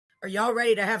Are y'all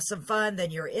ready to have some fun?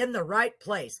 Then you're in the right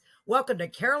place. Welcome to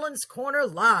Carolyn's Corner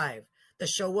Live. The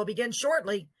show will begin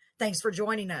shortly. Thanks for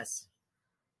joining us.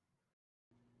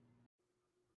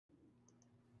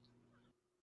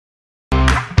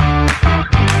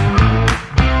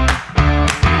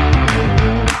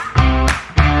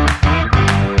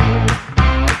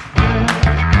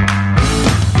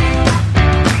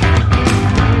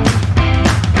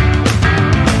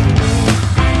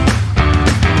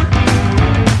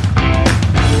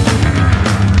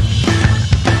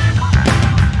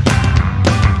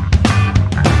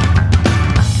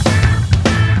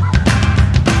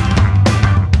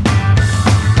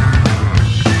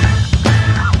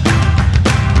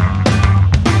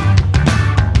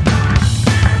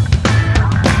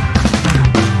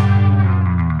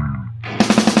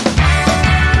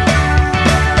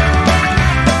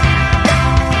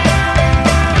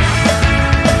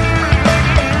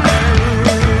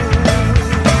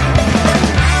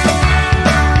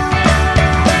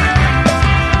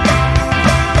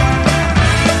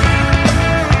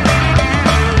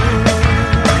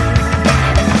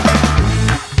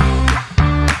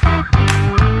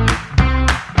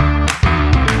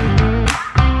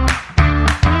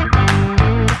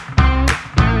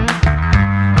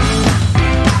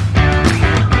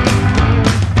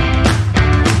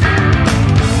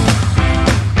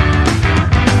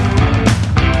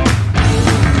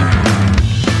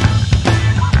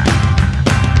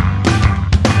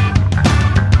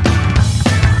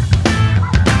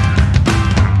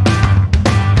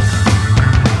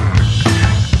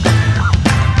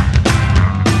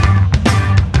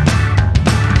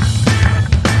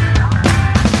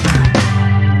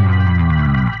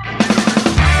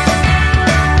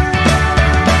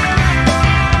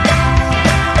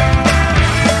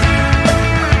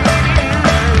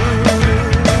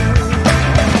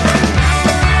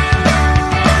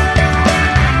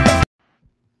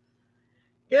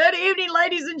 Good evening,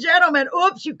 ladies and gentlemen.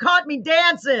 Oops, you caught me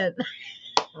dancing.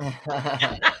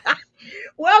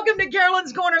 Welcome to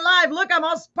Carolyn's Corner Live. Look, I'm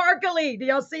all sparkly. Do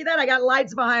y'all see that? I got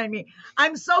lights behind me.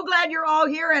 I'm so glad you're all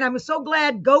here, and I'm so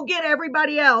glad. Go get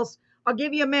everybody else. I'll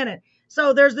give you a minute.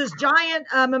 So there's this giant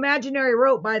imaginary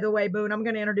rope, by the way, Boone. I'm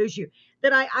going to introduce you.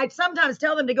 That I sometimes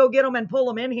tell them to go get them and pull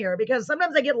them in here because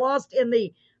sometimes they get lost in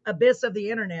the abyss of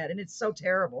the internet, and it's so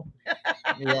terrible.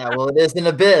 Yeah, well, it is an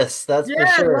abyss. That's for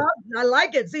sure. Well, I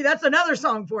like it. See, that's another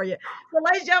song for you. So,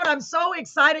 ladies and gentlemen, I'm so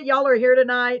excited y'all are here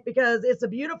tonight because it's a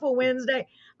beautiful Wednesday.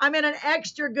 I'm in an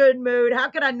extra good mood. How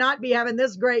could I not be having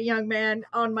this great young man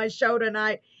on my show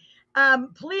tonight?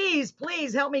 Please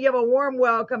help me give a warm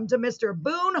welcome to Mr.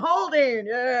 Boone Holden.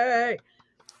 Yay!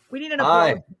 We need an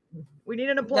applause. Hi. We need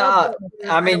an applause. No,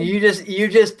 I mean, you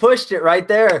just pushed it right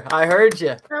there. I heard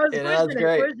you. I was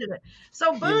pushing it.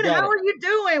 So, Boone, how are you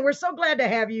doing? We're so glad to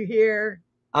have you here.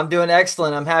 I'm doing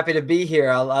excellent. I'm happy to be here.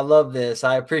 I love this.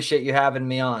 I appreciate you having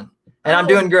me on. And I'm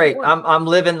doing great. I'm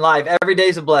living life. Every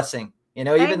day's a blessing, you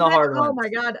know, even the hard ones. Oh, my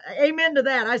God. Amen to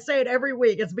that. I say it every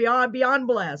week. It's beyond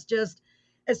blessed. Just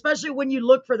especially when you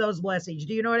look for those blessings.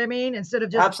 Do you know what I mean? Instead of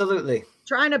just absolutely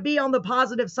trying to be on the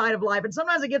positive side of life. And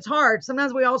sometimes it gets hard.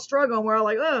 Sometimes we all struggle and we're all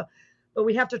like, oh, but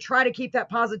we have to try to keep that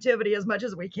positivity as much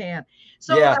as we can.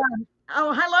 So, yeah.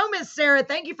 Hello, Miss Sarah.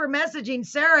 Thank you for messaging.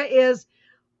 Sarah is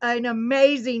an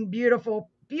amazing, beautiful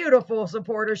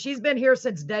supporter. She's been here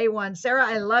since day one. Sarah,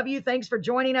 I love you. Thanks for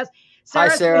joining us. Hi,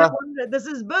 Sarah. This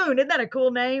is Boone. Isn't that a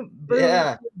cool name? Boone.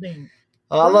 Yeah.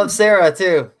 Oh, I love Sarah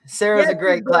too. Sarah's a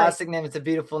great classic name. It's a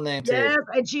beautiful name too. Yes,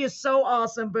 and she is so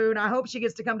awesome, Boone. I hope she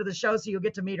gets to come to the show so you'll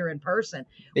get to meet her in person.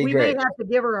 We may have to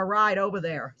give her a ride over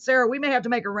there. Sarah, we may have to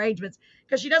make arrangements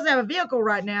because she doesn't have a vehicle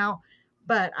right now,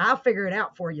 but I'll figure it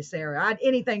out for you, Sarah.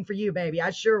 Anything for you, baby.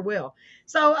 I sure will.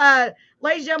 So,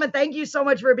 ladies and gentlemen, thank you so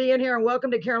much for being here and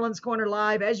welcome to Carolyn's Corner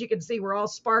Live. As you can see, we're all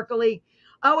sparkly.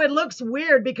 Oh, it looks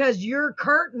weird because your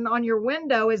curtain on your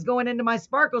window is going into my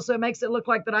sparkle, so it makes it look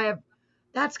like that I have.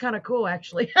 That's kind of cool,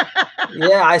 actually.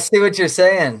 Yeah, I see what you're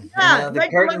saying. Yeah, the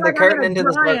curtain into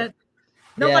the sparkle.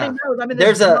 Nobody knows I'm in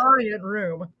this giant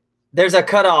room. There's a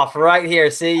cutoff right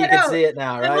here. See, you can see it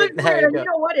now, right? You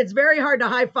know what? It's very hard to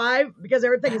high five because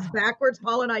everything is backwards.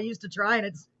 Paul and I used to try, and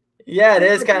it's it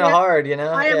is kind of hard, you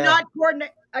know. I am not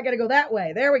coordinated. I got to go that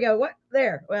way. There we go. What?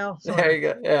 There. Well, sorry. There you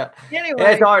go. Yeah. Anyway,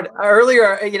 it's hard.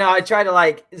 Earlier, I try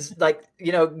to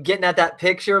getting at that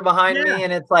picture behind me,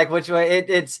 and it's like which way?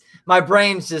 It's my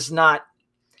brain's just not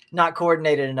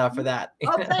coordinated enough for that.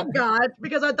 Oh, thank God,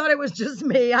 because I thought it was just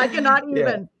me. I cannot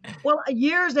even. Well,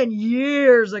 years and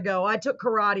years ago, I took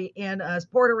karate in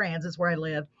Port Aransas, is where I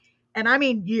live, And I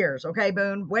mean years, okay,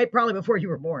 Boone, way probably before you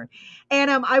were born. And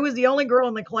I was the only girl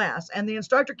in the class, and the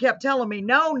instructor kept telling me,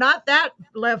 "No, not that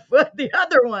left foot, the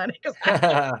other one," because I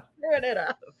kept screwing it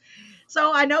up.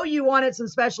 So I know you wanted some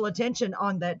special attention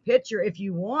on that picture. If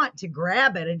you want to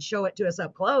grab it and show it to us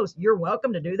up close, you're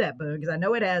welcome to do that, Boone, because I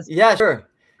know it has. Yeah, sure.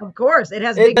 Of course, it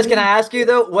has big. Can I ask you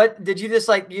though, what did you just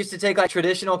like used to take like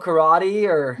traditional karate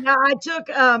or? Yeah, I took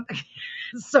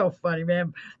so funny,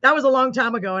 man. That was a long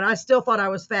time ago, and I still thought I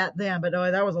was fat then, but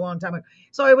no, that was a long time ago.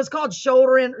 So it was called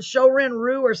Shorin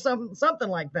Ryu or something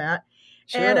like that.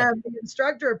 Sure. And the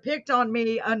instructor picked on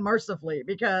me unmercifully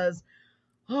because,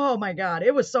 oh my God,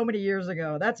 it was so many years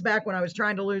ago. That's back when I was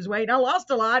trying to lose weight. And I lost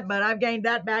a lot, but I've gained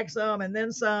that back some, and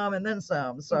then some, and then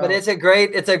some. So, but it's a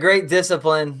great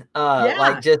discipline.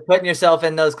 Like just putting yourself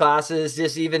in those classes,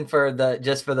 just even for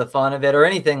the fun of it or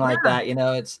anything like that. You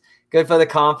know, it's good for the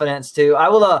confidence too. I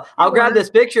will. I'll grab this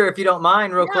picture if you don't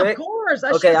mind, real quick. Of course.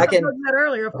 I can do that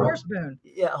earlier. Of course, Boone.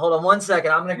 Yeah. Hold on 1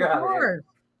 second. I'm gonna grab it.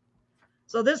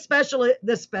 So this special.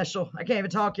 I can't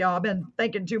even talk, y'all. I've been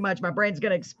thinking too much. My brain's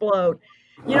gonna explode.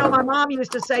 You know, my mom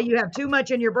used to say you have too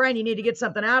much in your brain. You need to get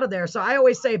something out of there. So I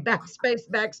always say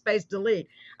backspace, delete.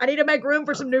 I need to make room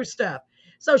for some new stuff.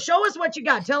 So show us what you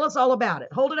got. Tell us all about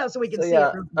it. Hold it up so we can see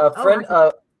it.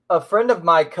 A friend of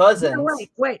my cousin's. Yeah,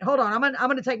 wait, hold on. I'm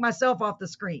gonna take myself off the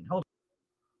screen. Hold on.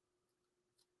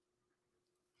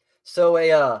 So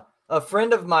a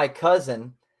friend of my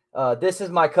cousin. This is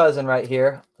my cousin right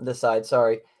here on this side.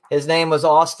 Sorry, his name was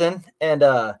Austin, and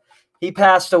he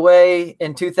passed away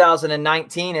in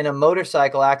 2019 in a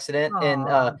motorcycle accident in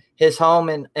his home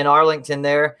in Arlington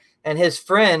there. And his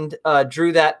friend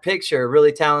drew that picture,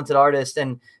 really talented artist,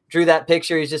 and drew that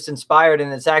picture. He's just inspired.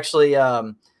 And it's actually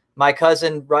my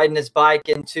cousin riding his bike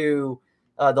into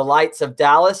the lights of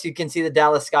Dallas. You can see the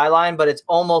Dallas skyline, but it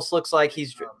almost looks like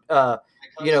he's,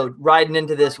 riding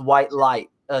into this white light.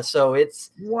 So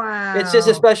it's just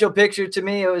a special picture to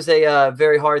me. It was a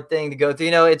very hard thing to go through.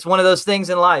 You know, it's one of those things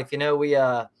in life. You know, we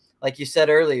like you said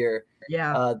earlier.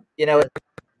 Yeah.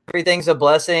 Everything's a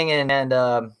blessing and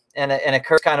a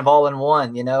curse kind of all in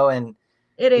one. You know, and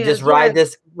it is just ride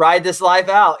this life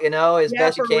out. You know, as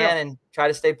best you can, and try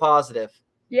to stay positive.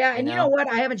 Yeah, and you know what?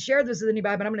 I haven't shared this with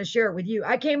anybody, but I'm going to share it with you.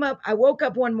 I woke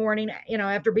up one morning,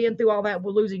 after being through all that,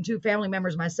 losing 2 family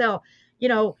members myself,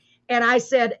 and I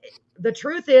said, the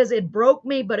truth is it broke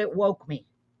me, but it woke me.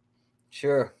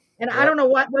 Sure. And I don't know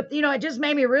what, but it just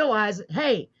made me realize,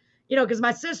 hey, because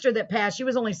my sister that passed, she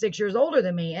was only 6 years older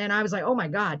than me. And I was like, oh my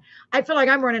God, I feel like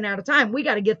I'm running out of time. We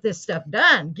got to get this stuff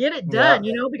done, get it done,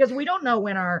 because we don't know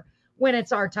when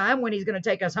it's our time, when he's going to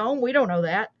take us home. We don't know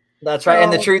that. That's right.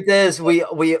 And the truth is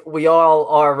we all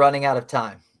are running out of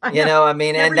time,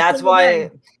 and that's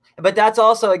why, but that's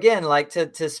also, again, like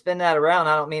to spin that around.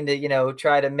 I don't mean to,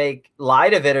 try to make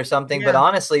light of it or something, but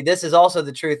honestly, this is also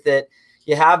the truth that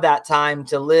you have that time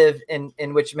to live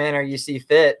in which manner you see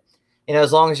fit,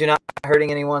 as long as you're not hurting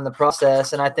anyone in the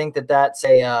process. And I think that's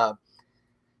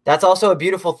also a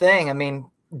beautiful thing. I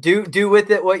mean, do with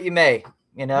it what you may.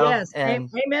 Yes,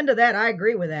 amen to that. I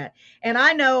agree with that. And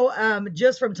I know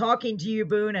just from talking to you,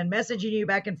 Boone, and messaging you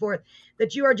back and forth,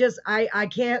 that you are just, I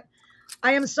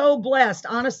am so blessed,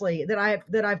 honestly, that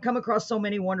I've come across so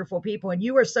many wonderful people, and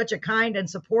you are such a kind and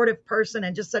supportive person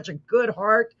and just such a good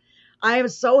heart. I am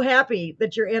so happy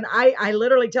that you're in. I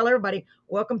literally tell everybody,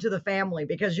 welcome to the family,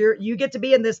 because you get to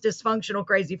be in this dysfunctional,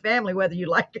 crazy family, whether you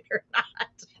like it or not.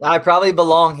 I probably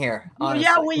belong here. Honestly.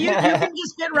 Yeah, well, you can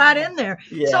just fit right in there.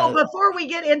 Yeah. So before we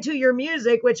get into your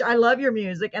music, which I love your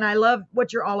music and I love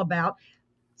what you're all about,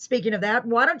 speaking of that,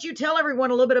 why don't you tell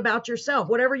everyone a little bit about yourself,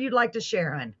 whatever you'd like to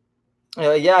share, hon?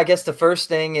 Yeah, I guess the first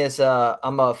thing is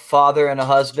I'm a father and a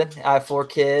husband. I have 4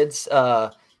 kids,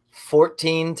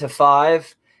 14 to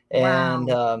 5.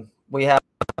 And we have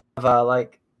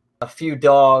like a few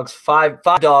dogs, five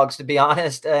dogs to be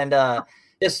honest, and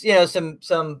just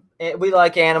some we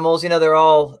like animals. They're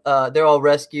all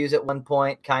rescues at one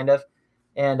point, kind of,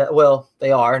 and well,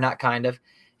 they are, not kind of,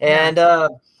 and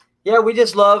we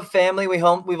just love family. We've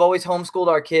always homeschooled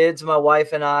our kids. My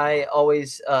wife and I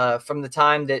always, from the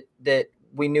time that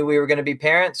we knew we were going to be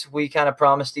parents, we kind of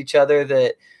promised each other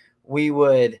that we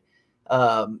would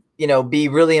be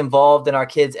really involved in our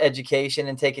kids' education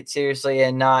and take it seriously,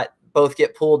 and not both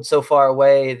get pulled so far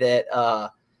away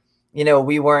that,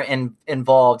 we weren't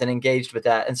involved and engaged with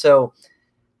that. And so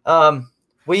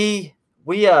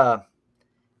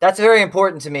that's very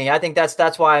important to me. I think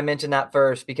that's why I mentioned that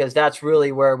first, because that's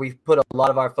really where we've put a lot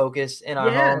of our focus in our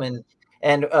home.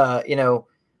 And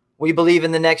we believe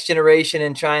in the next generation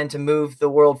and trying to move the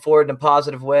world forward in a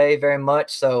positive way, very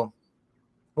much. So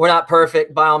we're not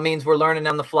perfect by all means. We're learning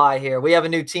on the fly here. We have a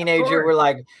new teenager. We're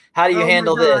like, how do you Oh my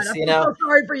handle God, this? I You feel know, so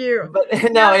sorry for you.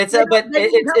 but no, Yeah, it's a, but they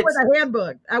didn't come with a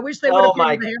handbook. I wish they would have oh came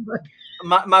my, with a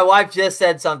handbook. my wife just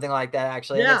said something like that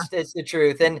actually, and Yeah. it's the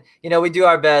truth. And you know, we do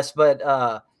our best, but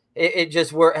it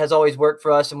just has always worked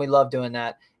for us, and we love doing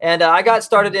that. And I got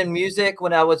started in music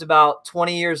when I was about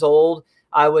 20 years old.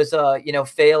 I was you know,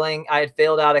 failing. I had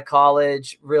failed out of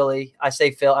college. Really, I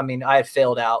say fail. I mean, I had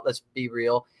failed out. Let's be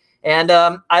real. And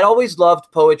I'd always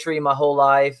loved poetry my whole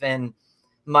life. And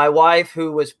my wife,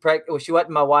 who was pregnant, well, she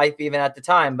wasn't my wife even at the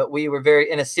time, but we were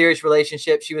very in a serious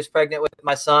relationship. She was pregnant with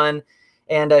my son,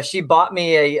 and she bought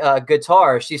me a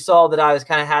guitar. She saw that I was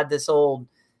kind of had this old.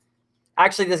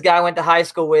 Actually, this guy I went to high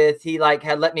school with, he like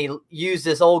had let me use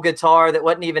this old guitar that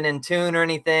wasn't even in tune or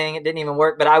anything. It didn't even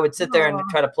work, but I would sit there and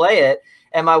try to play it.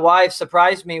 And my wife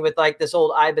surprised me with like this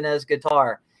old Ibanez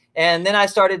guitar. And then I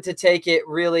started to take it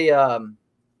really,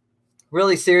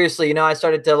 really seriously. You know, I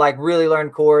started to like really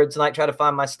learn chords and like try to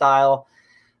find my style.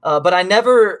 But I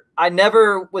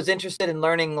never was interested in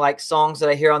learning like songs that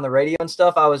I hear on the radio and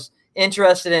stuff. I was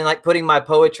interested in like putting my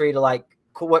poetry to like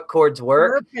what chords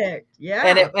work. Perfect. Yeah.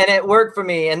 And it worked for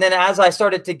me. And then as I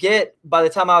started to get, by the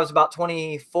time I was about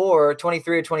 23 or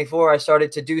 24, I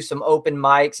started to do some open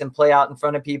mics and play out in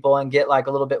front of people and get like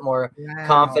a little bit more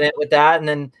confident with that. And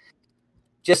then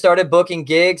just started booking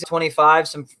gigs. 25,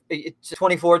 some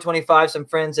 24, 25, some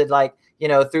friends had like, you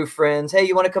know, through friends, hey,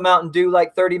 you want to come out and do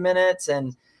like 30 minutes?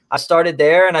 And I started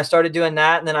there and I started doing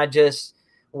that. And then I just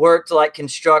worked like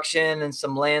construction and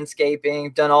some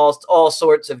landscaping, done all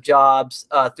sorts of jobs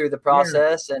through the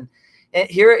process. And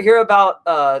here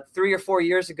about 3 or 4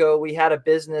 years ago, we had a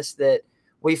business that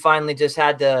we finally just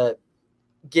had to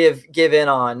give in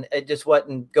on. It just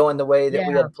wasn't going the way that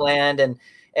we had planned.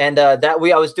 And I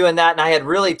was doing that, and I had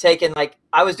really taken, like,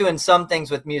 I was doing some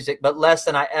things with music, but less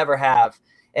than I ever have.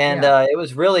 And it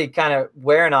was really kind of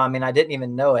wearing on me, and I didn't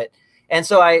even know it. And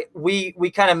so we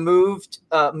kind of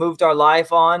moved our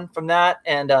life on from that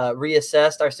and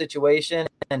reassessed our situation.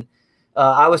 And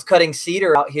I was cutting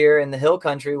cedar out here in the hill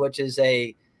country, which is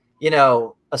a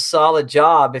solid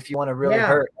job if you want to really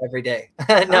hurt every day.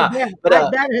 But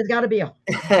that has got to be a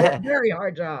very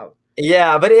hard job.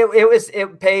 Yeah, but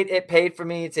it paid for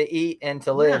me to eat and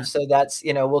to live. So that's,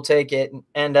 we'll take it.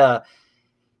 And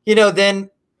then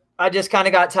I just kind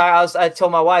of got tired. I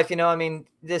told my wife, I mean,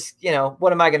 this,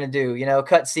 what am I going to do?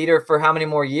 Cut cedar for how many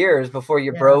more years before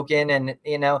you're broken? And,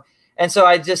 and so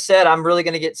I just said, I'm really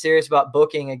going to get serious about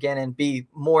booking again and be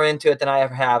more into it than I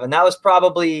ever have. And that was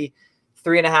probably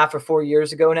 3.5 or 4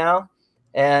 years ago now.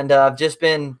 And I've just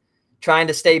been trying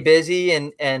to stay busy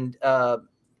and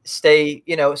stay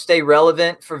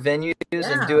relevant for venues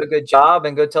and do a good job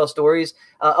and go tell stories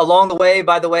along the way.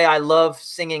 By the way, I love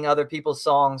singing other people's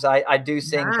songs. I do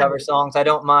sing cover songs. I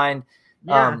don't mind.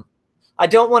 I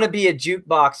don't want to be a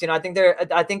jukebox.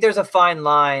 I think there's a fine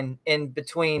line in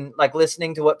between like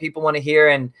listening to what people want to hear.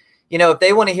 And, if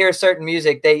they want to hear certain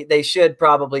music, they should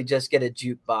probably just get a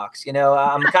jukebox.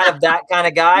 I'm kind of that kind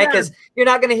of guy because you're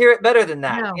not going to hear it better than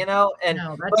that,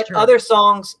 but true. Other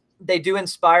songs, they do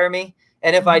inspire me.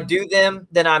 And if I do them,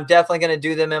 then I'm definitely going to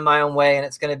do them in my own way. And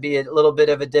it's going to be a little bit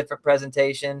of a different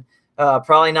presentation.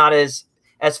 Probably not as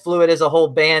fluid as a whole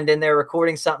band in there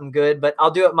recording something good, but I'll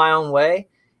do it my own way.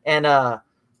 And I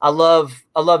love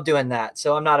doing that.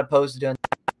 So I'm not opposed to doing that.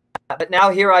 But now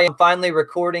here I am finally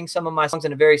recording some of my songs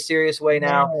in a very serious way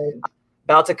now.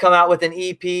 About to come out with an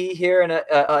EP here in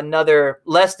another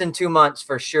less than 2 months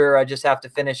for sure. I just have to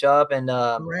finish up. And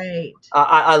great.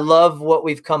 I love what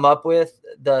we've come up with.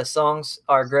 The songs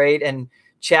are great. And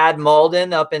Chad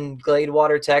Malden up in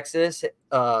Gladewater, Texas,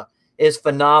 is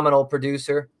phenomenal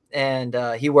producer. And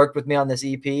he worked with me on this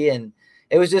EP, and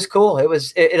it was just cool.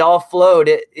 It all flowed.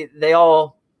 It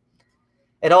all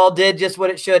did just what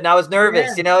it should. And I was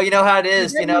nervous, you know how it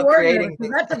is, creating.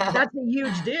 That's a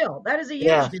huge deal. That is a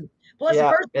huge deal. Plus,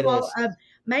 first of all,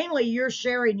 mainly you're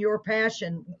sharing your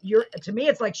passion. To me,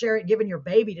 it's like giving your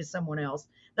baby to someone else.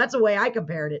 That's the way I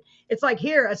compared it. It's like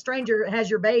here, a stranger has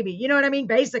your baby. You know what I mean?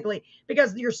 Basically,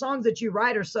 because your songs that you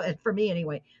write are so, for me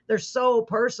anyway, they're so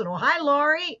personal. Hi,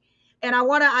 Lori. And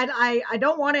I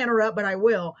don't want to interrupt, but I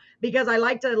will, because I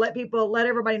like to let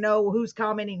everybody know who's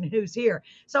commenting and who's here.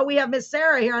 So we have Miss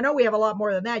Sarah here. I know we have a lot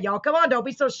more than that, y'all. Come on, don't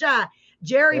be so shy.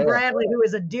 Jerry Bradley, who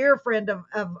is a dear friend of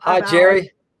Hi,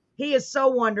 Jerry. He is so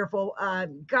wonderful.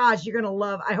 Gosh, you're gonna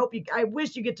love. I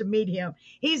wish you get to meet him.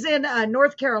 He's in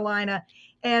North Carolina,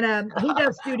 and he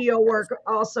does studio work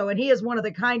also. And he is one of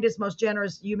the kindest, most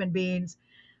generous human beings.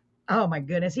 Oh my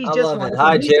goodness, he's I just love it. wonderful.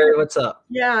 Hi, Jerry. What's up?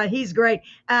 Yeah, he's great.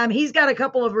 He's got a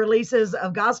couple of releases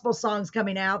of gospel songs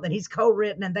coming out that he's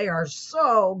co-written, and they are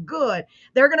so good.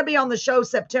 They're going to be on the show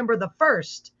September the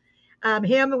 1st.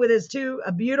 Him with his two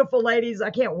beautiful ladies. I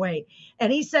can't wait.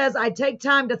 And he says, I take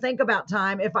time to think about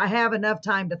time if I have enough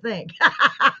time to think.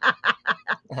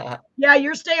 Yeah,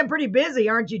 you're staying pretty busy,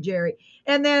 aren't you, Jerry?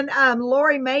 And then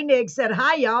Lori Maynig said,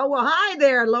 hi, y'all. Well, hi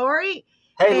there, Lori.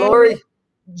 Hey, And Lori.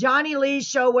 Johnny Lee's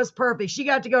show was perfect. She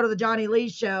got to go to the Johnny Lee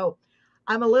show.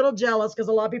 I'm a little jealous because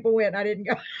a lot of people went and I didn't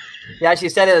go. Yeah, she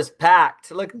said it was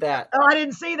packed. Look at that. Oh, I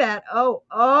didn't see that.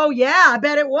 Oh, yeah, I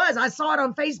bet it was. I saw it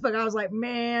on Facebook. I was like,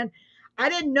 man, I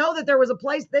didn't know that there was a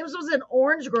place. This was in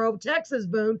Orange Grove, Texas,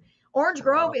 Boone. Orange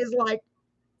Grove is like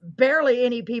barely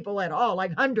any people at all,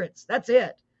 like hundreds. That's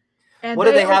it. And what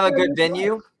do they have a good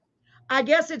venue? Place. I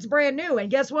guess it's brand new. And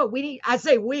guess what? We need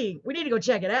to go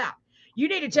check it out. You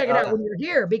need to check it out when you're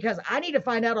here because I need to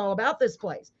find out all about this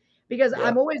place because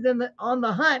I'm always on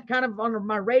the hunt, kind of on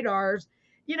my radars,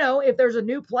 if there's a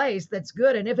new place that's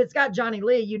good. And if it's got Johnny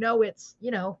Lee, it's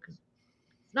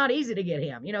not easy to get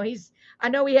him. I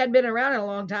know he hadn't been around in a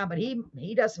long time, but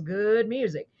he does some good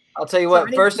music. I'll tell you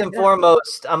what, first and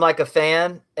foremost, I'm like a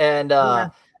fan and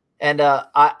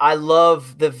I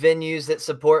love the venues that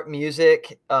support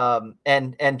music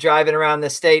and driving around the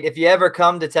state. If you ever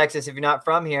come to Texas, if you're not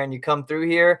from here and you come through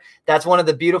here, that's one of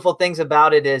the beautiful things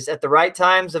about it is at the right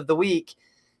times of the week,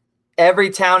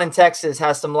 every town in Texas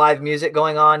has some live music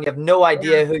going on. You have no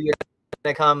idea who you're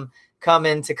going to come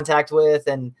into contact with.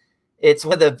 And it's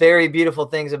one of the very beautiful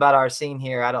things about our scene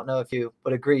here. I don't know if you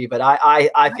would agree, but I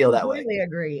feel that way. I completely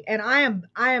agree. And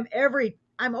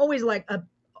I'm always like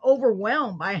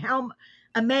overwhelmed by how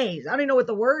amazed. I don't know what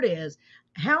the word is.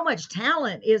 How much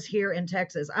talent is here in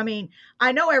Texas. I mean,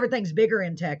 I know everything's bigger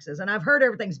in Texas and I've heard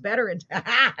everything's better in I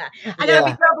gotta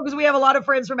be careful because we have a lot of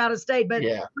friends from out of state, but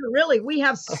really we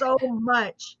have so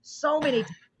many,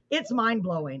 it's mind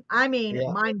blowing. I mean,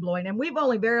 mind blowing. And we've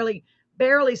only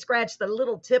barely scratched the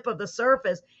little tip of the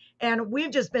surface. And we've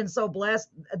just been so blessed.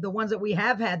 The ones that we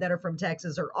have had that are from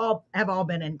Texas have all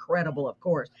been incredible, of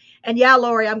course. And yeah,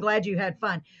 Lori, I'm glad you had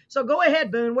fun. So go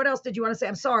ahead, Boone. What else did you want to say?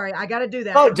 I'm sorry. I got to do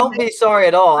that. Oh, don't be sorry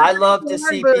at all. I love to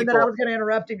see Boone, people. That I was going to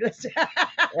interrupt you.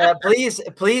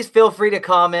 Please feel free to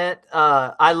comment.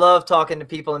 I love talking to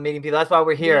people and meeting people. That's why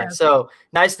we're here. Yes. So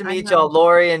nice to meet y'all,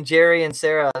 Lori and Jerry and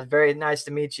Sarah. Very nice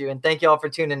to meet you. And thank y'all for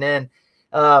tuning in.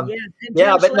 But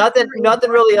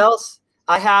nothing really else.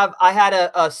 I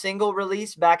had a single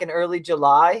release back in early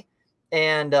July,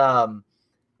 and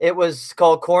it was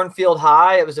called Cornfield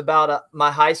High. It was about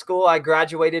my high school. I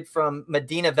graduated from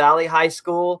Medina Valley High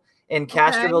School in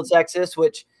Castroville, Texas,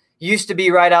 which used to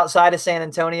be right outside of San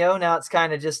Antonio. Now it's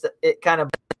kind of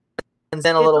blends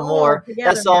in a little more.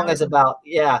 That song is about,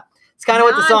 it's kind of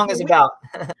what the song is about.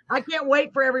 I can't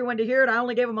wait for everyone to hear it. I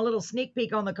only gave them a little sneak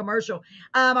peek on the commercial.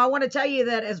 I want to tell you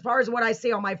that as far as what I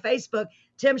see on my Facebook,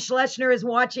 Tim Schlesinger is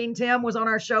watching. Tim was on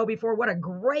our show before. What a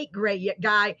great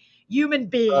guy, human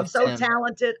being,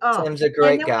 talented. Oh, Tim's a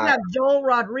great guy. We have Joel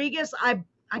Rodriguez. I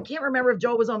can't remember if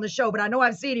Joel was on the show, but I know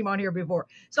I've seen him on here before.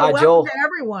 So welcome Joel. To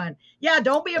everyone. Yeah,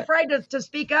 don't be afraid to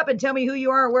speak up and tell me who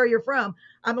you are and where you're from.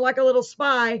 I'm like a little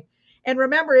spy. And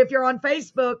remember, if you're on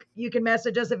Facebook, you can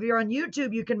message us. If you're on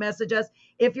YouTube, you can message us.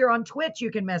 If you're on Twitch,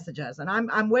 you can message us. And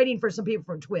I'm waiting for some people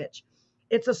from Twitch.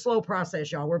 It's a slow process,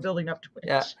 y'all. We're building up Twitch.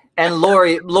 Yeah. And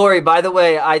Lori, by the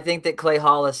way, I think that Clay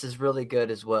Hollis is really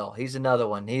good as well. He's another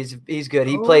one. He's good.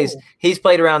 He's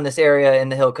played around this area in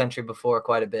the Hill Country before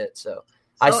quite a bit. So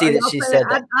I see that she said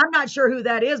that. I'm not sure who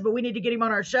that is, but we need to get him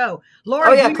on our show.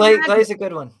 Lori, Clay's a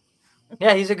good one.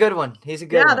 Yeah, he's a good one.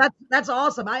 Yeah, that's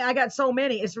awesome. I got so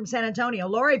many. It's from San Antonio.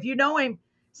 Lori, if you know him,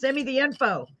 send me the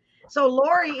info. So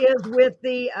Lori is with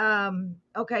the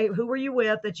who were you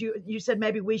with that you said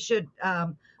maybe we should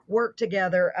work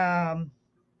together?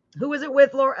 Who was it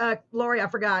with, Lori? I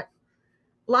forgot.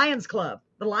 Lions Club,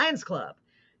 the Lions Club.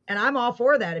 And I'm all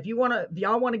for that. If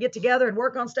y'all want to get together and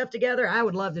work on stuff together, I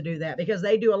would love to do that because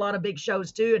they do a lot of big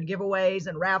shows too and giveaways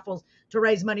and raffles to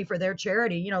raise money for their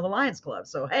charity, the Lions Club.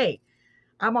 So hey,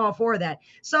 I'm all for that.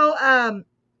 So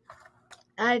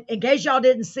in case y'all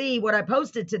didn't see what I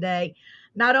posted today,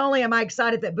 not only am I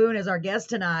excited that Boone is our guest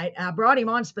tonight, I brought him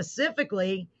on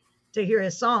specifically to hear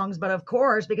his songs, but of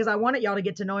course, because I wanted y'all to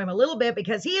get to know him a little bit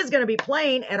because he is going to be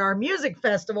playing at our music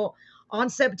festival on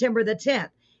September the 10th.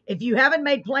 If you haven't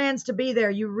made plans to be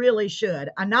there, you really should.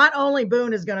 Not only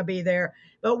Boone is going to be there,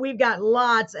 but we've got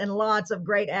lots and lots of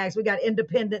great acts. We got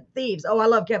Independent Thieves. Oh, I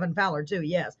love Kevin Fowler too.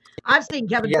 Yes, I've seen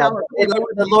Kevin Fowler.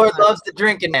 The Lord loves the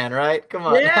drinking man, right? Come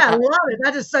on. Yeah, I love it.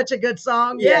 That is such a good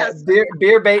song. Yeah, Yes.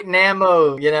 beer bait and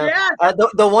ammo. Yes.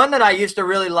 The one that I used to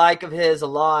really like of his a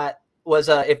lot was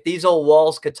 "If These Old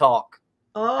Walls Could Talk."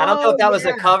 Oh, I don't know if that was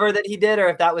a cover that he did or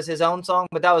if that was his own song,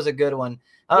 but that was a good one.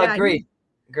 Agreed.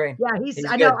 Yeah,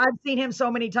 I know. I've seen him so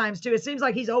many times too. It seems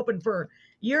like he's open for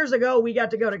years ago. We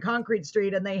got to go to Concrete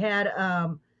Street and they had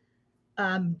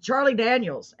Charlie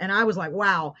Daniels, and I was like,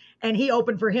 wow. And he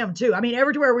opened for him too. I mean,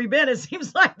 everywhere we've been, it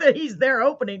seems like that he's there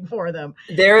opening for them.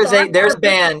 There's a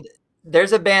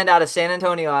band out of San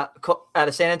Antonio.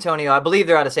 I believe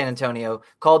they're out of San Antonio,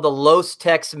 called the Los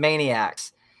Tex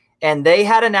Maniacs, and they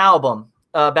had an album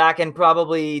back in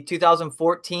probably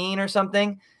 2014 or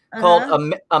something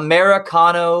called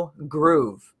Americano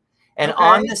Groove. And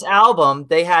on this album,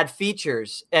 they had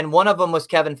features, and one of them was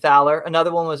Kevin Fowler.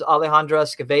 Another one was Alejandro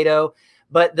Escovedo.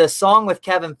 But the song with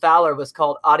Kevin Fowler was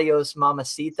called Adios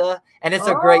Mamacita, and it's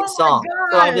a great song.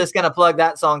 So I'm just going to plug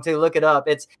that song too. Look it up.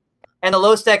 And the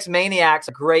Los Tex Maniacs,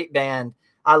 a great band.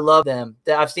 I love them.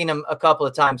 I've seen them a couple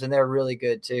of times, and they're really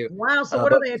good too. Wow. So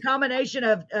what are they? A combination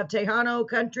of Tejano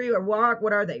country or rock?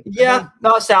 What are they?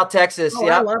 South Texas. Oh,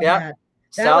 I love that.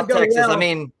 South Texas. Well. I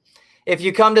mean, if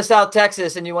you come to South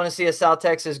Texas and you want to see a South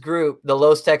Texas group, the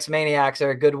Los Tex Maniacs are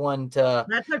a good one to.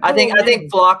 That's a cool I think name.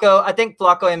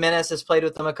 Flacco Jimenez has played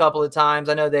with them a couple of times.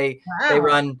 I know they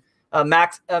run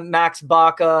Max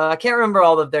Baca. I can't remember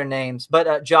all of their names,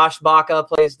 but Josh Baca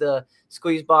plays the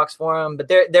squeeze box for them. But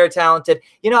they're talented.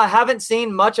 I haven't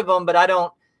seen much of them, but I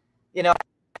don't.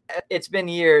 It's been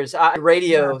years. I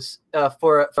radios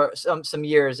for some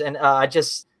years, and I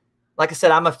just. Like I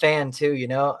said, I'm a fan too,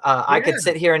 I could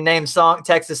sit here and name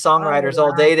Texas songwriters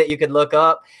all day that you could look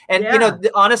up. And,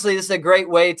 honestly, this is a great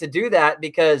way to do that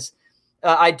because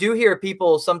I do hear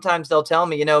people, sometimes they'll tell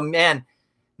me, man,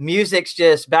 music's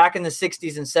just back in the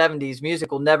 60s and 70s,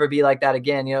 music will never be like that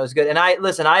again. It's good. And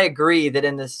I agree that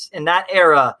in that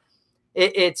era,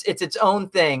 it's its own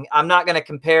thing. I'm not going to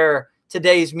compare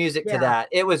today's music to that.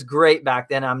 It was great back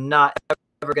then. I'm not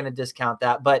ever going to discount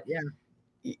that. But,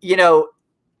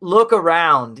 look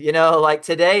around, like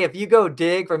today, if you go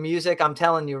dig for music, I'm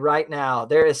telling you right now,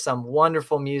 there is some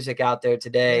wonderful music out there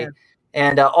today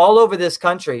and all over this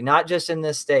country, not just in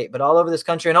this state, but all over this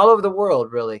country and all over the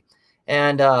world, really.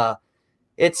 And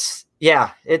it's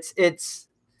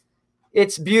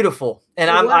beautiful. And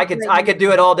I could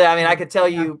do it all day. I mean, I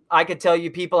could tell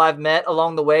you people I've met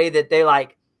along the way that they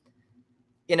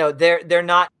they're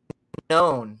not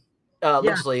known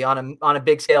literally on a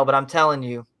big scale, but I'm telling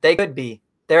you, they could be.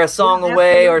 They're a song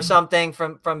away or something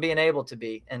from being able to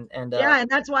be. And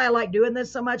that's why I like doing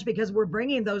this so much, because we're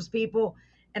bringing those people,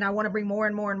 and I want to bring more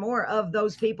and more and more of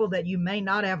those people that you may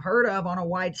not have heard of on a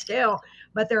wide scale,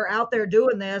 but they're out there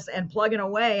doing this and plugging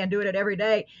away and doing it every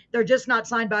day. They're just not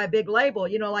signed by a big label,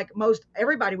 like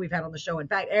everybody we've had on the show. In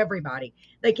fact, everybody.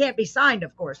 They can't be signed,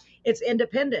 of course. It's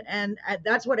independent, and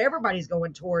that's what everybody's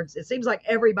going towards. It seems like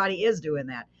everybody is doing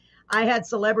that. I had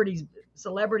celebrities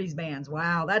bands.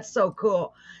 Wow, that's so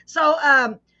cool.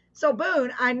 So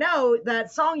Boone, I know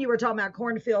that song you were talking about,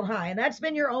 Cornfield High, and that's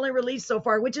been your only release so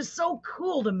far, which is so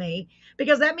cool to me,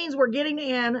 because that means we're getting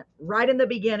in right in the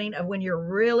beginning of when you're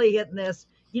really hitting this,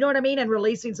 you know what I mean, and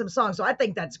releasing some songs. So I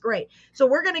think that's great. So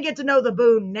we're going to get to know the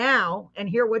Boone now and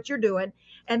hear what you're doing.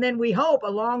 And then we hope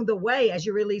along the way, as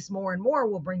you release more and more,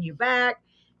 we'll bring you back,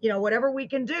 whatever we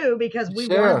can do, because we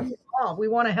want to be involved. We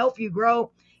want to help you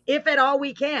grow. If at all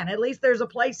we can. At least there's a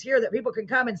place here that people can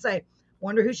come and say,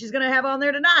 wonder who she's going to have on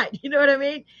there tonight. You know what I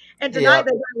mean? And tonight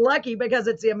they got lucky because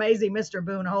it's the amazing Mr.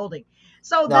 Boone Holding.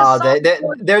 So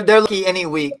they're lucky any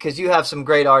week because you have some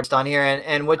great artists on here,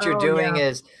 and what you're doing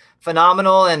is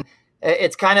phenomenal. And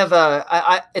it's kind of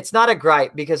it's not a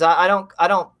gripe, because I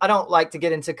don't like to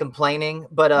get into complaining,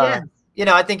 but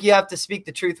I think you have to speak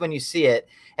the truth when you see it.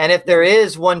 And if there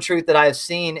is one truth that I've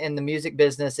seen in the music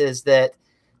business, is that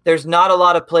there's not a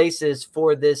lot of places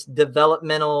for this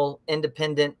developmental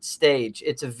independent stage.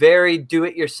 It's a very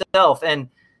do-it-yourself, and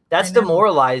that's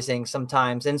demoralizing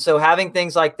sometimes. And so having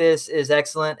things like this is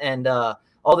excellent. And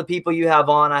all the people you have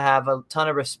on, I have a ton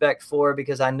of respect for,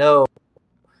 because I know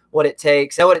what it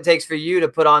takes. I know what it takes for you to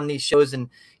put on these shows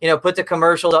and, put the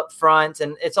commercials up front,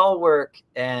 and it's all work.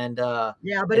 And but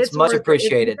it's much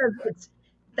appreciated.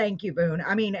 Thank you, Boone.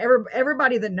 I mean,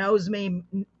 everybody that knows me,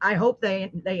 I hope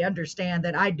they understand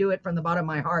that I do it from the bottom of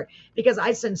my heart because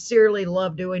I sincerely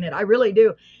love doing it. I really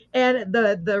do. And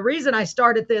the reason I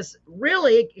started this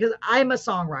really because I'm a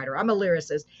songwriter, I'm a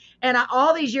lyricist, and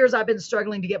all these years I've been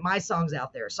struggling to get my songs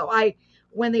out there. So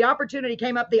when the opportunity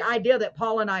came up, the idea that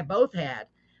Paul and I both had,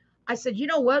 I said, you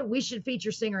know what? We should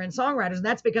feature singer and songwriters. And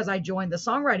that's because I joined the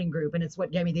songwriting group and it's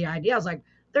what gave me the idea. I was like,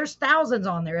 there's thousands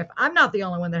on there. If I'm not the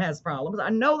only one that has problems, I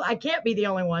know I can't be the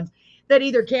only ones that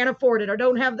either can't afford it or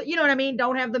don't have the, you know what I mean?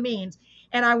 Don't have the means.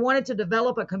 And I wanted to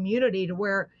develop a community to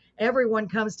where everyone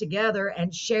comes together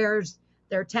and shares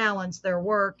their talents, their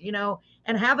work,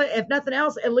 and have it, if nothing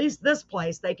else, at least this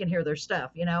place, they can hear their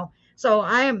stuff. So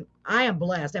I am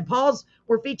blessed. And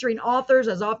we're featuring authors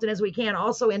as often as we can,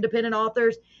 also independent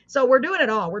authors. So we're doing it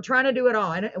all. We're trying to do it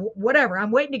all. And whatever,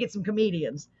 I'm waiting to get some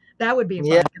comedians. That would be fun.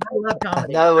 Yeah, I love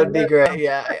comedy. that would be great.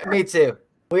 Yeah, me too.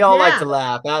 We all like to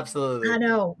laugh. Absolutely. I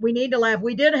know. We need to laugh.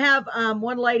 We did have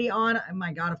one lady on. Oh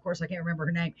my God, of course, I can't remember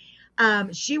her name.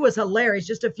 She was hilarious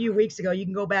just a few weeks ago. You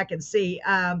can go back and see.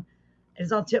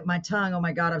 It's on tip of my tongue. Oh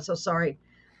my God, I'm so sorry.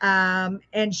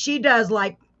 And she does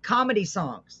like comedy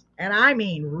songs. And I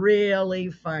mean,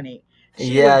 really funny.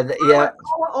 Yeah.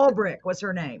 Carla Ulbrich was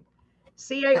her name.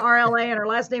 Carla, and her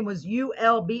last name was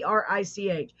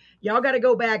Ulbrich. Y'all got to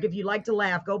go back if you like to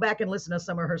laugh. Go back and listen to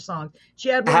some of her songs. She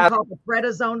had one called the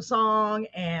Prednisone song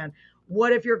and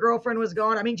What If Your Girlfriend Was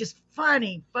Gone. I mean, just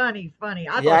funny.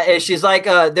 She's like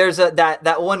there's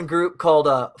that one group called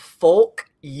Folk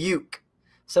Uke.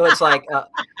 So it's like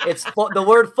it's the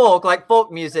word folk, like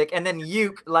folk music, and then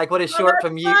uke, like what is short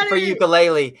for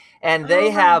ukulele. And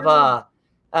they have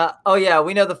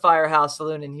we know the Firehouse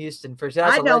Saloon in Houston. But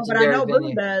I know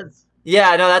Boone does.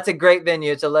 Yeah, no, that's a great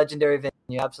venue. It's a legendary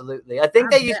venue, absolutely. I think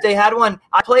they had one.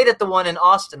 I played at the one in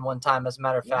Austin one time, as a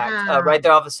matter of fact, right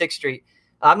there off of 6th Street.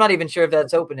 I'm not even sure if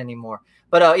that's open anymore.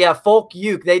 But Folk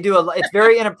Uke, they do it's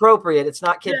very inappropriate. It's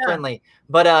not kid friendly,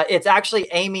 but it's actually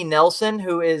Amy Nelson,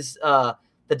 who is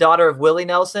the daughter of Willie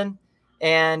Nelson,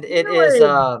 and it is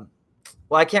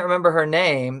I can't remember her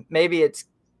name. Maybe it's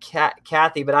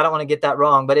Kathy, but I don't want to get that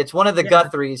wrong. But it's one of the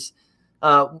Guthries.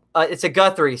 It's a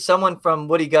Guthrie, someone from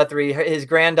Woody Guthrie, his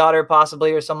granddaughter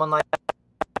possibly, or someone like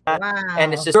that. Wow.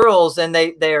 And it's just girls, and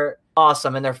they're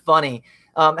awesome and they're funny.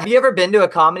 Have you ever been to a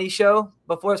comedy show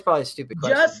before? It's probably a stupid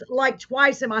question. Just like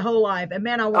twice in my whole life, and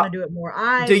man, I want to do it more.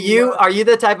 Are you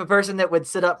the type of person that would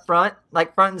sit up front,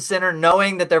 like front and center,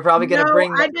 knowing that they're probably going to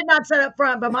bring? I did not sit up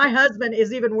front, but my husband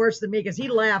is even worse than me because he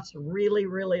laughs really,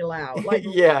 really loud, like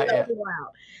really loud.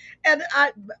 And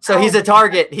he's a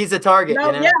target. He's a target.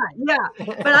 No, yeah.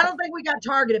 But I don't think we got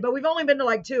targeted. But we've only been to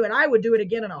like 2, and I would do it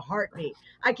again in a heartbeat.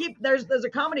 There's a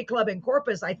comedy club in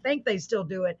Corpus. I think they still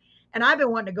do it. And I've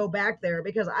been wanting to go back there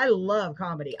because I love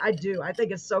comedy. I do. I think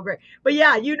it's so great. But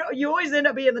yeah, you always end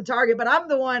up being the target. But I'm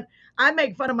the one, I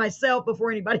make fun of myself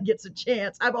before anybody gets a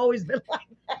chance. I've always been like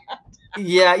that.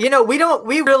 Yeah,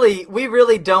 we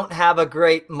really don't have a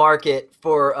great market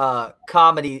for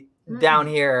comedy down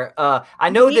here. I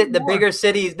know that the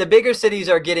bigger cities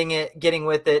are getting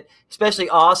with it, especially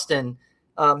Austin.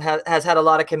 Has had a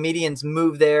lot of comedians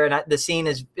move there, and the scene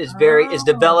is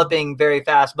developing very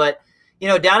fast. But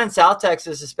down in South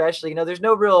Texas, especially, there's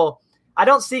no real. I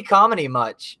don't see comedy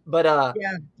much, but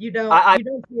you don't. You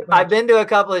don't see it much. I've been to a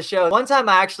couple of shows. One time,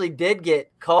 I actually did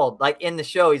get called, like in the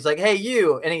show. He's like, "Hey,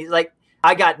 you," and he's like,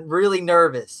 I got really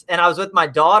nervous, and I was with my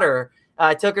daughter.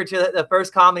 I took her to the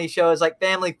first comedy show. It was like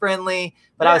family friendly,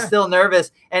 but I was still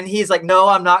nervous. And he's like, "No,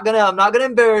 I'm not gonna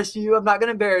embarrass you. I'm not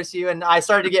gonna embarrass you." And I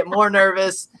started to get more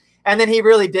nervous. And then he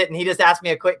really didn't. He just asked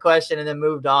me a quick question and then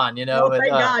moved on, Oh,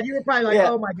 thank God. You were probably like,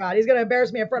 oh my God, he's going to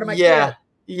embarrass me in front of my kid.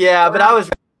 Yeah, but I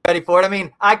was ready for it. I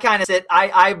mean, I kind of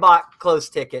I bought close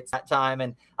tickets that time,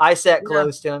 and I sat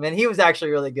close to him, and he was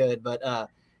actually really good. But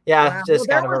just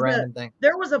kind of a random thing.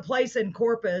 There was a place in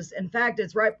Corpus. In fact,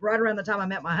 it's right around the time I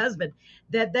met my husband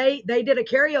that they did a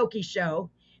karaoke show.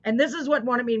 And this is what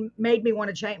made me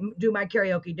want to do my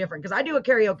karaoke different, because I do a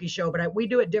karaoke show, but we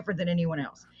do it different than anyone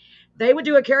else. They would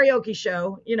do a karaoke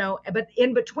show, but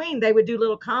in between they would do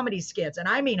little comedy skits. And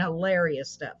I mean, hilarious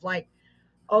stuff. Like,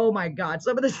 oh my God,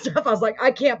 some of the stuff I was like,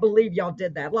 I can't believe y'all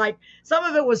did that. Like, some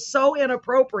of it was so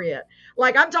inappropriate.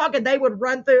 Like, I'm talking, they would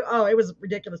run through, it was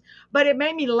ridiculous, but it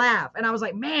made me laugh. And I was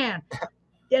like, man,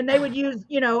 and they would use,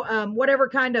 whatever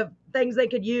kind of things they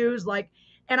could use.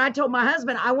 And I told my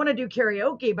husband, I want to do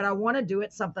karaoke, but I want to do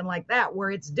it something like that,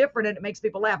 where it's different and it makes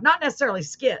people laugh, not necessarily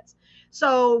skits.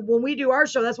 So when we do our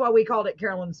show, that's why we called it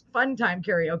Carolyn's Fun Time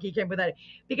Karaoke, came with that,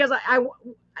 because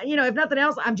you know, if nothing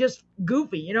else, I'm just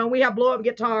goofy. You know, we have blow up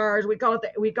guitars. We call it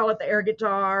the air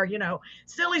guitar. You know,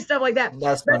 silly stuff like that.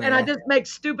 That's funny. And I just make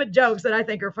stupid jokes that I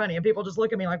think are funny, and people just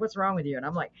look at me like, "What's wrong with you?" And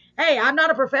I'm like, "Hey, I'm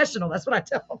not a professional." That's what I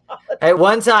tell them. Hey,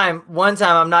 one time,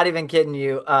 I'm not even kidding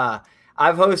you.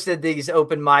 I've hosted these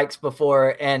open mics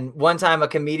before, and one time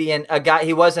a guy,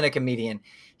 he wasn't a comedian.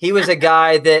 He was a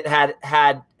guy that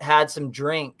had some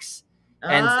drinks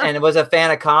and was a fan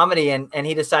of comedy, and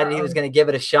he decided he was going to give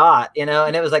it a shot, you know,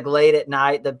 and it was like late at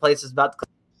night. The place was about to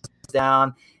close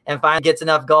down, and finally gets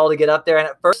enough gall to get up there. And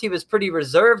at first he was pretty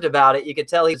reserved about it. You could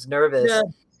tell he was nervous. Yeah.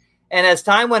 And as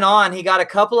time went on, he got a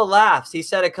couple of laughs. He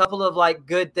said a couple of like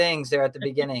good things there at the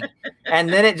beginning. And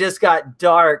then it just got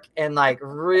dark and like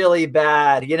really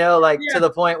bad, you know, like to the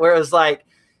point where it was like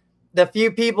the few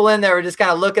people in there were just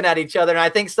kind of looking at each other. And I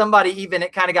think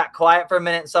it kind of got quiet for a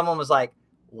minute, and someone was like,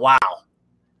 wow,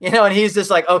 you know, and he's just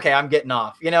like, okay, I'm getting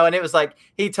off, you know, and it was like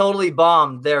he totally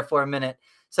bombed there for a minute.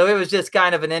 So it was just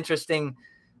kind of an interesting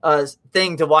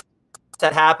thing to watch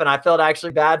that happen. I felt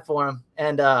actually bad for him.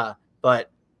 And, but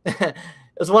it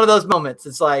was one of those moments.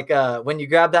 It's like when you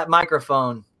grab that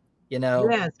microphone, you know.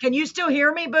 Yes. Can you still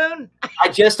hear me, Boone? I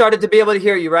just started to be able to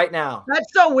hear you right now.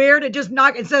 That's so weird. It just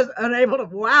it says unable to.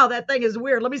 Wow, that thing is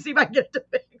weird. Let me see if I can get it to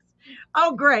fix.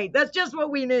 Oh, great. That's just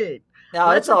what we need. No,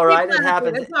 it's all right. It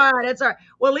happens. It's all right. It's all right.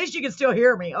 Well, at least you can still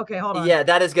hear me. Okay, hold on. Yeah,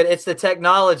 that is good. It's the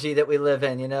technology that we live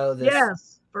in, you know.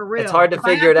 Yes, for real. It's hard to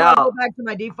figure it out. I'll go back to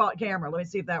my default camera. Let me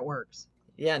see if that works.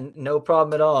 Yeah, no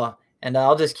problem at all. And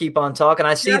I'll just keep on talking.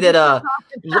 I see that,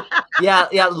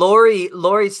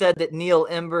 Lori said that Neil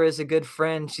Ember is a good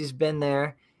friend. She's been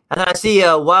there. And then I see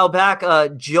a while back,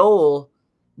 Joel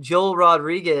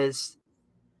Rodriguez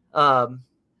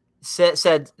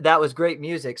said that was great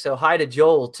music. So hi to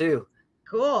Joel too.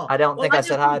 Cool. I don't think I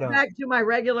said hi to him. Back to my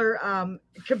regular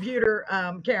computer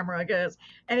camera, I guess.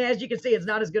 And as you can see, it's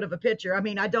not as good of a picture. I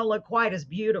mean, I don't look quite as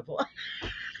beautiful.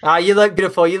 You look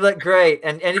beautiful. You look great,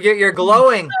 and you're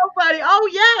glowing. So funny. Oh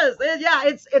yes, yeah.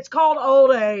 It's called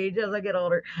old age as I get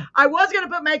older. I was gonna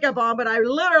put makeup on, but I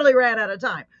literally ran out of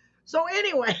time. So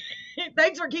anyway,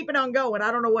 thanks for keeping on going.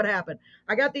 I don't know what happened.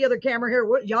 I got the other camera here.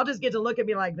 Y'all just get to look at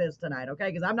me like this tonight,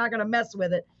 okay? Because I'm not gonna mess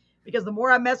with it. Because the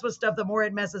more I mess with stuff, the more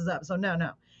it messes up. So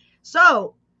no.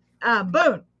 So,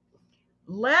 Boone,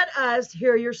 let us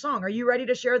hear your song. Are you ready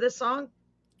to share this song?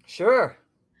 Sure.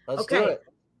 Let's do it.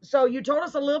 So you told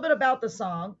us a little bit about the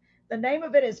song. The name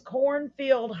of it is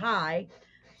Cornfield High.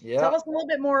 Yeah. Tell us a little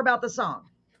bit more about the song.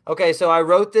 Okay, so I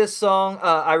wrote this song.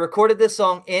 I recorded this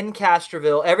song in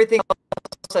Castroville. Everything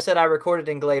else I said I recorded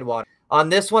in Gladewater. On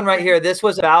this one right here, this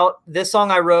song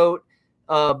I wrote.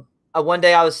 One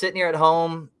day I was sitting here at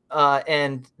home,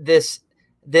 and this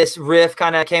riff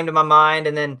kind of came to my mind,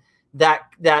 and then that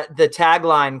the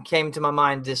tagline came to my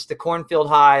mind, just the Cornfield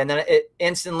High, and then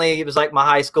it was like my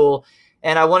high school.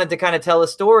 And I wanted to kind of tell a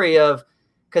story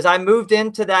because I moved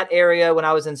into that area when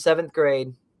I was in 7th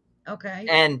grade. Okay.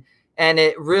 And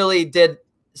it really did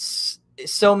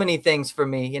so many things for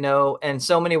me, you know, and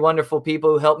so many wonderful people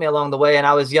who helped me along the way. And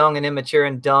I was young and immature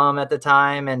and dumb at the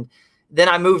time. And then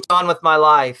I moved on with my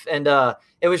life. And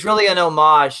it was really an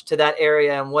homage to that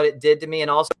area and what it did to me.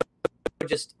 And also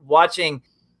just watching,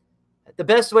 the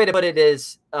best way to put it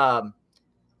is,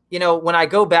 you know, when I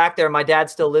go back there, my dad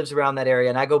still lives around that area,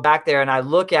 and I go back there and I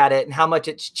look at it and how much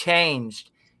it's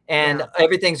changed, and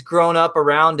everything's grown up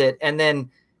around it. And then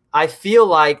I feel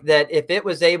like that if it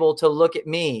was able to look at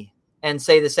me and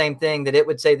say the same thing, that it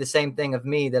would say the same thing of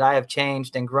me, that I have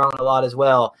changed and grown a lot as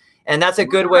well. And that's a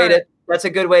good way to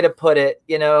put it,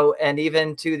 you know. And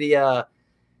even to the,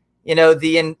 you know,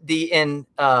 the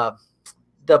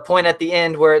point at the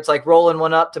end where it's like rolling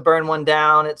one up to burn one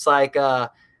down. It's like,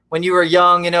 when you were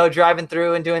young, you know, driving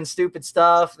through and doing stupid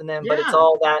stuff. And then, but it's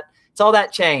all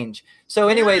that change. So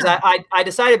anyways, I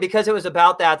decided, because it was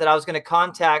about that I was going to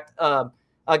contact a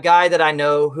guy that I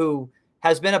know who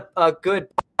has been a good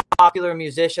popular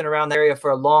musician around the area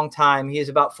for a long time. He's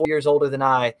about 4 years older than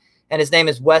I, and his name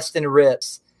is Weston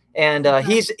Rips. And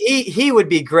he would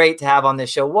be great to have on this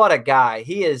show. What a guy.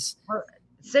 He is.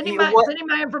 Send him my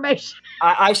information.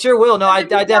 I sure will. No, I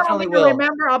definitely will.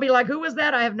 Remember, I'll be like, who was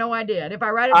that? I have no idea. And if I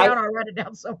write it down, I'll write it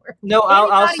down somewhere. No,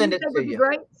 I'll send it to you.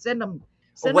 Great. Send them.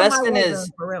 Weston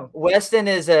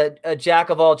is a jack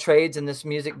of all trades in this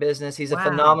music business. He's a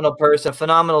phenomenal person, a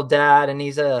phenomenal dad, and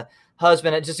he's a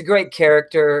husband, just a great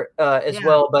character as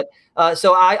well. But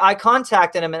so I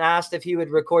contacted him and asked if he would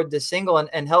record this single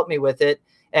and help me with it.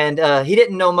 And he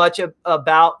didn't know much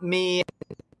about me.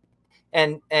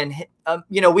 And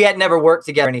you know, we had never worked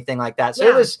together or anything like that.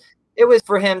 So it was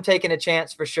for him taking a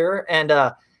chance for sure. And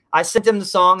I sent him the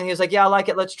song and he was like, yeah, I like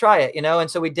it. Let's try it. You know?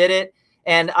 And so we did it.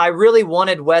 And I really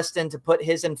wanted Weston to put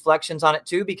his inflections on it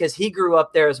too, because he grew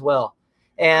up there as well.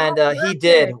 And he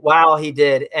did. Wow, he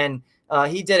did. And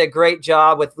he did a great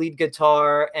job with lead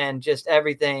guitar and just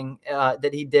everything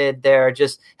that he did there,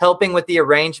 just helping with the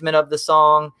arrangement of the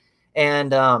song.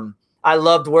 And I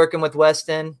loved working with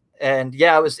Weston. And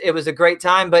yeah, it was a great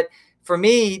time. But for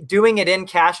me, doing it in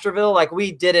Castroville, like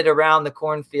we did it around the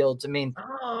cornfields. I mean,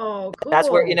 oh, cool. That's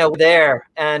where, there.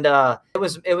 And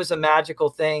it was a magical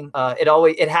thing.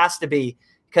 It has to be,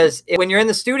 because when you're in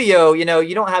the studio, you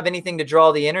don't have anything to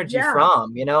draw the energy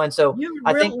from, and so you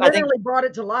literally brought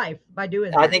it to life by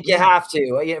doing that. I think you have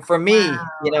to. For me,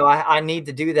 I need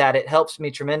to do that. It helps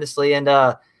me tremendously. And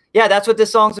yeah, that's what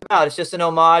this song's about. It's just an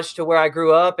homage to where I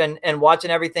grew up and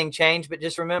watching everything change. But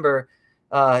just remember,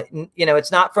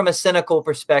 it's not from a cynical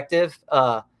perspective,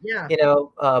 but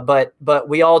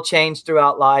we all change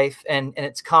throughout life, and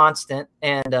it's constant.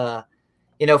 And,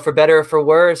 for better or for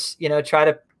worse, try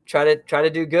to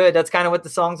do good. That's kind of what the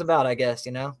song's about, I guess,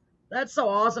 That's so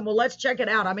awesome. Well, let's check it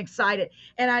out. I'm excited.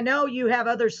 And I know you have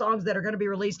other songs that are going to be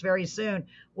released very soon.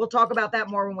 We'll talk about that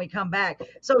more when we come back.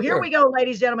 So here we go,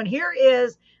 ladies and gentlemen. Here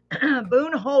is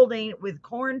Boone Holding with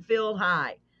Cornfield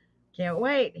High. Can't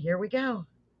wait. Here we go.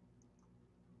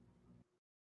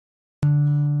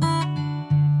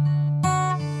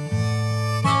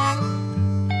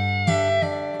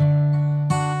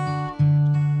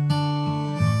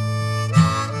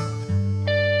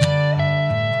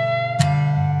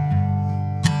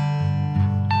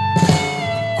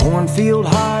 Cornfield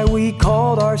High, we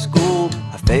called our school.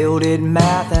 I failed in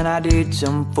math and I did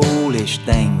some foolish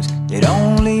things that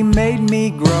only made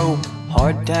me grow.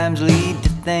 Hard times lead to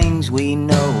things we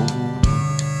know.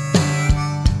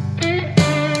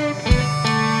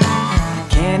 I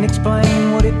can't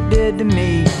explain what it did to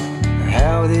me, or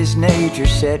how this nature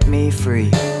set me free.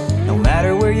 No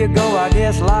matter where you go, I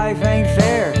guess life ain't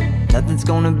fair. Nothing's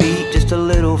gonna beat just a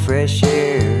little fresh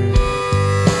air.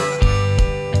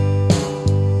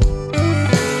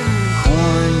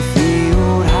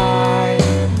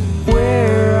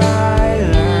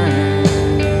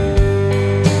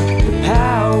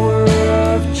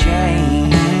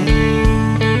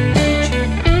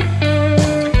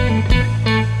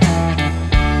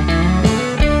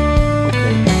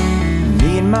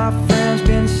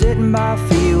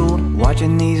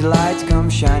 Watching these lights come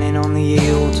shining on the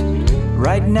yields.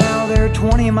 Right now they're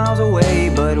 20 miles away,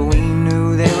 but we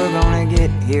knew they were gonna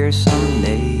get here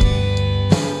someday.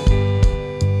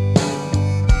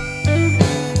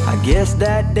 I guess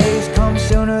that day's come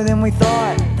sooner than we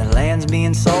thought. The land's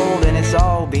being sold and it's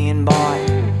all being bought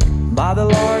by the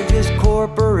largest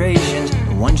corporations,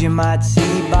 the ones you might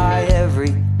see by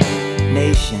every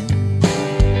nation.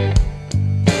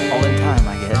 All in time,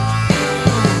 I guess.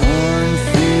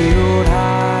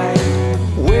 High,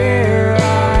 where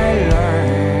I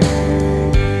learned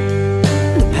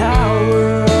the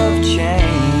power of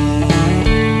change.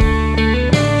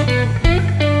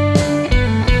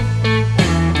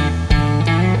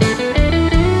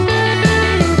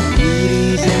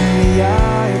 Beauty's in the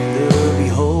eye of the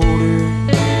beholder.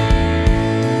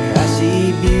 I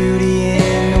see beauty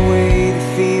in the way the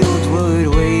fields would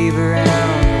wave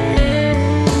around.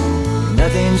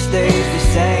 Nothing stays the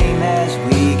same as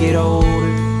we get older.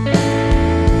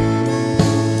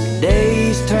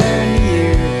 Days turn to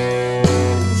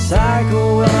years,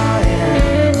 cycle will not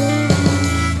end.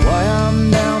 Why I'm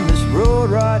down this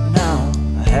road right now,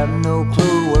 I have no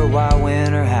clue where, why,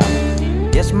 when, or how.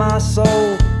 Guess my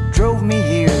soul drove me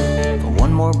here for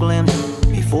one more glimpse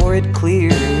before it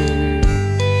cleared.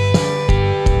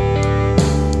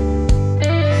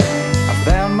 I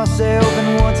found myself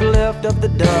in what's left of the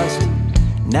dust.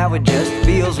 Now it just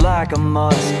feels like a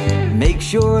must. Make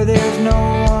sure there's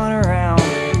no one around.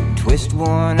 Twist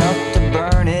one up to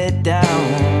burn it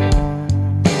down.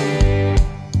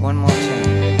 One more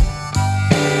time.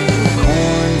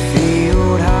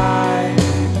 Cornfield High,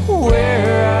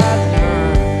 where I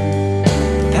learned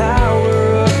the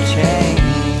power of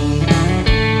change.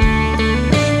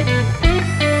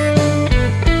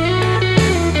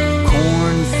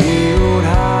 Cornfield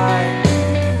High,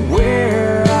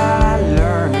 where I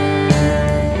learned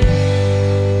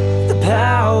the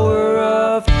power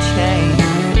of change.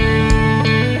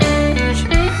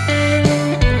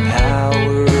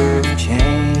 Power of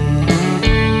change.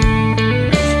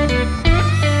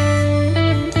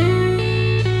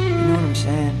 You know what I'm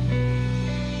saying?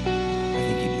 I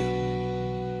think you do.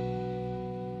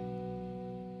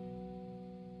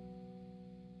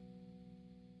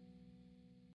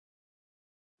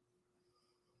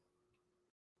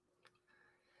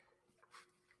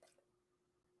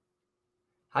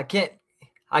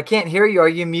 I can't hear you. Are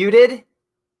you muted?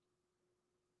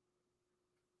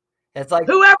 It's like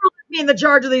whoever left me in the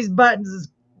charge of these buttons is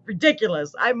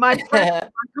ridiculous. My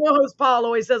co-host Paul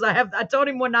always says I told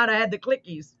him one night I had the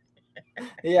clickies.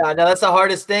 Yeah, no, that's the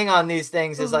hardest thing on these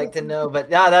things is like to know. But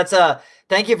yeah, that's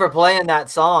thank you for playing that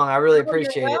song. I really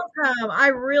appreciate it. Welcome. I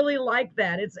really like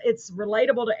that. It's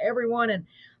relatable to everyone, and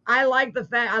I like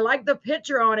the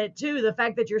picture on it too. The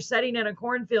fact that you're sitting in a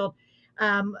cornfield.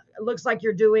 It looks like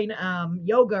you're doing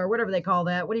yoga or whatever they call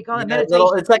that. What do you call it?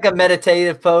 Meditation. It's like a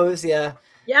meditative pose. Yeah.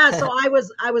 Yeah. So I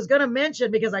was going to mention,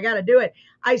 because I got to do it.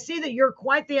 I see that you're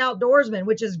quite the outdoorsman,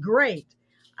 which is great.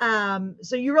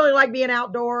 So you really like being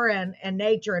outdoor and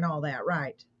nature and all that,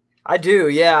 right? I do.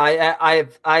 Yeah.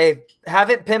 I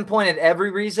haven't pinpointed every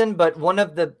reason, but one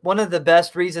of the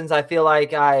best reasons I feel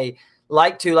like I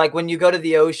like to, like when you go to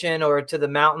the ocean or to the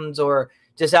mountains or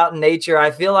just out in nature, I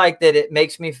feel like that it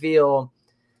makes me feel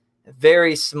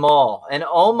very small and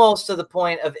almost to the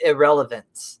point of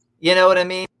irrelevance. You know what I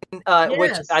mean? Yes.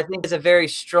 Which I think is a very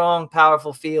strong,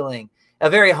 powerful feeling, a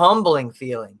very humbling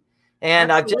feeling.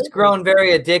 And Absolutely. I've just grown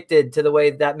very addicted to the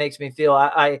way that makes me feel.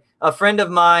 A friend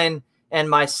of mine and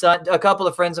my son, a couple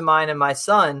of friends of mine and my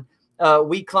son,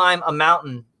 we climb a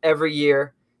mountain every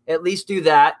year, at least do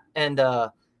that. And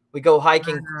we go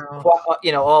hiking,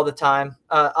 all the time.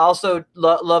 Also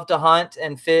love to hunt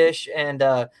and fish and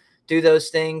do those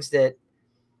things that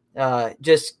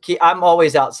I'm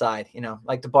always outside,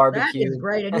 like the barbecue. That is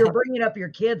great. And you're bringing up your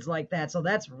kids like that. So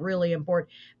that's really important,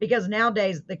 because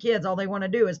nowadays the kids, all they want to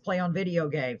do is play on video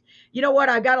games. You know what?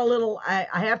 I got I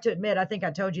have to admit, I think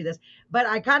I told you this, but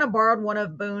I kind of borrowed one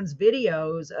of Boone's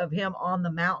videos of him on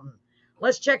the mountain.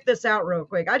 Let's check this out real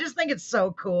quick. I just think it's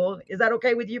so cool. Is that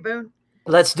okay with you, Boone?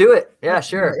 Let's do it. Yeah,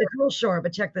 sure. It's real short,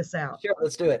 but check this out. Sure,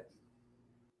 let's do it.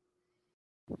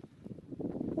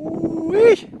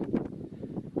 Whee!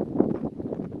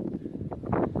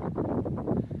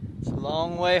 It's a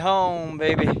long way home,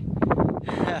 baby.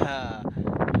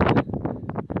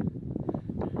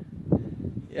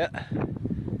 Yeah.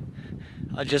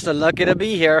 I'm just lucky to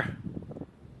be here.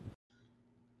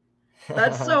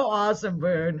 That's so awesome,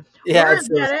 Boone. Yeah, where is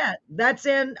that at? That's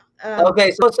in.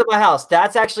 Okay, so it's at my house.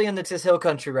 That's actually in the Texas Hill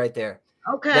Country right there.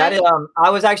 Okay. That is, I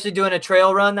was actually doing a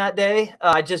trail run that day.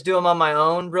 I just do them on my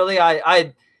own. Really,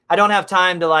 I don't have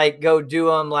time to like go do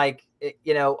them like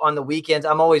on the weekends.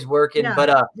 I'm always working, but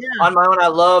on my own, I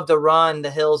love to run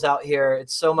the hills out here.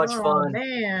 It's so much fun.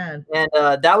 Man. And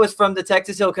that was from the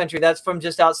Texas Hill Country. That's from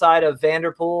just outside of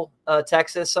Vanderpool,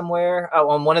 Texas, somewhere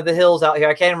on one of the hills out here.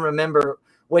 I can't even remember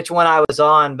which one I was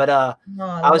on, but I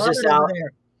was just out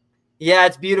there. Yeah,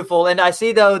 it's beautiful. And I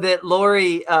see though that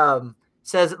Lori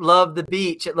says love the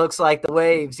beach. It looks like the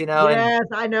waves, Yes,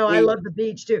 I know. I love the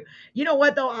beach too. You know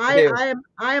what though? I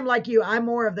am like you. I'm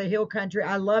more of the hill country.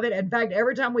 I love it. In fact,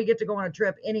 every time we get to go on a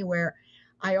trip anywhere,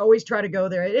 I always try to go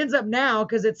there. It ends up now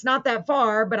because it's not that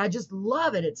far, but I just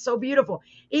love it. It's so beautiful.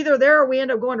 Either there or we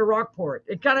end up going to Rockport.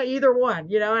 It kind of either one,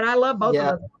 and I love both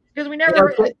of them because we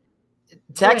never.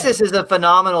 Texas is a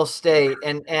phenomenal state,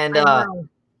 and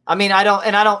I mean, I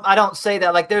don't say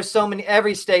that like there's so many.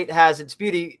 Every state has its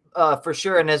beauty for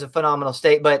sure, and is a phenomenal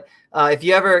state. But if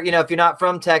you ever, if you're not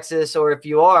from Texas, or if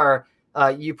you are,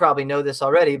 you probably know this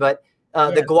already. But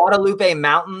the Guadalupe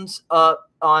Mountains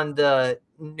up on the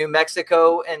New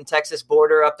Mexico and Texas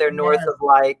border, up there north of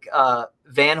like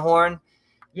Van Horn,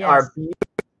 are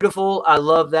beautiful. I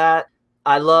love that.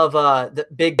 I love the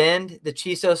Big Bend, the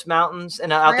Chisos Mountains,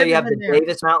 and out there you have the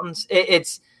Davis Mountains.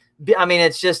 It's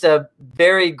just a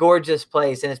very gorgeous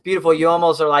place, and it's beautiful. You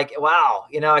almost are like, wow,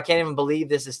 I can't even believe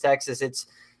this is Texas.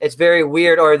 It's very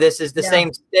weird, or this is the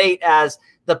same state as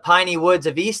the piney woods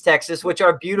of East Texas, which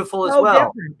are beautiful as well.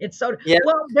 Different. It's so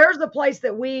well. There's the place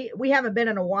that we haven't been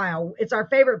in a while. It's our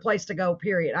favorite place to go.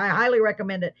 Period. I highly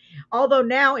recommend it. Although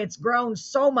now it's grown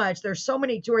so much. There's so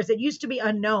many tourists. It used to be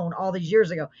unknown all these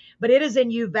years ago, but it is in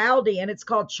Uvalde, and it's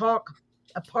called Chalk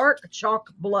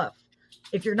Bluff.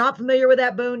 If you're not familiar with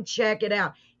that, Boone, check it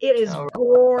out. It is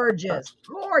gorgeous.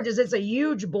 Gorgeous. It's a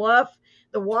huge bluff.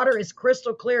 The water is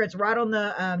crystal clear. It's right on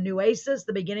the Nueces,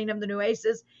 the beginning of the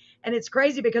Nueces. And it's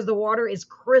crazy because the water is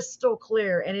crystal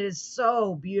clear, and it is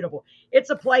so beautiful. It's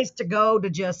a place to go to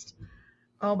just,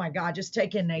 oh my God, just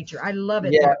take in nature. I love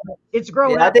it. Yeah. It's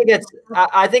growing up.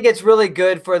 I think it's really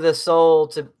good for the soul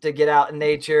to get out in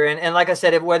nature. And like I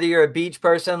said, whether you're a beach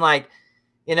person, like,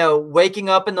 waking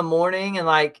up in the morning and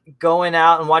like going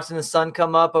out and watching the sun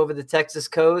come up over the Texas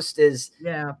coast is,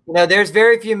 there's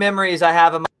very few memories I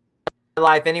have in my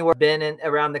life anywhere I've been in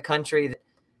around the country.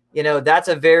 That's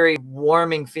a very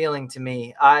warming feeling to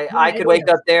me. I could wake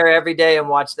up there every day and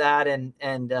watch that. And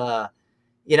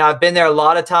I've been there a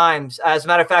lot of times. As a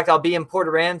matter of fact, I'll be in Port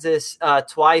Aransas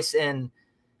twice in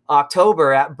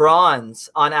October at Bronze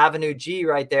on Avenue G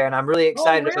right there, and I'm really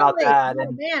excited about that. Oh,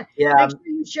 and man. yeah, make sure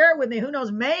you share it with me. Who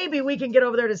knows? Maybe we can get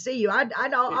over there to see you.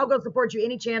 I'll go support you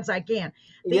any chance I can.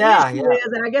 The issue is,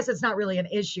 and I guess it's not really an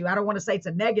issue. I don't want to say it's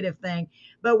a negative thing,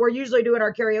 but we're usually doing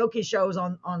our karaoke shows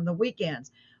on the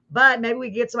weekends. But maybe we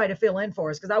can get somebody to fill in for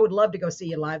us, because I would love to go see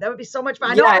you live. That would be so much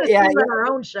fun. I know I'm going to see you at our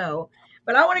own show,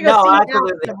 but I want to go see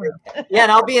you now. Yeah,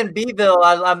 and I'll be in Beeville.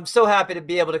 I'm so happy to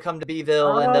be able to come to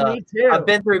Beeville. Me too. I've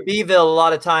been through Beeville a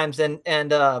lot of times and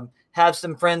have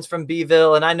some friends from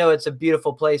Beeville, and I know it's a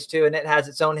beautiful place too, and it has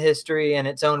its own history and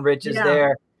its own riches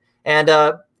there. And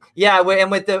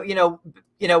and with the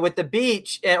with the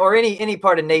beach or any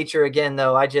part of nature again,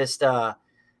 though, I just I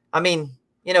mean,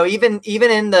 even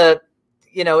in the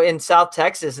in South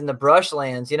Texas, in the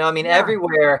brushlands,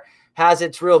 everywhere has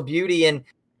its real beauty. And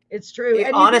it's true.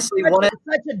 And honestly, it's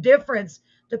such a difference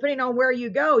depending on where you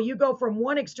go. You go from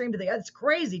one extreme to the other. It's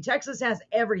crazy. Texas has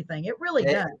everything. It really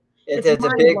does. It's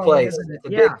a big place. It's a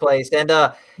big place. And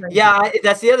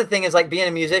that's the other thing, is like being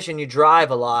a musician, you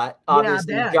drive a lot.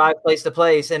 Obviously, you drive place to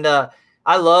place. And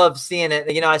I love seeing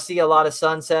it. I see a lot of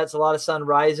sunsets, a lot of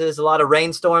sunrises, a lot of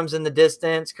rainstorms in the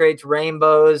distance, creates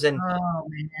rainbows. And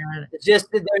just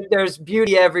there's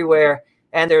beauty everywhere,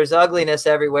 and there's ugliness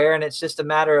everywhere. And it's just a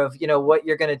matter of, what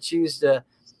you're going to choose to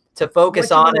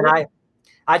focus on. And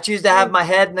I choose to have my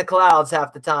head in the clouds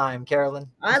half the time, Carolyn.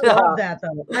 I love that,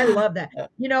 though. I love that,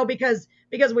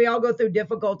 because we all go through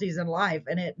difficulties in life,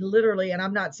 and it literally, and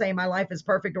I'm not saying my life is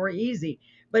perfect or easy,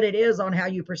 but it is on how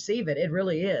you perceive it. It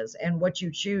really is. And what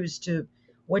you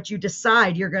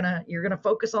decide, you're going to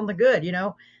focus on the good,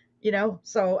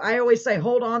 so I always say,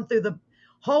 hold on through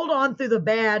the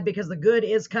bad, because the good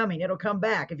is coming. It'll come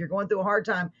back. If you're going through a hard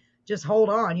time, just hold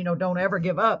on, don't ever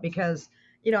give up, because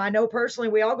I know personally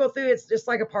we all go through, it's just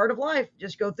like a part of life.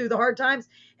 Just go through the hard times,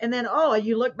 and then,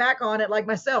 you look back on it like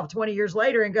myself 20 years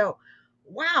later and go,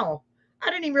 wow, I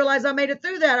didn't even realize I made it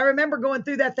through that. I remember going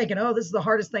through that thinking, oh, this is the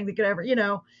hardest thing that could ever,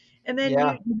 and then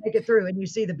you make it through and you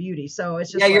see the beauty. So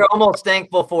it's just you're almost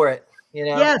thankful for it,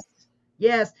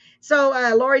 Yes. So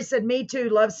Lori said, me too,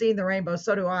 love seeing the rainbow.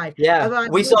 So do I. Yeah.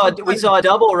 We saw a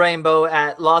double rainbow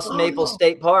at Lost Maple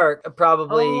State Park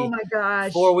probably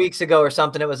 4 weeks ago or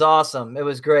something. It was awesome. It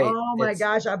was great. Oh my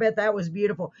gosh. I bet that was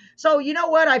beautiful. So you know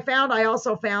what I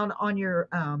also found on your,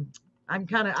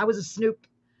 I was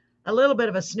a little bit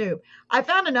of a snoop. I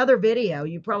found another video.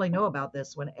 You probably know about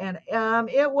this one. And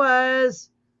it was,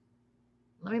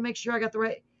 let me make sure I got the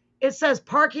right. It says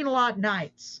Parking Lot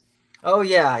Nights. Oh,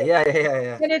 yeah.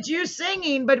 And it's you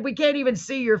singing, but we can't even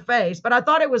see your face. But I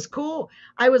thought it was cool.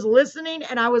 I was listening,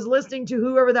 and I was listening to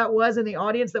whoever that was in the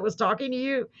audience that was talking to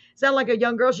you. Sound like a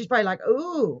young girl. She's probably like,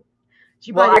 ooh.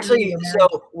 Well, actually,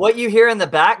 so what you hear in the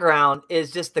background is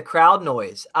just the crowd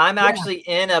noise. I'm actually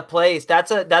in a place.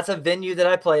 That's a venue that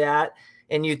I play at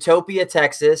in Utopia,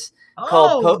 Texas,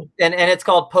 called and it's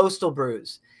called Postal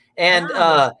Brews. And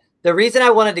the reason I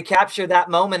wanted to capture that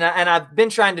moment, and I've been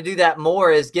trying to do that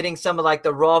more, is getting some of like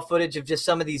the raw footage of just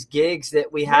some of these gigs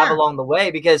that we have along the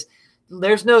way, because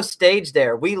there's no stage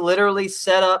there. We literally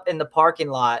set up in the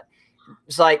parking lot.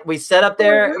 It's like we set up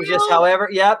there, just however.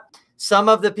 Yep. Some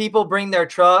of the people bring their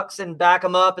trucks and back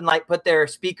them up and like put their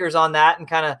speakers on that and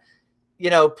kind of,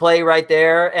 play right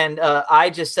there. And I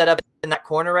just set up in that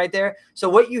corner right there. So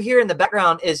what you hear in the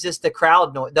background is just the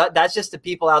crowd noise. That's just the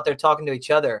people out there talking to each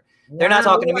other. They're not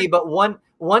talking to me, but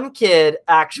one kid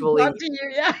actually,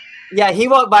 he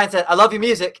walked by and said, "I love your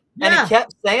music," and he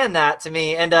kept saying that to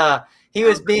me. And he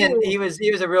was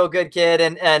a real good kid,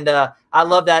 and I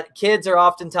love that. Kids are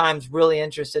oftentimes really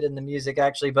interested in the music,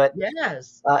 actually, but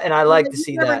and I like to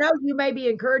see that. You never know, you may be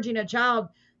encouraging a child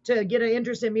to get an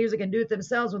interest in music and do it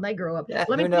themselves when they grow up.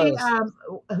 Let me see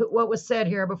what was said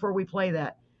here before we play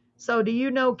that. So, do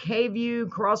you know K-View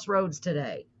Crossroads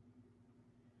today?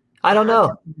 I don't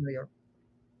know.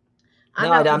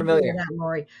 I'm not familiar with that,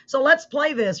 Lori. So let's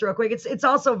play this real quick. It's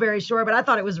also very short, but I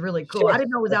thought it was really cool. I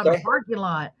didn't know it was out in the parking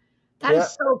lot. That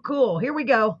is so cool. Here we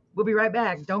go. We'll be right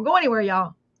back. Don't go anywhere,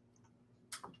 y'all.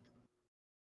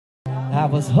 I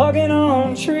was hugging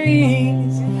on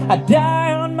trees. I'd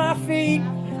die on my feet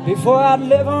before I'd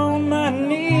live on my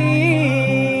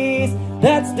knees.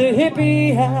 That's the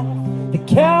hippie hat, the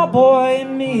cowboy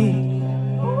in me.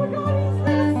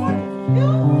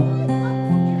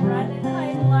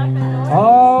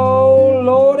 Oh,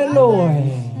 Lordy, Lord.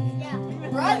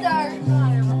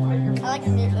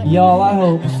 Y'all, I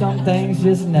hope some things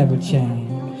just never change.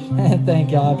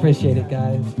 Thank y'all. I appreciate it,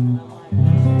 guys.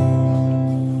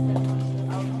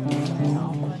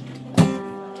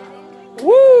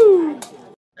 Woo!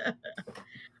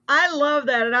 I love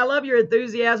that. And I love your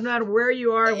enthusiasm, no matter where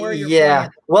you are and where you're playing.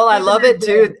 Well, I love it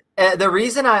too. The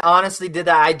reason I honestly did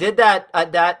that, I did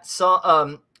that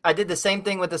song. I did the same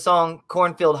thing with the song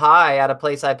Cornfield High at a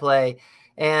place I play.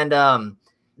 And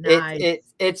nice.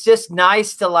 It's just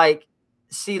nice to like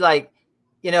see, like,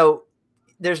 you know,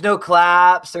 there's no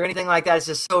claps or anything like that. It's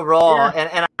just so raw.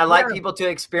 And I like people to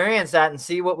experience that and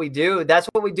see what we do. That's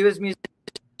what we do as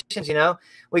musicians, you know.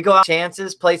 We go out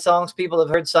chances, play songs people have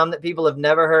heard, some that people have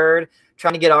never heard,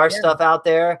 trying to get our stuff out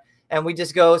there. And we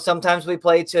just go, sometimes we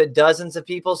play to dozens of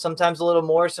people, sometimes a little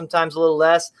more, sometimes a little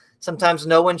less. Sometimes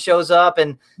no one shows up,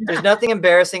 and there's nothing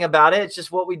embarrassing about it. It's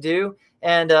just what we do.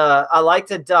 And I like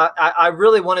to I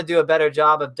really want to do a better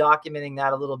job of documenting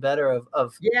that a little better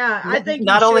of I think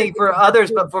not only for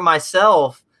others, but for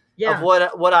myself. Of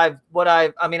what I've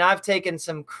I mean, I've taken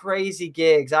some crazy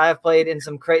gigs. I have played in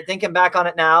some thinking back on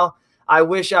it now, I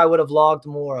wish I would have logged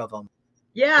more of them.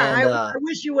 Yeah, and, I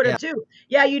wish you would have too.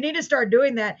 Yeah, you need to start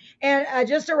doing that. And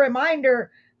just a reminder,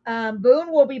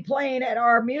 Boone will be playing at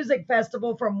our music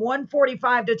festival from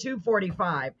 1:45 to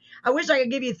 2:45. I wish I could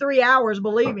give you 3 hours.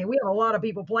 Believe me, we have a lot of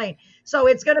people playing. So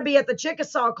it's going to be at the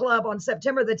Chickasaw Club on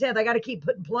September the 10th. I got to keep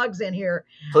putting plugs in here.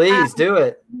 Please do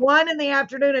it. 1 in the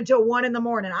afternoon until 1 in the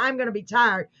morning. I'm going to be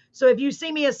tired. So if you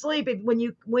see me asleep, when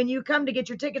you come to get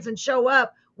your tickets and show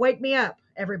up, wake me up,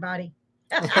 everybody.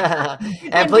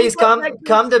 And please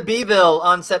come to Beeville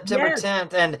on September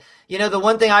 10th. And you know, the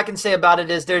one thing I can say about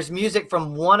it is there's music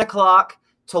from 1 o'clock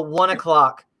to 1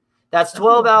 o'clock. That's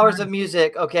 12 hours of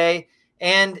music. Okay.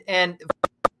 And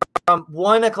from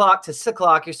 1 o'clock to 6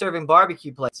 o'clock, you're serving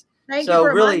barbecue plates. Thank you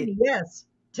for reminding me. Yes.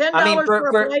 $10 for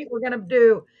a plate we're going to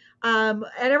do. And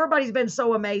everybody's been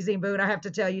so amazing, Boone. I have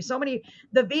to tell you,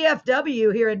 the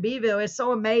VFW here in Beeville is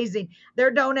so amazing.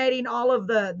 They're donating all of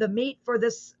the meat for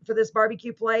this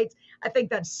barbecue plates. I think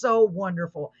that's so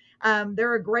wonderful.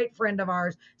 They're a great friend of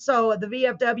ours. So the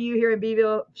VFW here in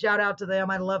Beeville, shout out to them.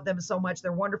 I love them so much.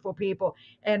 They're wonderful people,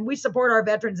 and we support our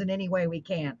veterans in any way we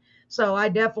can. So I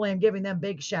definitely am giving them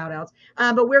big shout outs.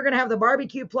 But we're going to have the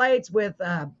barbecue plates with,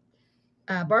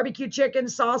 barbecue chicken,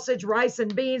 sausage, rice,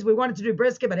 and beans. We wanted to do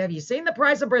brisket, but have you seen the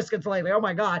price of briskets lately? Oh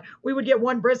my God, we would get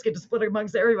one brisket to split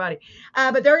amongst everybody.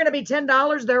 But they're going to be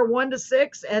 $10. They're 1 to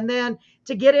 6. And then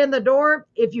to get in the door,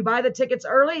 if you buy the tickets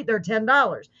early, they're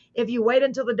 $10. If you wait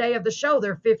until the day of the show,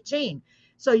 they're $15.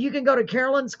 So you can go to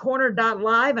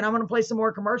carolinscorner.live, and I'm going to play some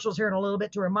more commercials here in a little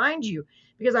bit to remind you,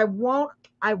 because I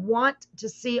want to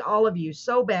see all of you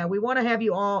so bad. We want to have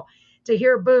you all to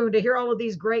hear Boone, to hear all of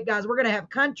these great guys. We're going to have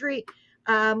country.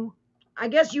 I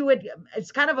guess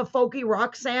it's kind of a folky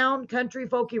rock sound, country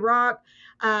folky rock,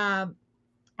 and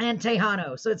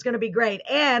Tejano. So it's going to be great.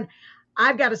 And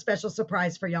I've got a special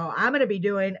surprise for y'all. I'm going to be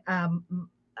doing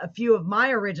a few of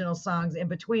my original songs in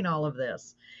between all of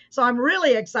this. So I'm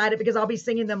really excited because I'll be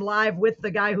singing them live with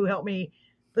the guy who helped me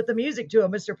put the music to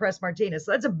him, Mr. Press Martinez.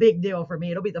 So that's a big deal for me.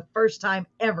 It'll be the first time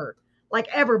ever,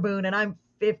 Boone, and I'm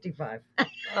 55.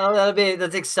 Oh,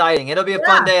 that's exciting. It'll be a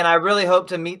fun day, and I really hope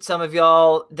to meet some of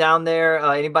y'all down there.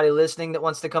 Anybody listening that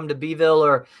wants to come to Beeville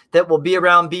or that will be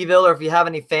around Beeville, or if you have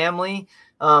any family.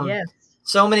 Yes.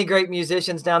 So many great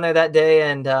musicians down there that day,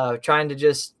 and trying to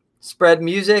just spread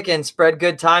music and spread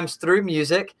good times through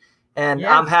music. And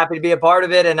I'm happy to be a part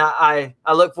of it. And I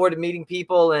look forward to meeting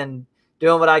people and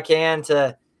doing what I can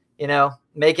to, you know,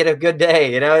 make it a good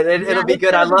day. You know, it'll be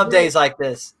good. I love days like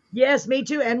this. Yes, me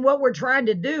too. And what we're trying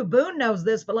to do, Boone knows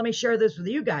this, but let me share this with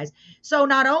you guys. So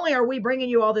not only are we bringing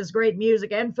you all this great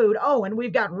music and food, and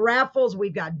we've got raffles,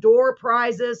 we've got door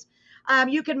prizes.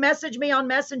 You can message me on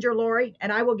Messenger, Lori,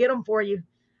 and I will get them for you.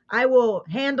 I will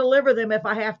hand deliver them if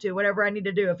I have to, whatever I need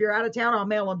to do. If you're out of town, I'll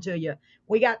mail them to you.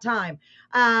 We got time.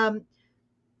 What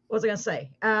was I going to say?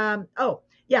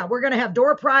 Yeah, we're going to have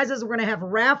door prizes. We're going to have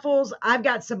raffles. I've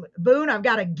got some, Boone, I've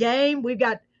got a game. We've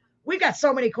got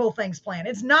so many cool things planned.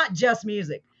 It's not just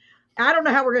music. I don't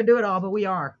know how we're going to do it all, but we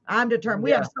are. I'm determined.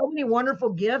 We have so many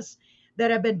wonderful gifts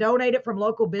that have been donated from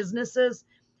local businesses.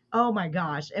 Oh my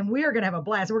gosh. And we are going to have a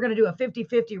blast. We're going to do a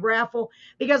 50-50 raffle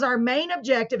because our main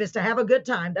objective is to have a good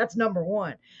time. That's number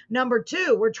one. Number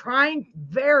two, we're trying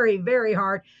very, very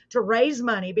hard to raise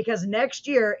money because next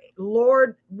year,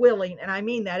 Lord willing, and I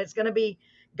mean that, it's going to be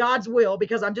God's will,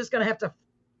 because I'm just going to have to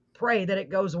pray that it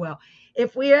goes well.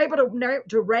 If we're able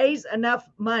to raise enough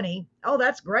money,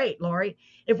 that's great, Lori.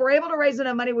 If we're able to raise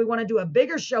enough money, we want to do a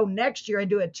bigger show next year and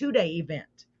do a 2-day event.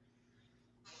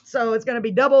 So it's going to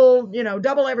be double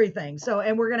everything. So,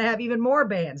 and we're going to have even more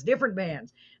bands, different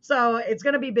bands. So it's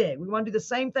going to be big. We want to do the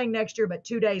same thing next year, but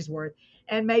 2 days worth,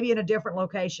 and maybe in a different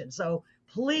location. So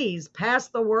please pass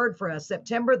the word for us,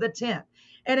 September the 10th.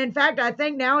 And in fact, I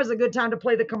think now is a good time to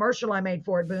play the commercial I made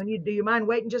for it, Boone. Do you mind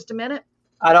waiting just a minute?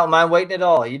 I don't mind waiting at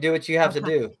all. You do what you have to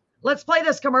do. Let's play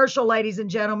this commercial, ladies and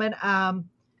gentlemen.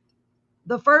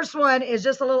 The first one is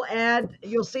just a little ad.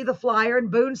 You'll see the flyer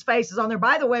and Boone's face is on there.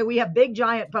 By the way, we have big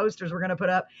giant posters we're going to put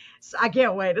up. So I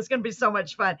can't wait. It's going to be so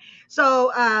much fun.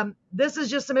 So this is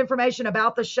just some information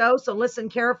about the show. So listen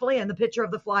carefully and the picture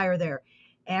of the flyer there.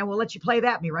 And we'll let you play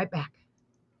that. Be right back.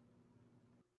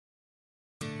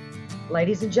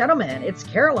 Ladies and gentlemen, it's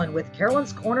Carolyn with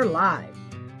Carolyn's Corner Live.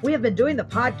 We have been doing the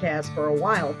podcast for a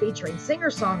while featuring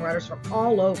singer-songwriters from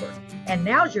all over. And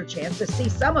now's your chance to see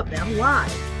some of them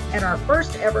live at our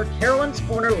first ever Carolyn's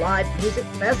Corner Live Music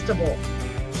Festival.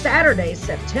 Saturday,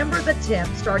 September the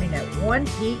 10th, starting at 1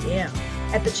 p.m.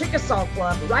 at the Chickasaw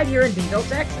Club right here in Beeville,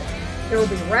 Texas. There will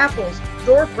be raffles,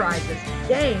 door prizes,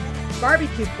 games,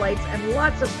 barbecue plates, and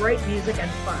lots of great music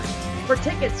and fun. For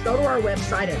tickets, go to our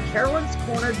website at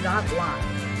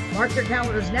carolinscorner.live. Mark your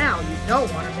calendars now. You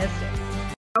don't want to miss it.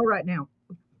 Oh, right now.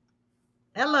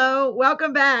 Hello.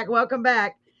 Welcome back. Welcome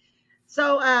back.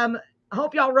 So I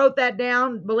hope y'all wrote that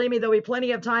down. Believe me, there'll be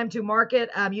plenty of time to mark it.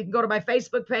 You can go to my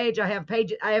Facebook page. I have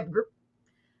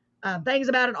things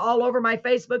about it all over my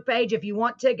Facebook page. If you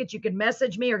want tickets, you can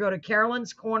message me or go to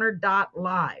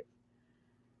carolinscorner.live.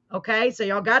 Okay, so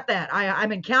y'all got that. I've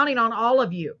been counting on all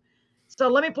of you. So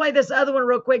let me play this other one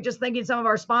real quick, just thanking some of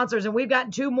our sponsors. And we've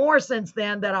gotten 2 more since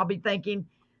then that I'll be thanking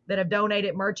that have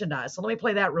donated merchandise. So let me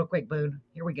play that real quick, Boone.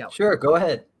 Here we go. Sure, go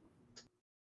ahead.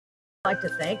 I'd like to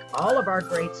thank all of our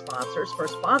great sponsors for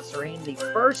sponsoring the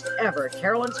first ever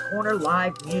Carolyn's Corner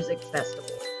Live Music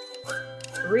Festival.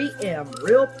 3M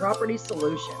Real Property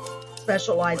Solutions,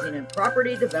 specializing in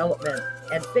property development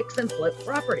and fix and flip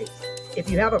properties. If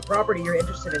you have a property you're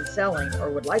interested in selling or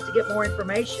would like to get more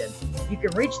information, you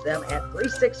can reach them at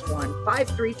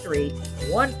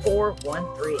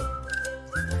 361-533-1413.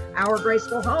 Our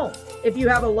Graceful Home. If you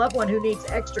have a loved one who needs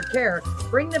extra care,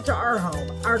 bring them to our home,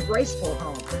 our Graceful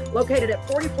Home, located at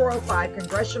 4405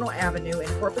 Congressional Avenue in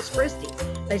Corpus Christi.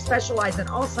 They specialize in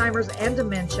Alzheimer's and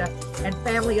dementia, and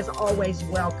family is always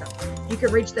welcome. You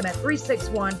can reach them at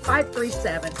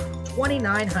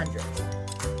 361-537-2900.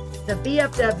 The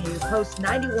VFW Post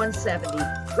 9170,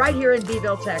 right here in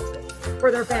Beeville, Texas,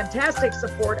 for their fantastic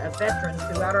support of veterans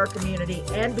throughout our community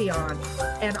and beyond,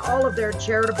 and all of their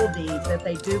charitable deeds that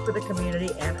they do for the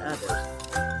community and others.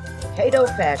 Cato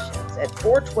Fashions at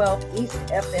 412 East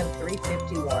FM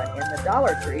 351 in the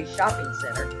Dollar Tree Shopping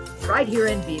Center, right here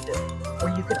in Beeville,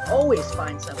 where you can always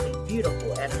find something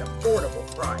beautiful at an affordable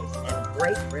price and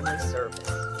great friendly service.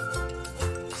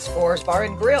 Scores Bar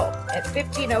and Grill at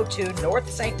 1502 North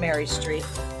St. Mary's Street,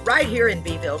 right here in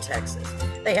Beeville, Texas.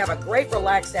 They have a great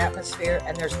relaxed atmosphere,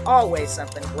 and there's always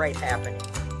something great happening.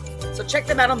 So check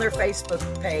them out on their Facebook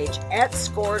page at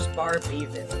Scores Bar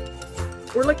Beeville.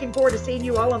 We're looking forward to seeing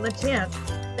you all on the 10th.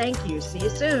 Thank you. See you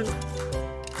soon.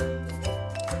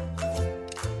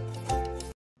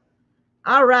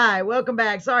 All right. Welcome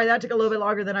back. Sorry, that took a little bit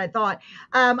longer than I thought.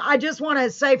 I just want to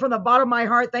say from the bottom of my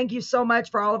heart, thank you so much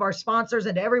for all of our sponsors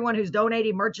and to everyone who's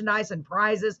donating merchandise and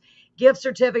prizes, gift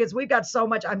certificates. We've got so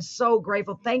much. I'm so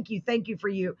grateful. Thank you. Thank you for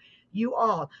you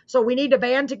all. So we need to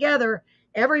band together.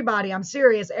 Everybody, I'm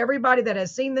serious. Everybody that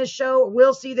has seen this show,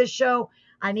 will see this show,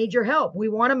 I need your help. We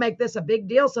want to make this a big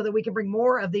deal so that we can bring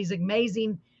more of these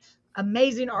amazing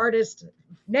artists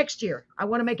next year. I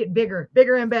want to make it bigger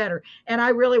and better. And I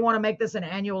really want to make this an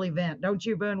annual event. Don't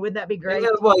you, Boone? Wouldn't that be great? Yeah,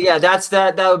 well, yeah,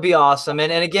 that would be awesome.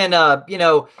 And again,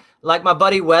 like my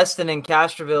buddy Weston in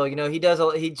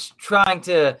Castroville, he's trying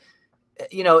to,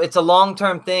 it's a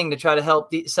long-term thing to try to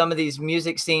help some of these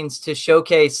music scenes to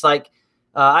showcase, like,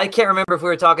 I can't remember if we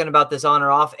were talking about this on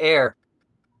or off air,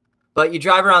 but you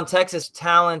drive around Texas,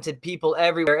 talented people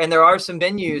everywhere. And there are some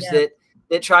venues that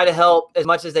try to help as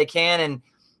much as they can. And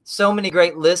so many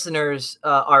great listeners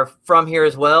are from here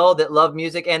as well that love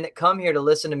music and that come here to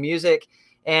listen to music.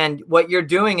 And what you're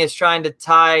doing is trying to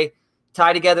tie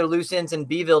together loose ends in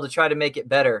Beeville to try to make it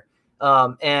better.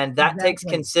 And that takes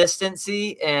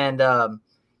consistency and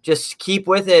just keep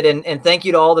with it. And thank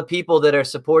you to all the people that are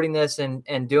supporting this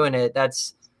and doing it.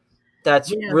 That's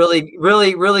really,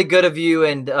 really, really good of you.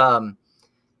 And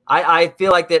I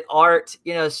feel like that art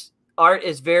is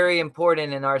very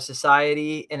important in our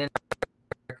society and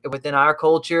within our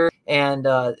culture. And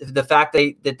the fact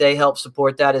that they help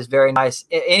support that is very nice.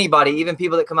 Anybody, even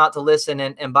people that come out to listen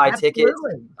and buy tickets,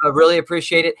 I really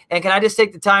appreciate it. And can I just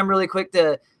take the time really quick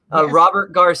to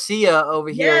Robert Garcia over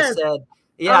here said,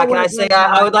 can I say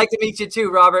I would like to meet you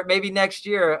too, Robert, maybe next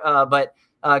year. But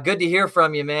good to hear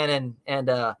from you, man.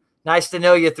 And nice to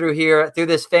know you through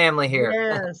this family here.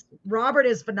 Yes. Robert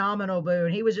is phenomenal,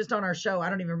 Boone. He was just on our show. I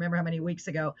don't even remember how many weeks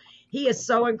ago. He is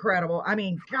so incredible. I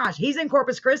mean, gosh, he's in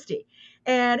Corpus Christi.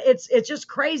 And it's just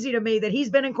crazy to me that he's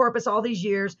been in Corpus all these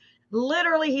years.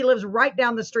 Literally, he lives right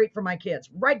down the street from my kids,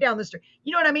 right down the street.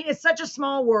 You know what I mean? It's such a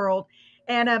small world.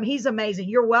 And he's amazing.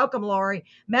 You're welcome, Lori.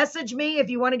 Message me if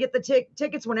you want to get the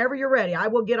tickets whenever you're ready. I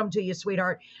will get them to you,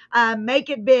 sweetheart. Make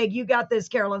it big. You got this,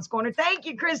 Carolyn's Corner. Thank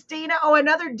you, Christina. Oh,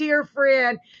 another dear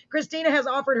friend. Christina has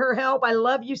offered her help. I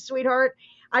love you, sweetheart.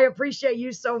 I appreciate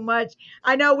you so much.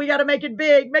 I know we got to make it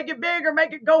big or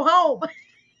make it go home.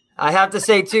 I have to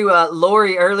say too,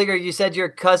 Lori, earlier you said your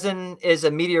cousin is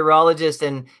a meteorologist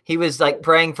and he was like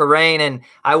praying for rain. And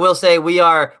I will say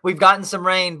we've gotten some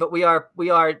rain, but we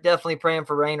are definitely praying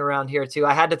for rain around here too.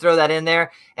 I had to throw that in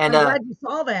there. And I'm glad you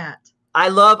saw that. I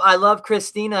love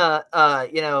Christina.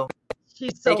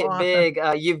 She's so make it awesome. Big.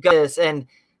 You've got this. And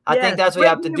I think that's what you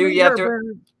have to do. You have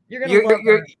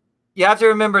to, you have to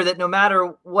remember that no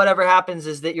matter whatever happens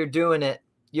is that you're doing it.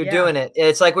 You're doing it.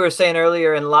 It's like we were saying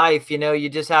earlier in life, you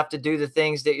just have to do the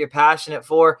things that you're passionate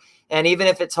for. And even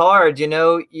if it's hard,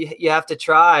 you have to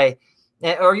try,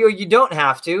 or you don't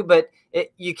have to, but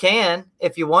you can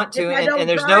if you want to. And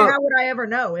there's how would I ever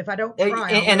know if I don't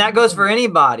try? And that goes for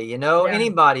anybody,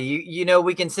 anybody,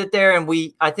 we can sit there and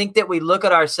I think that we look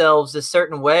at ourselves a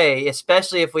certain way,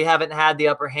 especially if we haven't had the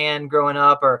upper hand growing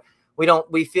up, or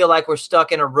we feel like we're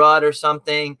stuck in a rut or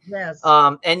something. Yes.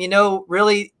 And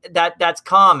really that's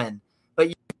common, but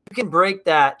you can break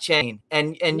that chain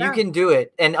and you can do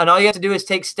it. And all you have to do is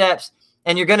take steps,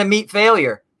 and you're going to meet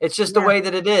failure. It's just the way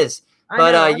that it is,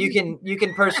 but you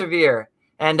can persevere.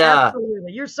 And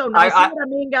absolutely. You're so nice. See what I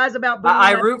mean, guys, about Boone?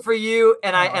 I root for you,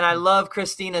 and I love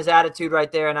Christina's attitude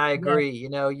right there. And I agree,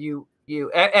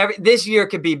 this year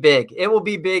could be big. It will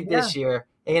be big this year,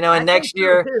 and next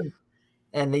year.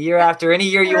 And the year after, any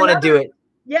year you want to do it.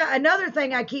 Yeah. Another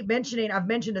thing I keep mentioning, I've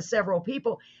mentioned to several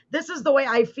people, this is the way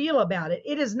I feel about it.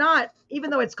 It is not, even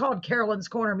though it's called Carolyn's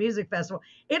Corner Music Festival,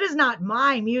 it is not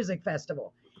my music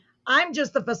festival. I'm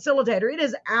just the facilitator. It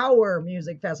is our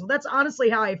music festival. That's honestly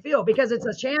how I feel, because it's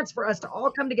a chance for us to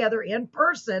all come together in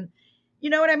person. You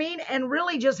know what I mean? And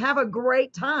really just have a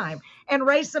great time and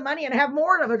raise some money and have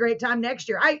more of a great time next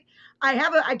year.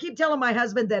 I keep telling my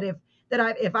husband that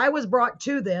if I was brought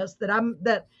to this,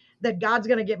 that God's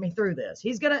going to get me through this.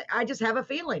 I just have a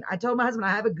feeling. I told my husband,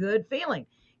 I have a good feeling.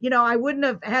 I wouldn't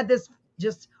have had this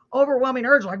just overwhelming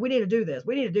urge. Like, we need to do this.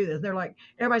 We need to do this. They're like,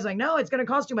 everybody's like, no, it's going to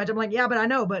cost too much. I'm like, yeah, but I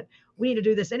know, but we need to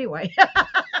do this anyway.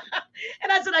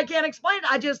 And I said, I can't explain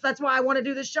it. That's why I want to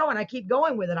do this show. And I keep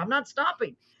going with it. I'm not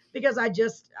stopping, because I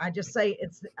just say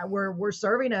we're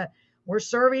serving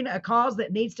a cause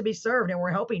that needs to be served, and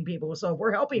we're helping people. So if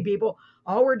we're helping people,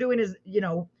 all we're doing is,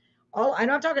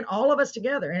 I'm talking all of us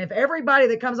together. And if everybody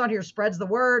that comes on here spreads the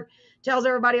word, tells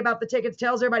everybody about the tickets,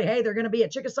 tells everybody, hey, they're going to be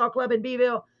at Chickasaw Club in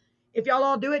Beeville. If y'all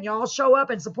all do it and y'all show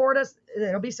up and support us,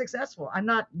 it'll be successful. I'm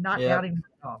not doubting it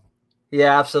at all.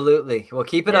 Yeah, absolutely. Well,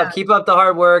 keep it up. Keep up the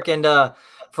hard work. And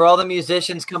for all the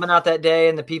musicians coming out that day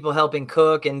and the people helping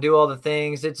cook and do all the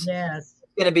things, it's going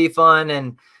to be fun.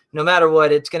 And no matter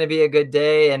what, it's going to be a good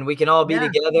day, and we can all be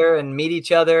together and meet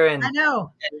each other. And I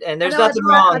know. And there's nothing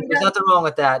wrong. There's nothing wrong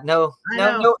with that. No,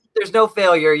 there's no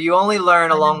failure. You only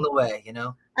learn along the way,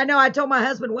 I know. I told my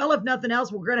husband, well, if nothing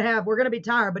else, we're going to be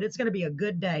tired, but it's going to be a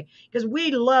good day, because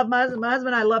we love my husband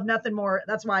and I love nothing more.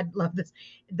 That's why I love this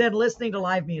than listening to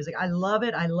live music. I love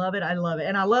it. I love it. I love it.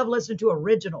 And I love listening to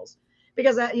originals,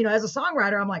 because as a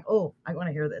songwriter, I'm like, oh, I want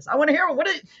to hear this. I want to hear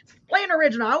play an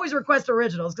original. I always request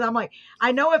originals, because I'm like,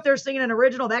 I know if they're singing an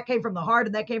original, that came from the heart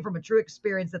and that came from a true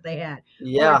experience that they had.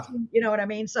 Yeah. You know what I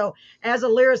mean? So as a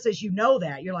lyricist,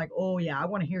 that you're like, oh yeah, I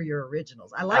want to hear your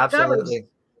originals. I like covers,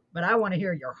 but I want to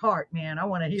hear your heart, man. I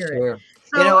want to hear it.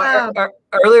 So,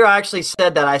 earlier I actually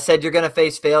said that. I said you're going to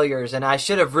face failures, and I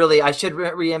should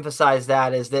reemphasize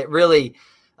that, is that really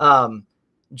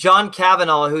John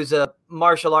Kavanagh, who's a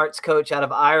martial arts coach out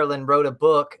of Ireland, wrote a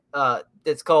book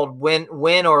that's called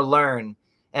Win or Learn.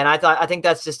 And I think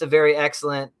that's just a very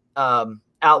excellent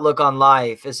outlook on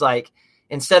life. It's like,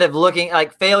 instead of looking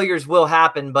like failures will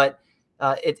happen, but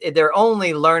they're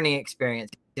only learning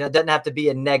experience. It doesn't have to be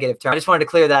a negative term. I just wanted to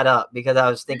clear that up, because I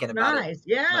was thinking about it.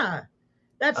 Yeah.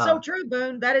 That's so true,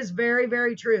 Boone. That is very,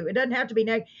 very true. It doesn't have to be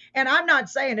negative. And I'm not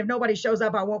saying if nobody shows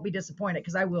up, I won't be disappointed,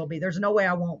 because I will be. There's no way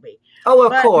I won't be. Oh,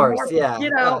 of course.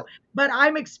 But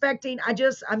I'm expecting, I'm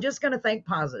just going to think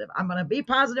positive. I'm going to be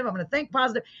positive. I'm going to think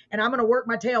positive, and I'm going to work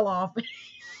my tail off.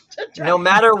 No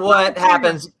matter what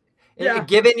happens, Yeah.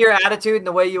 Given your attitude and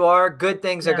the way you are, good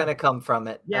things are going to come from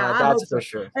it. Yeah, that's for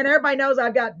sure. And everybody knows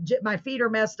I've got my feet are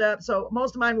messed up, so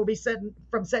most of mine will be sitting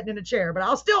in a chair. But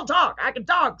I'll still talk. I can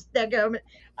talk.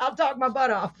 I'll talk my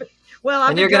butt off.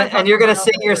 Well, you're gonna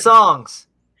sing your songs.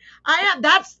 I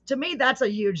am. To me, that's a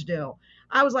huge deal.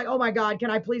 I was like, oh my God, can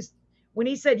I please? When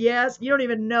he said yes, you don't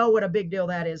even know what a big deal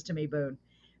that is to me, Boone,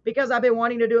 because I've been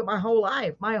wanting to do it my whole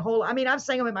life. I mean, I've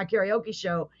sang them at my karaoke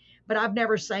show, but I've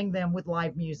never sang them with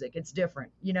live music. It's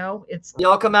different, It's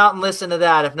y'all come out and listen to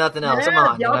that if nothing else. Come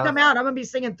on, y'all come out. I'm gonna be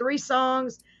singing 3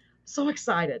 songs. So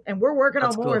excited, and we're working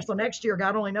on more. Cool. So next year,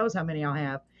 God only knows how many I'll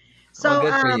have. So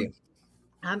good for you.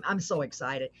 I'm so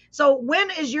excited. So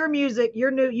when is your music?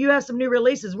 You have some new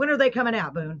releases. When are they coming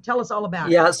out, Boone? Tell us all about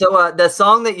it. Yeah. So the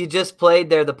song that you just played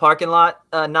there, the parking lot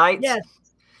nights. Yes.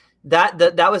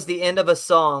 That was the end of a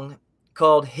song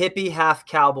called "Hippie Half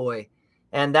Cowboy."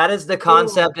 And that is the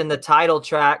concept and the title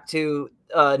track to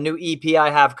a new EP I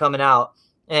have coming out.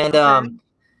 And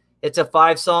it's a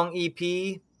 5-song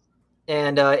EP.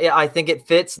 And I think it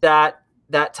fits that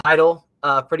title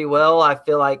pretty well. I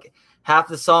feel like half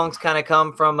the songs kind of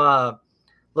come from a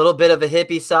little bit of a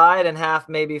hippie side and half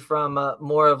maybe from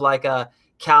more of like a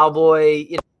cowboy,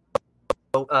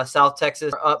 South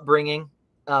Texas upbringing.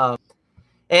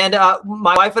 And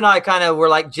my wife and I kind of were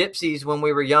like gypsies when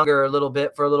we were younger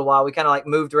for a little while. We kind of like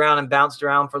moved around and bounced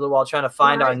around for a little while trying to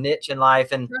find our niche in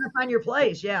life. And trying to find your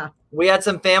place, yeah. We had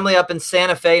some family up in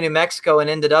Santa Fe, New Mexico, and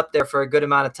ended up there for a good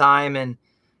amount of time. And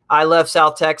I left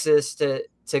South Texas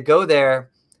to go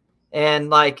there. And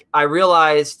like I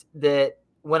realized that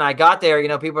when I got there,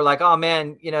 people were like, oh,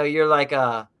 man, you're like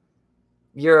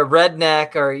you're a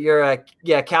redneck or you're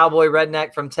a cowboy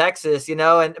redneck from Texas,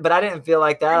 but I didn't feel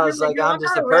like that. I was like, I'm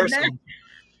just a person. Redneck.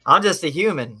 I'm just a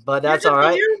human, but that's all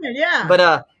right. Human, yeah.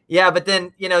 But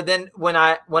then, then when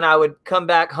I would come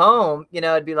back home,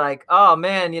 it'd be like, oh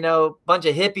man, bunch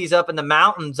of hippies up in the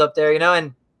mountains up there,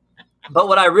 but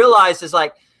what I realized is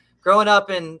like growing up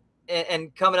and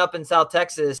coming up in South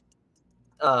Texas,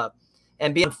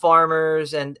 and being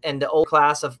farmers and the old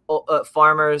class of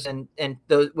farmers and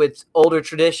those with older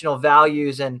traditional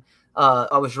values. And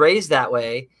I was raised that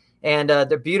way, and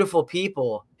they're beautiful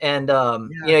people. And,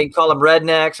 you call them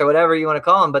rednecks or whatever you want to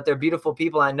call them, but they're beautiful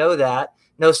people. I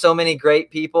know so many great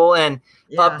people. And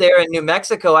up there in New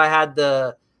Mexico, I had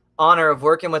the honor of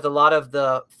working with a lot of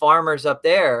the farmers up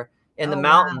there in the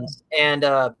mountains. Wow. And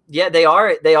they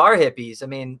are hippies. I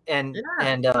mean, and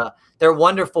they're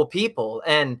wonderful people.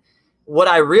 And what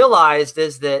I realized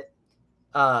is that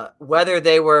whether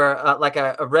they were like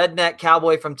a redneck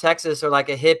cowboy from Texas or like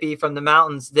a hippie from the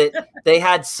mountains, that they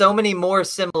had so many more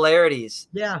similarities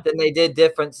than they did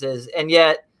differences. And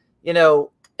yet,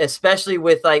 especially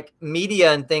with like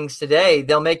media and things today,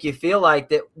 they'll make you feel like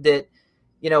that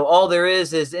all there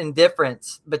is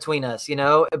indifference between us,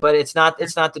 but it's not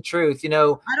the truth, I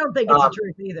don't think it's the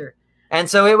truth either. And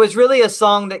so it was really a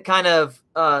song that kind of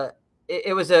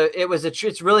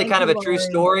it's really kind of a true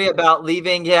story about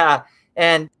leaving. Yeah.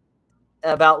 And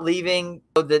about leaving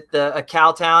a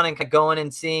cow town and going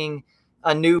and seeing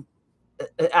a new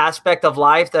aspect of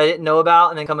life that I didn't know about,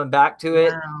 and then coming back to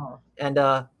it. Wow. And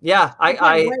I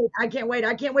can't wait.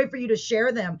 I can't wait for you to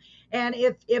share them. And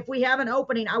if we have an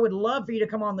opening, I would love for you to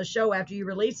come on the show after you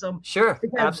release them. Sure.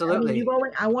 Because, absolutely.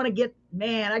 I want to get,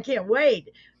 man, I can't wait.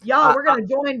 Y'all, we're going to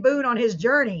join Boone on his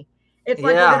journey. It's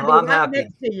like we're going to be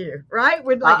next to you, right?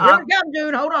 We're like, here we come,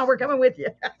 dude. Hold on, we're coming with you.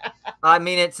 I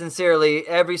mean it sincerely.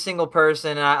 Every single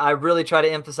person. I really try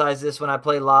to emphasize this when I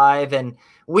play live, and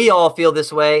we all feel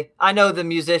this way. I know the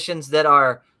musicians that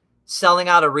are selling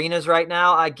out arenas right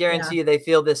now. I guarantee you they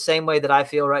feel the same way that I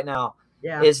feel right now.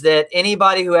 Yeah. Is that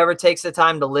anybody who ever takes the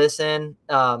time to listen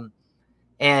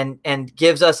and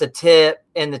gives us a tip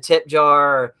in the tip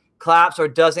jar, or claps or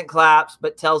doesn't claps,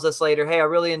 but tells us later, hey, I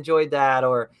really enjoyed that,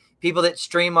 or people that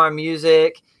stream our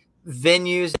music,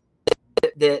 venues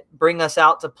that bring us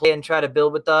out to play and try to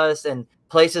build with us, and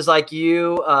places like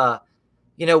you,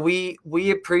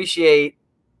 we appreciate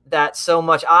that so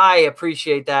much. I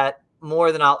appreciate that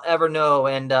more than I'll ever know.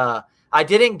 And I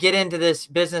didn't get into this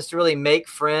business to really make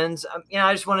friends.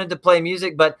 I just wanted to play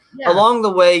music. But along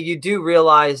the way, you do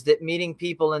realize that meeting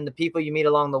people and the people you meet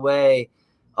along the way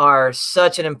are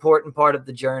such an important part of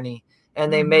the journey.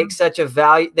 And they make such a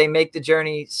value. They make the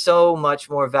journey so much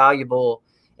more valuable.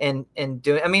 And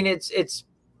doing, I mean, it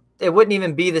wouldn't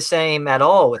even be the same at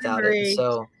all without it.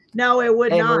 So no, it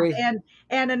would not. Marie.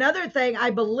 And another thing, I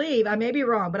believe, I may be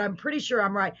wrong, but I'm pretty sure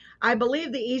I'm right. I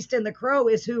believe the East and the Crow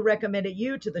is who recommended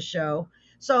you to the show.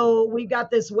 So we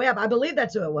got this web. I believe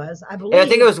that's who it was. I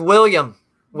think it was William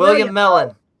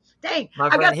Mellon. Dang, my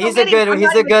friend. He's a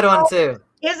good one too.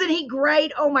 Isn't he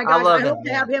great? Oh my I gosh. love I him. hope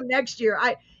to have him next year.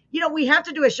 We have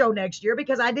to do a show next year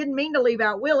because I didn't mean to leave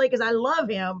out Willie because I love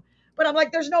him. But I'm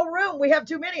like, there's no room. We have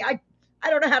too many. I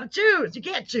don't know how to choose. You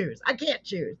can't choose. I can't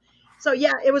choose. So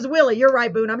yeah, it was Willie. You're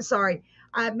right, Boone. I'm sorry.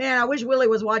 Man, I wish Willie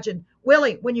was watching.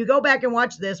 Willie, when you go back and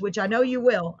watch this, which I know you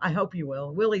will, I hope you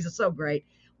will. Willie's so great.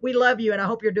 We love you, and I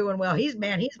hope you're doing well. He's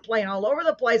playing all over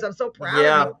the place. I'm so proud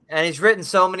of him. And he's written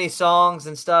so many songs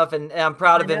and stuff, and I'm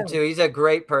proud of him too. He's a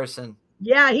great person.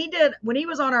 Yeah, he did. When he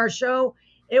was on our show,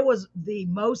 it was the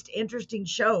most interesting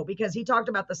show because he talked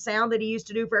about the sound that he used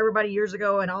to do for everybody years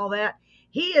ago and all that.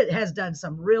 He has done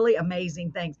some really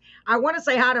amazing things. I want to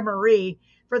say hi to Marie.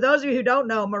 For those of you who don't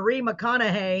know, Marie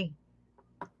McConaughey,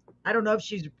 I don't know if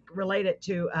she's related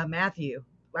to Matthew.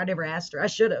 I never asked her. I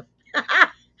should have.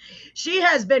 She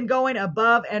has been going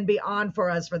above and beyond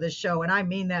for us for this show, and I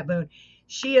mean that, Boone.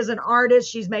 She is an artist.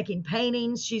 She's making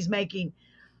paintings. She's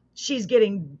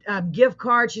getting gift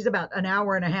cards. She's about an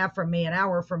hour and a half from me,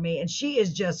 and she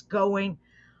is just going.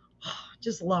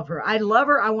 Just love her. I love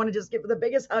her. I want to just give her the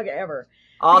biggest hug ever.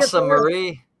 Awesome,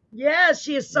 Marie. Yes,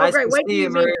 she is so nice great. Wait till you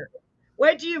meet her.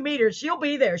 Wait till you meet her. She'll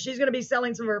be there. She's going to be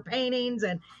selling some of her paintings,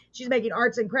 and she's making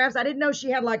arts and crafts. I didn't know she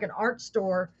had like an art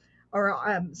store or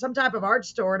some type of art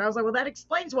store. And I was like, well, that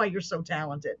explains why you're so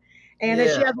talented. And then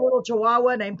she has a little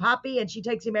Chihuahua named Poppy, and she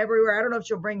takes him everywhere. I don't know if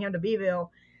she'll bring him to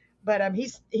Beeville, but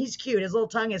he's cute. His little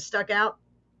tongue is stuck out.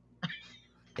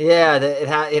 Yeah,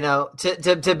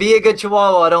 to be a good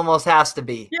Chihuahua, it almost has to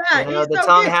be. Yeah, the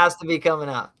tongue has to be coming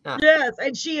out. Yes,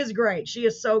 and she is great. She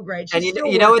is so great. She's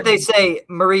and you know what they say,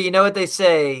 Marie. You know what they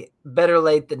say: better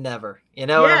late than never. You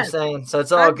know what I'm saying? So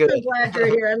it's all good. I'm so glad you're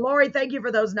here. And Lori, thank you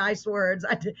for those nice words.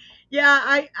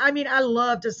 I mean, I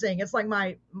love to sing. It's like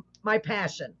my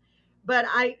passion. But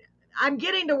I'm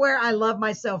getting to where I love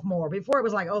myself more. Before it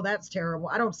was like, oh, that's terrible.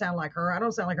 I don't sound like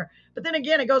her. But then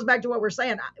again, it goes back to what we're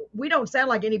saying. We don't sound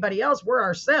like anybody else. We're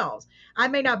ourselves. I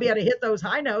may not be able to hit those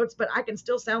high notes, but I can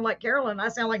still sound like Carolyn. I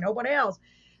sound like nobody else.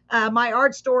 My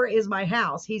art store is my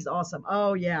house. He's awesome.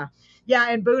 Oh, yeah. Yeah,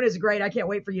 and Boone is great. I can't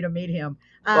wait for you to meet him.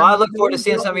 Well, I look forward to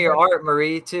seeing some of your art,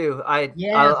 Marie, too. I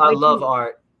love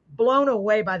art. Blown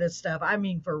away by this stuff. I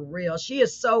mean, for real. She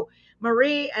is so...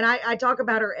 Marie, and I talk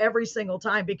about her every single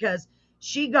time because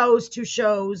she goes to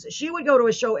shows. She would go to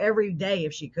a show every day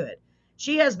if she could.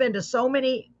 She has been to so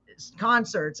many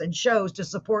concerts and shows to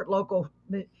support local.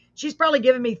 She's probably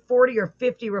given me 40 or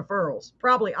 50 referrals,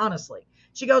 probably, honestly.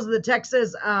 She goes to the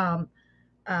Texas, now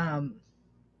I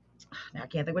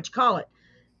can't think what you call it.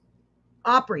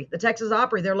 Opry, the Texas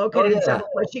Opry. They're located in several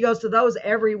places. She goes to those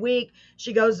every week.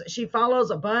 She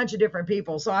follows a bunch of different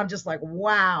people. So I'm just like,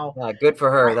 wow. Yeah, good for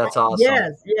her. That's awesome.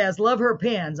 Yes. Love her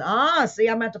pens. See,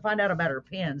 I'm going to have to find out about her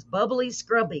pens. Bubbly,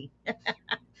 scrubby.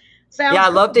 I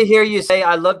love to hear you say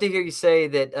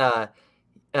that,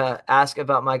 ask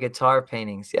about my guitar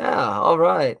paintings. Yeah. All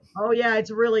right. Oh yeah. It's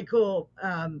really cool.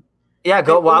 Go.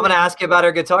 Well, I'm going to ask you about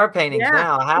her guitar paintings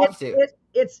now. I have to.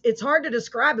 It's hard to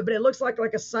describe it, but it looks like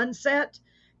a sunset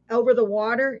over the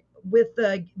water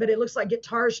but it looks like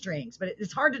guitar strings, but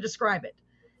it's hard to describe it.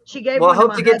 She gave I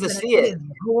hope to get to see it. It's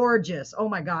gorgeous. Oh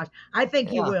my gosh. I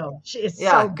think you will. It's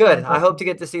so good. I hope to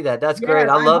get to see that. That's great.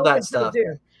 I love that stuff.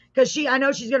 Because I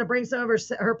know she's going to bring some of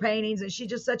her paintings, and she's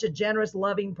just such a generous,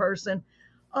 loving person.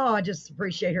 Oh, I just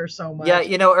appreciate her so much. Yeah,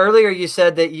 earlier you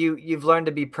said that you've learned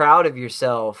to be proud of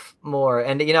yourself more,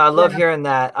 and I love hearing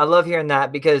that. I love hearing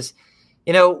that because,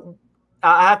 I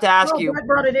have to ask you. I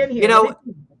brought it in here.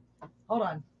 Hold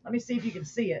on. Let me see if you can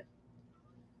see it.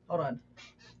 Hold on.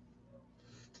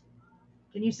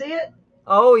 Can you see it?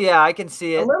 Oh yeah, I can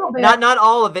see it. A little bit. Not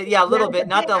all of it. Yeah, a little bit.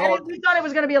 Not the whole. We thought it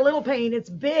was going to be a little painting. It's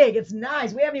big. It's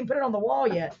nice. We haven't even put it on the wall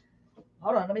yet.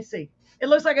 Hold on. Let me see. It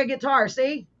looks like a guitar.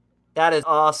 See? That is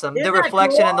awesome. The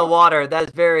reflection in the water. That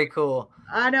is very cool.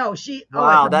 I know.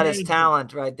 Wow, that is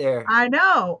talent right there. I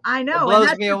know. It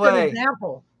blows me away. An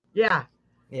example. Yeah.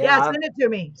 Send it to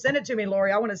me. Send it to me,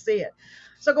 Lori. I want to see it.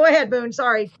 So go ahead, Boone.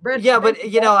 Sorry, Brent. Yeah, but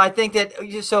I think that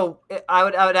I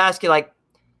would ask you,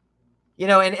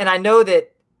 and I know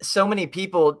that so many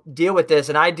people deal with this,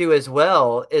 and I do as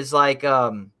well. Is like,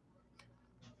 why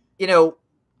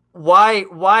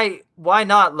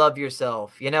not love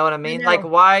yourself? You know what I mean? Like,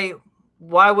 why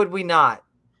would we not?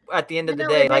 At the end of the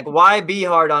day, like, why be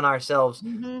hard on ourselves?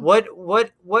 Mm-hmm.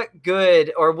 What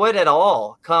good or what at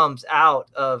all comes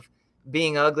out of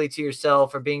being ugly to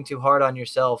yourself or being too hard on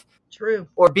yourself? True.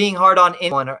 Or being hard on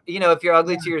anyone. If you're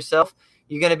ugly to yourself,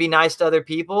 you're going to be nice to other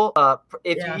people.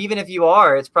 Even if you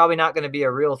are, it's probably not going to be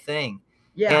a real thing.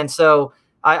 Yeah. And so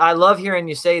I love hearing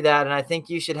you say that, and I think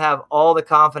you should have all the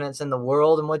confidence in the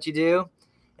world in what you do.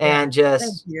 and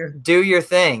just do your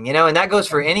thing, you know, and that goes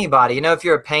for anybody. You know, if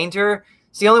you're a painter,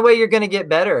 it's the only way you're going to get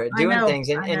better at doing things.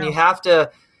 And you have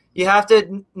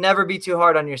to never be too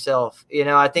hard on yourself. You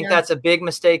know, I think that's a big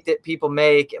mistake that people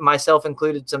make, myself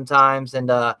included sometimes. And,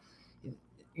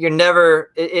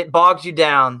 it bogs you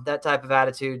down, that type of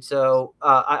attitude. So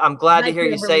I'm glad to hear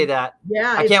you say that.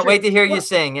 Yeah. I can't wait to hear you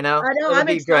sing, you know. I know. I'm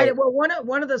excited. Great. Well,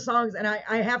 one of the songs, and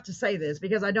I have to say this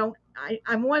because I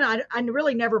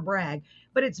really never brag,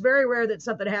 but it's very rare that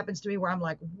something happens to me where I'm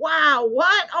like, wow,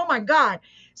 what? Oh my God.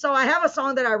 So I have a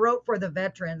song that I wrote for the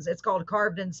veterans. It's called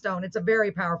Carved in Stone. It's a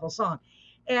very powerful song.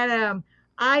 And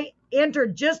I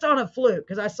entered just on a fluke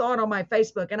because I saw it on my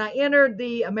Facebook, and I entered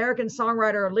the American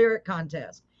Songwriter Lyric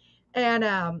Contest. And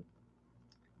I've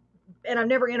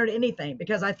never entered anything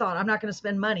because I thought I'm not going to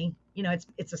spend money. You know,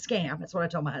 it's a scam. That's what I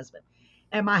told my husband.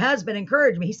 And my husband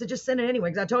encouraged me. He said, just send it anyway.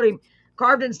 Because I told him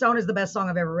Carved in Stone is the best song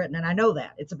I've ever written. And I know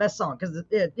that. It's the best song because,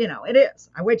 it is.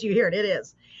 I wait till you hear it. It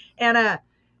is. And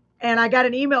I got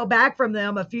an email back from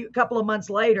them a couple of months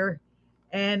later.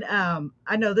 And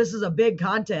I know this is a big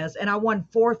contest. And I won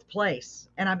 4th place.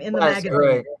 And I'm in the magazine.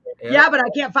 Great. Yeah, but I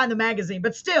can't find the magazine.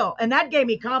 But still, and that gave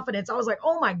me confidence. I was like,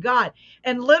 oh, my God.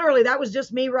 And literally, that was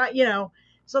just me, right? You know,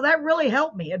 so that really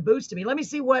helped me. It boosted me. Let me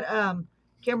see what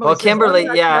Kimberly Well, says. Kimberly,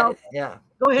 yeah.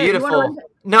 Go ahead. Beautiful.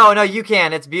 No, you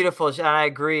can. It's beautiful. And I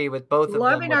agree with both of them.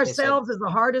 Loving ourselves is the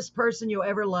hardest person you'll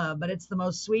ever love, but it's the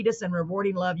most sweetest and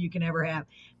rewarding love you can ever have.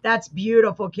 That's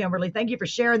beautiful, Kimberly. Thank you for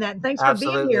sharing that. And thanks for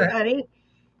being here, honey.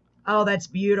 Oh, that's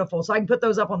beautiful. So I can put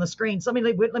those up on the screen. So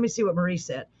let me see what Marie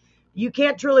said. You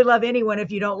can't truly love anyone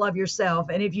if you don't love yourself.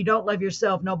 And if you don't love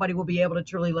yourself, nobody will be able to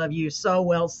truly love you. So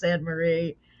well said,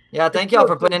 Marie. Yeah, thank y'all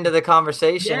for putting into the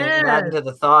conversation and adding to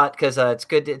the thought, because it's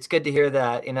good to hear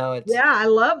that. You know, I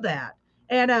love that.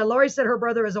 And Lori said her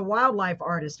brother is a wildlife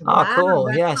artist. Wow,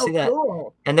 cool. Yeah, so I see that.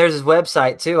 Cool. And there's his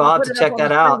website too. I'll have to check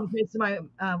that out. Wait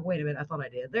a minute. I thought I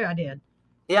did. There, I did.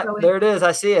 Yeah, so there it is.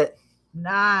 I see it.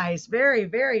 Nice. Very,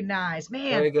 very nice.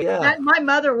 Man, very good. Yeah. My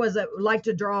mother liked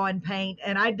to draw and paint,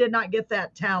 and I did not get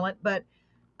that talent, but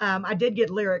I did get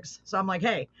lyrics. So I'm like,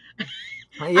 hey.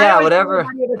 Yeah, whatever.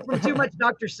 Too much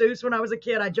Dr. Seuss when I was a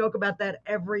kid. I joke about that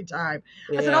every time.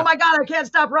 I said, oh my God, I can't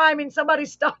stop rhyming. Somebody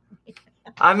stop me.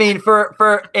 I mean,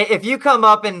 for if you come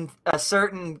up in a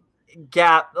certain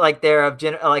gap like there of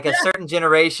a certain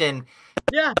generation,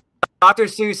 Dr.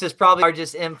 Seuss is probably the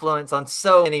largest influence on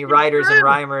so many writers and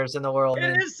rhymers in the world.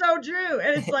 It is so true.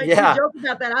 And it's like, we joke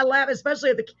about that. I laugh,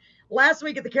 especially last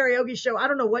week at the karaoke show. I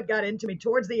don't know what got into me.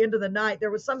 Towards the end of the night,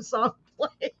 there was some song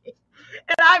playing.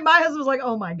 And my husband was like,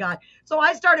 oh my God. So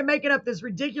I started making up this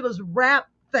ridiculous rap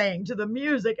thing to the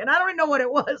music. And I don't even know what it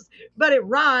was, but it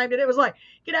rhymed. And it was like,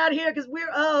 get out of here because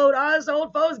we're old. Us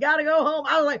old folks got to go home.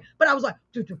 I was like,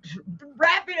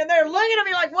 rapping, and they're looking at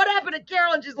me like, what happened to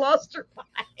Carolyn? She's lost her mind.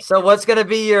 So what's going to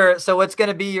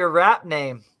be your rap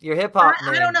name, your hip hop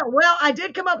name? I don't know. Well, I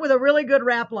did come up with a really good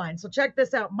rap line. So check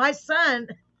this out. My son,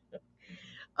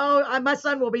 my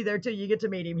son will be there too. You get to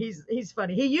meet him. He's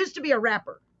funny. He used to be a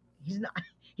rapper. He's not.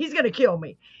 He's gonna kill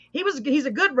me. He's a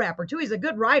good rapper too. He's a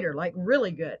good writer, like really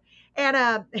good.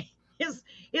 And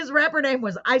his rapper name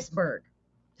was Iceberg.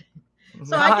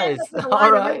 So nice. I came up with a line.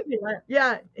 All right.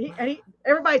 Yeah.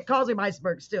 Everybody calls him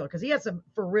Iceberg still because he has some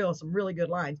really good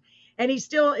lines. And he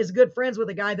still is good friends with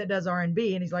a guy that does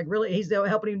R&B, and he's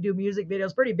helping him do music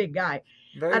videos. Pretty big guy.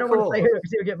 Very I don't cool. want to say who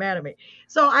because he'll get mad at me.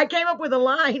 So I came up with a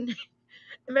line.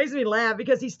 It makes me laugh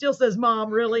because he still says,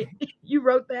 Mom, really? You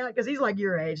wrote that? Because he's like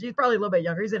your age. He's probably a little bit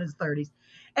younger. He's in his 30s.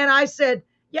 And I said,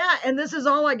 yeah, and this is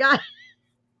all I got.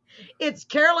 It's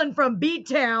Carolyn from Beat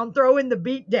Town throwing the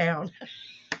beat down.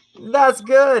 That's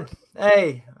good.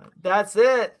 Hey, that's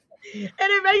it. And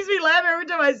it makes me laugh every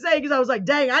time I say it because I was like,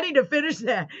 dang, I need to finish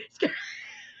that.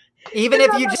 Even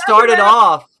if you just started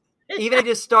off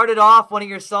one of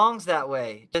your songs that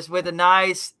way, just with a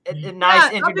nice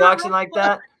introduction like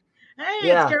that.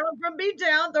 Hey, it's Carolyn from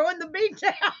B-Town throwing the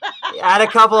B-Town. Add a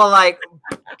couple of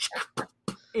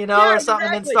or something,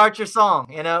 and then start your song.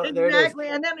 Exactly. There it is.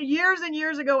 And then years and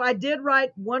years ago, I did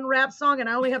write one rap song, and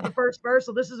I only have the first verse.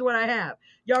 So this is what I have.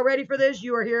 Y'all ready for this?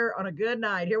 You are here on a good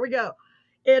night. Here we go.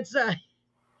 It's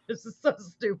this is so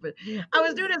stupid. I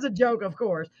was doing it as a joke, of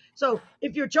course. So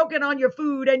if you're choking on your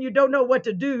food and you don't know what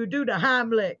to do the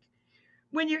Heimlich.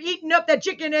 When you're eating up that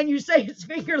chicken and you say it's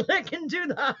finger licking, do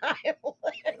the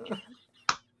Heimlich.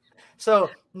 So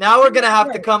now we're going to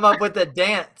have to come up with a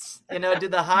dance, do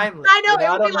the Heimlich. I know.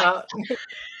 I don't know.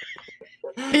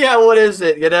 Yeah, what is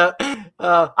it,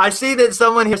 I see that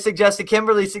someone here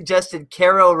Kimberly suggested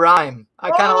Caro Rhyme.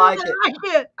 I kind of like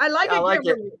it. I like it,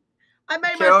 Kimberly.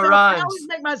 I always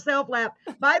make myself laugh.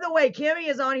 By the way, Kimmy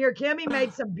is on here. Kimmy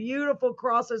made some beautiful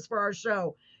crosses for our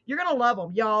show. You're going to love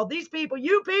them, y'all. These people,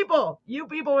 you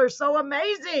people are so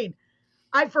amazing.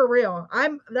 For real.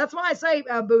 That's why I say,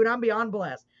 Boone, I'm beyond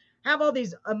blessed. Have all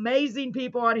these amazing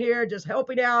people on here just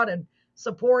helping out and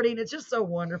supporting. It's just so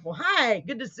wonderful. Hi,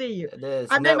 good to see you. It is.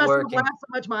 I made myself laugh so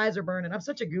much my eyes are burning. I'm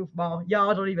such a goofball.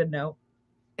 Y'all don't even know.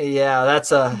 Yeah,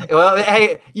 that's well,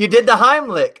 hey, you did the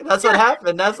Heimlich. That's what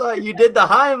happened. That's why you did the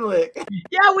Heimlich.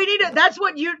 Yeah, we need it. That's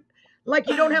what you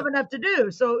don't have enough to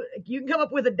do. So you can come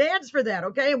up with a dance for that,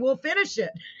 okay? And we'll finish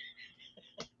it.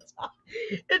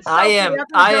 It's so I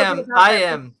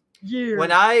am. Years.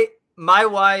 When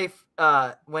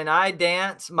I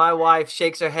dance, my wife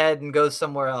shakes her head and goes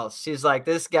somewhere else. She's like,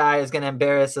 "This guy is going to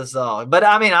embarrass us all." But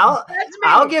I mean,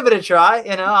 I'll give it a try.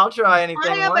 I'll try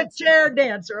anything. I am a chair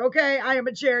dancer. Okay, I am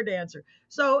a chair dancer.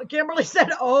 So Kimberly said,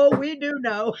 "Oh, we do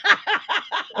know."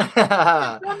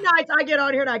 Some nights I get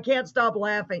on here and I can't stop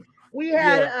laughing. We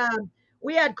had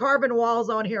Carbon Walls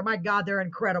on here. My God, they're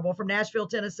incredible from Nashville,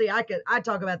 Tennessee. I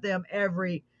talk about them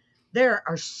they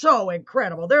are so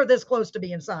incredible. They're this close to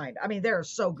being signed. I mean, they're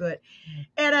so good.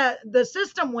 And the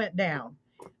system went down,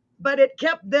 but it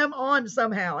kept them on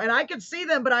somehow. And I could see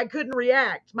them, but I couldn't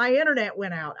react. My internet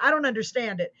went out. I don't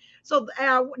understand it. So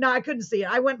no, I couldn't see it.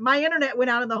 My internet went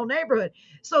out in the whole neighborhood.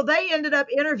 So they ended up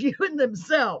interviewing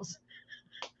themselves.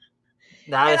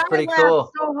 That is pretty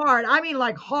cool. So hard. I mean,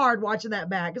 like hard watching that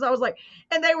back. Because I was like,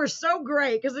 and they were so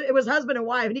great because it was husband and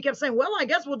wife. And he kept saying, well, I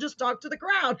guess we'll just talk to the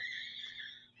crowd.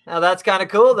 Now that's kind of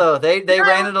cool though. They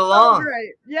ran it along. So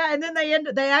great. Yeah, and then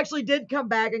they actually did come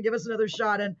back and give us another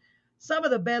shot. And some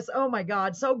of the best, oh my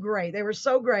God, so great. They were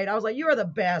so great. I was like, you are the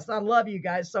best. I love you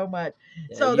guys so much.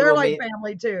 Yeah, so they're like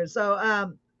family too.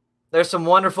 So there's some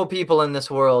wonderful people in this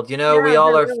world. We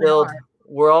all are really filled. Hard.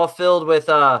 We're all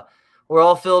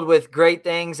filled with great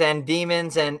things and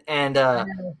demons and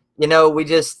we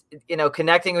just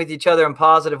connecting with each other in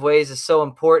positive ways is so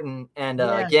important. And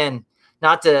again,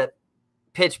 not to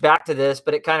pitch back to this,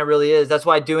 but it kind of really is. That's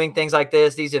why doing things like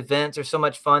this, these events are so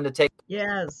much fun to take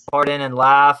part in and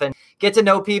laugh and get to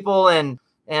know people and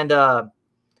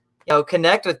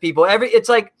connect with people. It's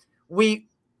like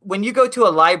when you go to a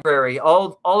library,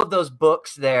 all of those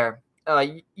books there,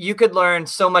 you could learn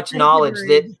so much knowledge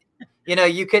that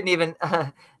you couldn't even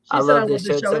I love this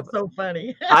show. It's so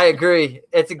funny. I agree.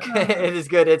 It is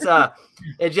good.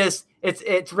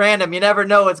 It's random. You never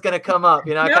know what's going to come up.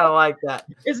 I kind of like that.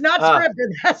 It's not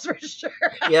scripted, that's for sure.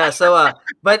 Yeah. So,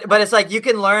 but it's like you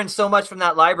can learn so much from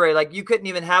that library. Like you couldn't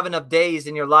even have enough days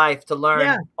in your life to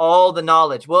learn all the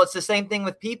knowledge. Well, it's the same thing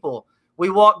with people. We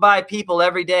walk by people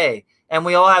every day, and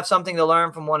we all have something to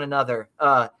learn from one another.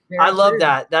 I love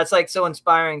that. That's like so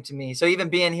inspiring to me. So even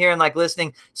being here and like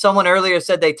listening, someone earlier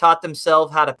said they taught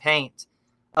themselves how to paint.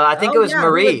 I think it was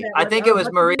Marie. I think it was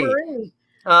Marie.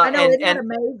 I know, isn't it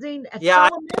amazing? It's so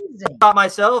amazing. I taught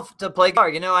myself to play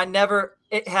guitar.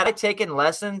 Had I taken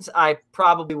lessons, I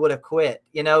probably would have quit,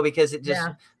 because it just,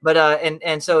 but,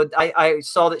 and so I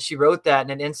saw that she wrote that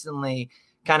and it instantly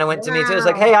kind of went to me too. It's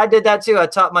like, hey, I did that too. I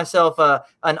taught myself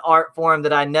an art form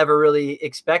that I never really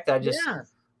expected.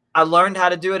 I learned how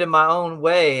to do it in my own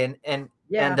way. So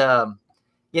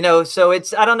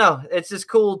it's, I don't know, it's just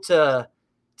cool to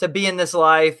be in this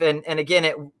life. And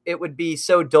again, it would be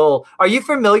so dull. Are you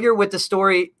familiar with the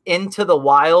story Into the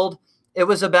Wild? It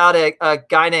was about a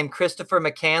guy named Christopher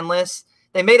McCandless.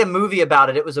 They made a movie about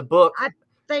it. It was a book. I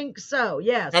think so.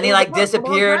 Yes. And he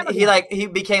disappeared. He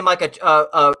became like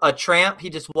a tramp. He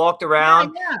just walked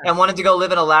around and wanted to go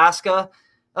live in Alaska.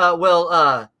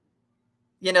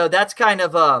 That's kind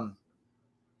of, I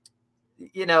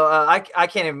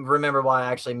can't even remember why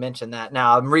I actually mentioned that.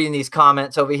 Now I'm reading these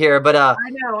comments over here, but I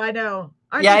know.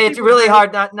 It's really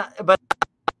hard. I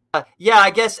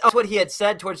guess that's what he had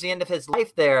said towards the end of his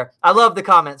life there. I love the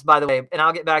comments, by the way, and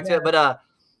I'll get back to it.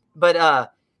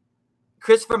 But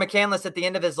Christopher McCandless at the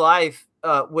end of his life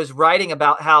was writing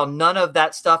about how none of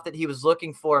that stuff that he was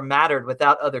looking for mattered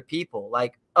without other people.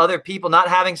 Like other people not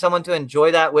having someone to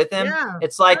enjoy that with him. Yeah,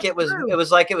 it's like it was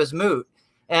moot.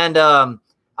 And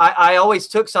I always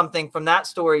took something from that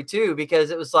story too, because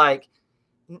it was like,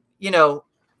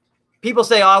 people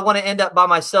say, oh, I want to end up by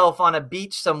myself on a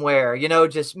beach somewhere,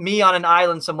 just me on an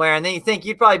island somewhere. And then you think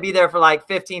you'd probably be there for like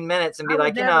 15 minutes and be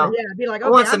like, I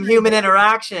want some human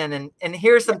interaction and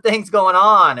here's some things going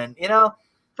on. And,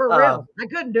 for real, I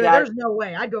couldn't do it. There's no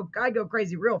way. I'd go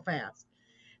crazy real fast.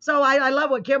 So I love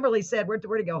what Kimberly said. Where'd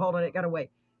it go? Hold on. It got away.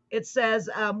 It says,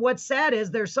 what's sad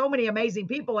is there's so many amazing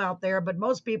people out there, but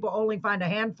most people only find a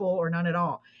handful or none at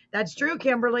all. That's true,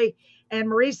 Kimberly. And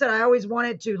Marie said, I always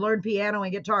wanted to learn piano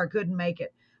and guitar. Couldn't make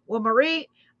it. Well, Marie,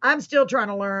 I'm still trying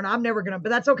to learn. I'm never going to, but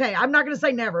that's okay. I'm not going to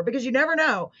say never because you never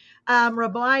know.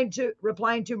 Replying to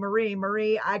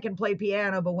Marie, I can play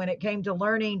piano, but when it came to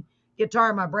learning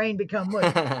guitar, my brain become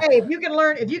mush. Hey, if you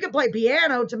can play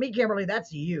piano, to me, Kimberly, that's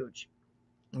huge.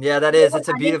 Yeah, that is. It's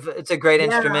a great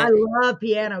instrument. I love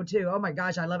piano too. Oh my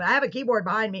gosh, I love it. I have a keyboard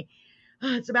behind me.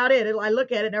 It's about it. I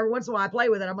look at it and every once in a while I play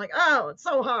with it. I'm like, oh, it's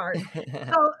so hard.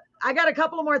 So I got a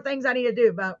couple of more things I need to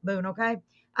do, Boone. Okay.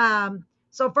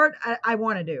 So first, I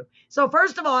want to do. So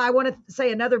first of all, I want to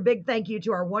say another big thank you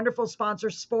to our wonderful sponsor,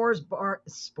 Scores Bar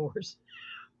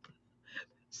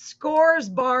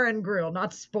and Grill,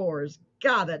 not Spores.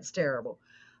 God, that's terrible.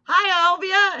 Hi,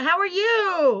 Elvia. How are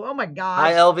you? Oh my gosh.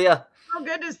 Hi, Elvia. So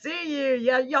good to see you.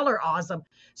 Yeah, y'all are awesome.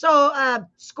 So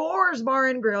Scores Bar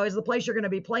and Grill is the place you're going to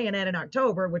be playing at in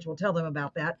October, which we'll tell them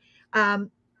about that.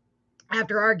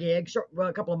 After our gig,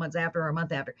 a couple of months after or a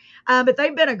month after. But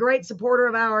they've been a great supporter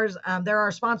of ours. They're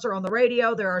our sponsor on the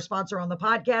radio. They're our sponsor on the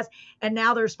podcast. And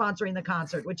now they're sponsoring the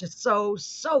concert, which is so,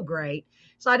 so great.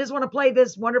 So I just want to play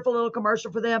this wonderful little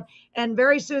commercial for them. And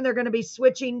very soon they're going to be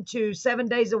switching to 7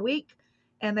 days a week.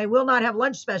 And they will not have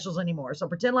lunch specials anymore. So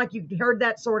pretend like you heard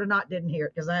that, sort of not didn't hear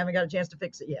it, because I haven't got a chance to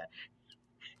fix it yet.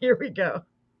 Here we go.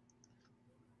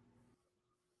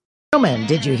 Gentlemen,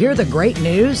 did you hear the great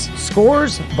news?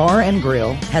 Scores Bar and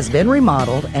Grill has been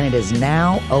remodeled and it is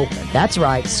now open. That's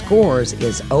right, Scores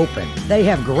is open. They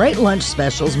have great lunch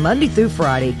specials Monday through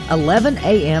Friday, 11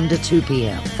 a.m. to 2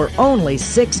 p.m. for only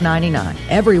 $6.99.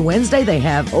 Every Wednesday they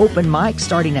have open mic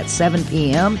starting at 7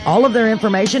 p.m. All of their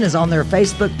information is on their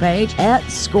Facebook page at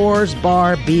Scores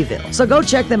Bar Beeville. So go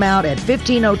check them out at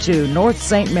 1502 North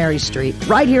St. Mary Street,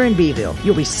 right here in Beeville.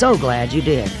 You'll be so glad you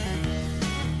did.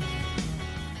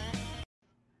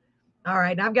 All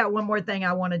right. And I've got one more thing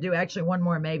I want to do. Actually, one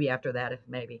more maybe after that, if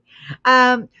maybe.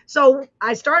 So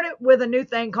I started with a new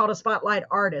thing called a Spotlight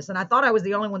Artist. And I thought I was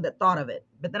the only one that thought of it.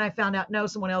 But then I found out, no,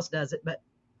 someone else does it. But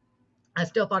I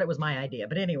still thought it was my idea.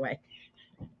 But anyway,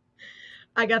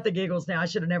 I got the giggles now. I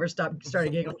should have never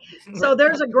started giggling. So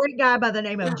there's a great guy by the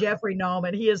name of Jeffrey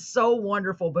Nallman. He is so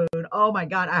wonderful, Boone. Oh, my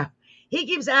God. He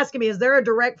keeps asking me, is there a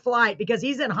direct flight? Because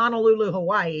he's in Honolulu,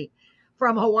 Hawaii.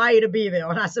 From Hawaii to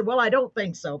Beeville. And I said, well, I don't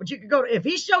think so, but you could go. If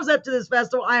he shows up to this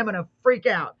festival, I am going to freak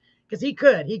out because he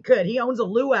could. He owns a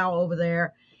luau over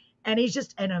there and he's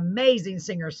just an amazing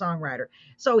singer songwriter.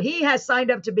 So he has signed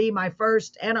up to be my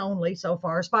first and only so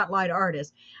far Spotlight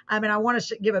Artist. I mean, I want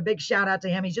to give a big shout out to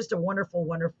him. He's just a wonderful,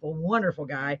 wonderful, wonderful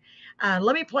guy.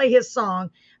 Let me play his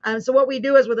song. So what we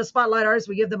do is with a Spotlight Artist,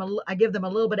 I give them a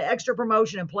little bit of extra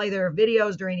promotion and play their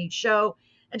videos during each show.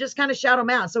 And just kind of shout him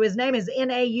out. So his name is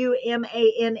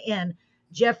Naumann,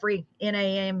 Jeffrey,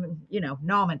 N-A-M,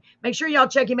 Nallman. Make sure y'all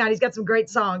check him out. He's got some great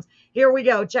songs. Here we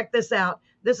go. Check this out.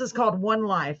 This is called One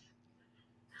Life.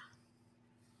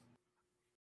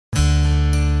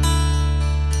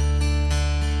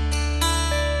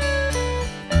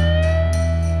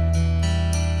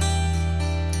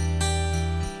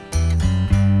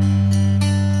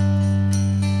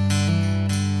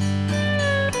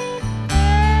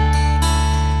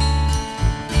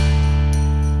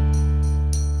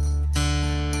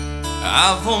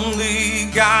 I've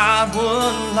only got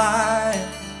one life.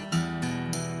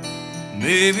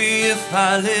 Maybe if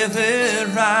I live it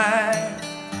right,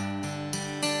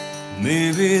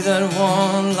 maybe that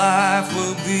one life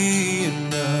will be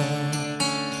enough.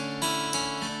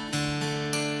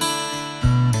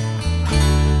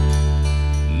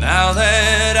 Now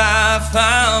that I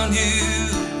found you,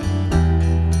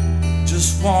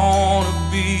 just wanna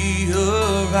be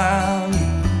around you.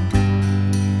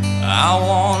 I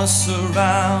wanna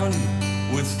surround you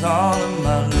with all of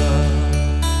my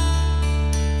love.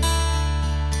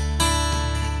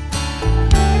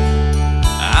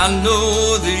 I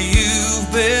know that you've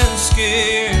been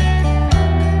scared,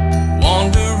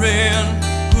 wondering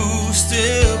who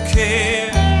still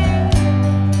cares.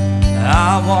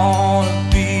 I wanna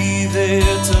be there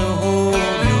to hold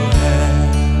your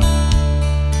hand.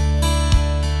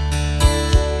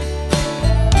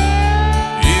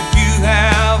 If you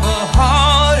have a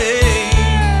heartache,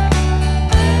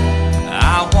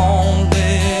 I won't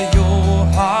let your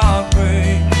heart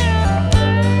break.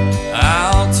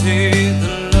 I'll take the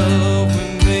love we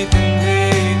make and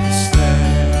make it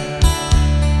stand.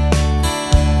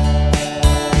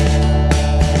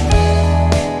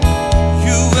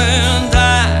 You and I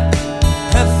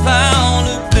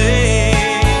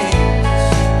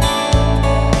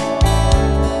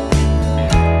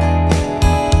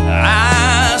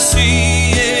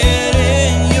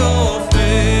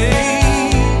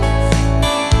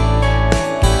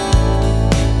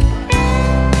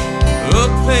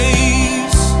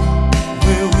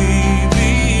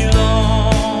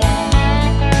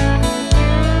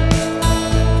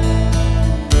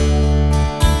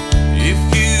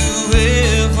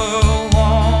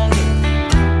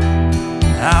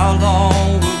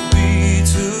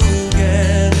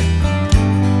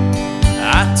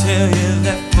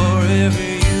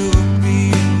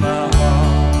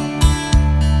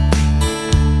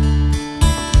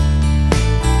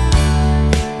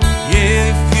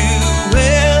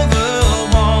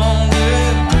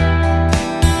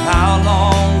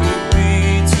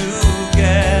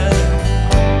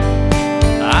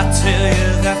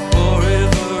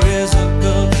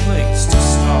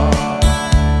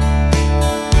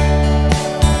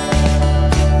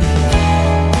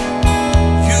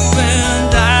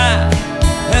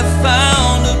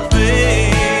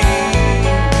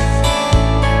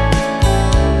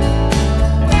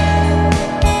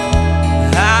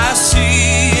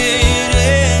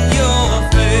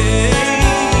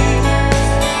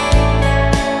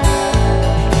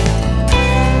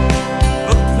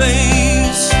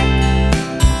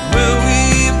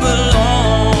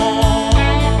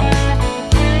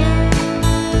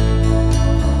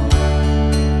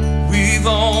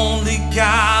only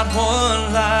got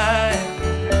one life,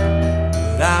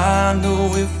 but I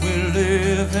know if we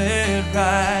live it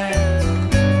right,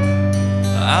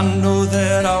 I know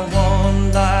that our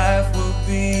one life will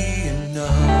be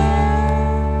enough.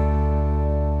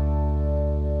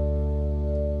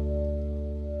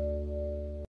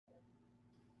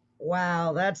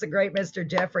 Wow, that's a great Mr.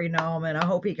 Jeffrey Nallman. I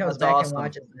hope he goes That's back awesome. and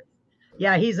watches it.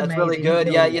 Yeah, he's That's amazing. really good.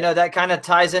 Really yeah, is. you know, that kind of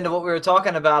ties into what we were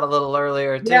talking about a little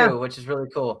earlier too, which is really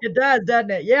cool. It does, doesn't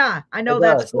it? Yeah, I know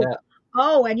that's cool. Yeah.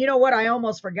 Oh, and you know what? I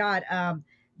almost forgot.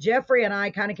 Jeffrey and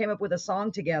I kind of came up with a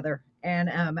song together, and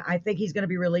I think he's going to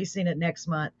be releasing it next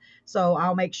month. So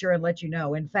I'll make sure and let you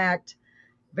know. In fact,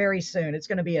 very soon. It's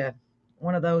going to be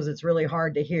one of those that's really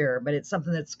hard to hear, but it's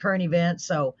something that's current event.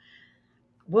 So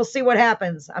we'll see what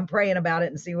happens. I'm praying about it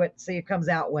and see it comes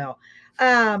out well.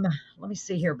 Let me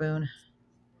see here, Boone.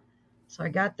 So I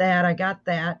got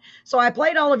that. So I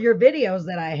played all of your videos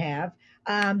that I have.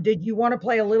 Did you want to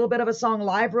play a little bit of a song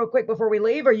live real quick before we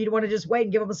leave, or you want to just wait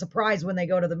and give them a surprise when they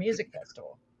go to the music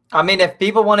festival? I mean, if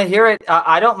people want to hear it,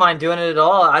 I don't mind doing it at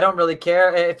all. I don't really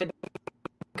care if it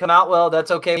come out well.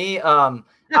 That's okay. Me, I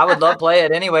would love to play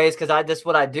it anyways because that's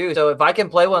what I do. So if I can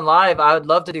play one live, I would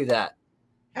love to do that.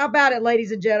 How about it,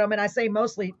 ladies and gentlemen? I say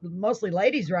mostly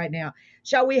ladies right now.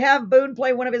 Shall we have Boone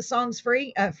play one of his songs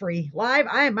free live?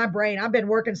 My brain. I've been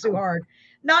working so hard,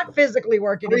 not physically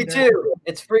working. Free too.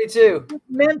 It's free too.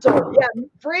 Mental, yeah,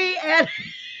 free and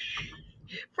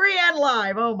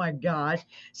live. Oh my gosh.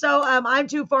 So I'm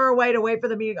too far away to wait for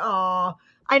the music. Oh,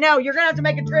 I know you're gonna have to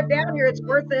make a trip down here. It's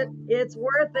worth it. It's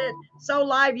worth it. So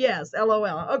live, yes.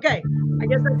 LOL. Okay, I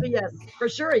guess that's a yes for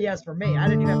sure. A yes for me. I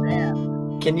didn't even have to ask.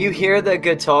 Can you hear the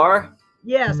guitar?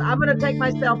 Yes, I'm going to take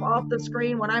myself off the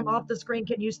screen. When I'm off the screen,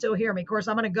 can you still hear me? Of course,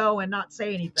 I'm going to go and not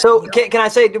say anything. So can I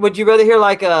say, would you rather hear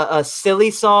like a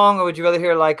silly song, or would you rather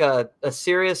hear like a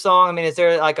serious song? I mean, is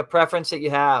there like a preference that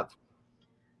you have?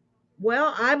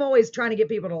 Well, I'm always trying to get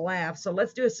people to laugh, so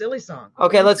let's do a silly song.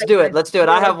 Okay, let's do it. Let's do it.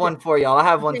 I have one for y'all. I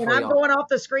have one for y'all. I'm going off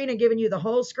the screen and giving you the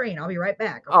whole screen. I'll be right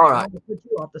back. Okay? All right. I'll put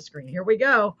you off the screen. Here we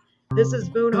go. This is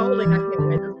Boone Holding. I can't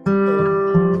wait.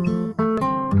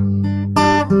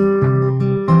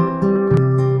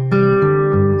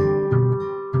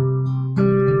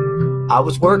 I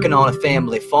was working on a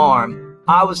family farm.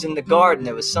 I was in the garden,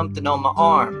 there was something on my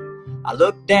arm. I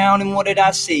looked down and what did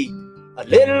I see? A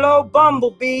little old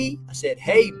bumblebee. I said,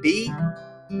 "Hey, bee,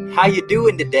 how you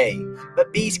doing today?"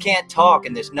 But bees can't talk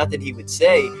and there's nothing he would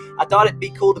say. I thought it'd be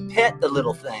cool to pet the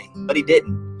little thing, but he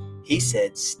didn't. He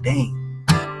said, "Sting."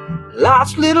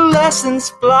 Life's little lessons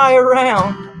fly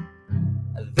around,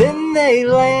 then they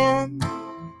land.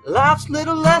 Life's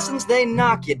little lessons, they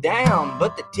knock you down,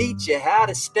 but they teach you how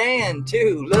to stand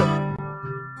too. Look.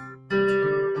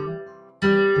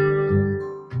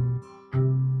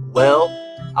 Well,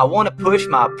 I want to push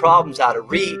my problems out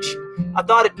of reach. I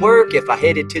thought it'd work if I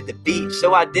headed to the beach.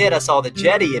 So I did. I saw the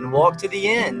jetty and walked to the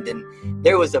end. And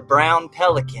there was a brown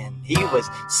pelican. He was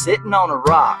sitting on a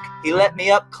rock. He let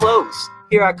me up close.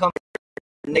 Here I come.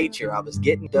 Nature, I was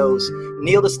getting those.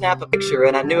 Kneeled to snap a picture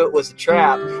and I knew it was a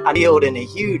trap. I kneeled in a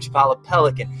huge pile of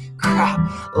pelican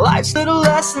crap. Life's little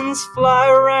lessons fly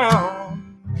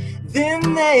around,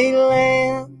 then they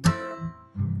land.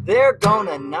 They're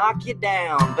gonna knock you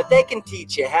down, but they can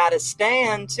teach you how to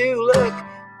stand too. Look,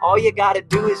 all you gotta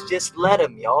do is just let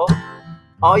them, y'all.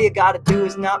 All you gotta do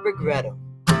is not regret them.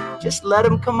 Just let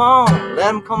them come on,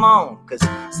 let them come on. Cause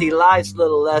see, life's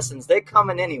little lessons, they're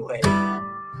coming anyway.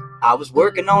 I was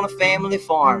working on a family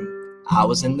farm. I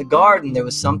was in the garden, there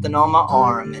was something on my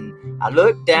arm. And I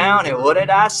looked down and what did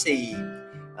I see?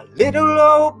 A little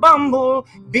old bumblebee.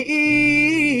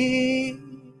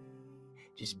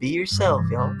 Just be yourself,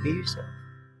 y'all, be yourself.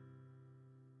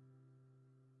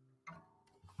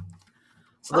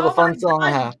 It's a little fun song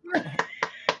I have.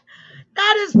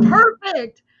 That is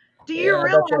perfect. Do you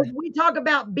realize we talk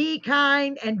about be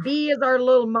kind, and be is our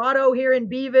little motto here in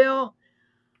Beeville?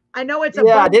 I know it's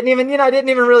I didn't even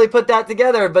really put that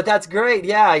together, but that's great.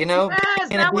 Yeah, you know, yes,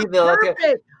 that was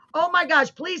perfect. Oh my gosh,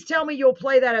 please tell me you'll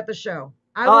play that at the show.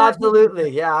 Absolutely.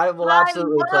 Yeah, I will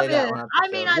absolutely play that one. I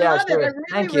mean, I love it.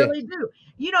 I really do.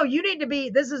 You know, you need to be,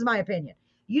 this is my opinion,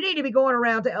 you need to be going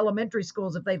around to elementary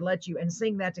schools if they'd let you and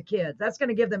sing that to kids. That's going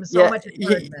to give them so much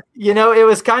encouragement. You know,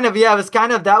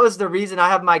 that was the reason I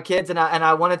have my kids, and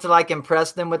I wanted to like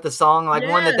impress them with the song, like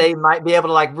one that they might be able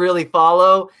to like really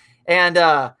follow. And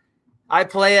I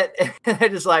play it and they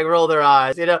just like roll their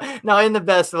eyes, you know, no, in the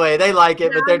best way. They like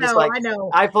it, but they're just like,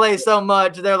 I play so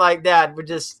much. They're like, "Dad,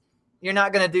 you're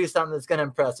not going to do something that's going to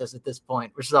impress us at this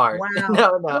point. We're sorry." Wow.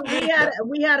 No. Well,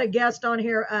 we had a guest on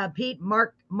here, Pete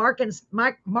Mark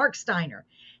Steiner.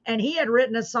 and he had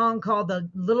written a song called The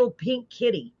Little Pink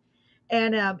Kitty.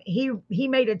 And he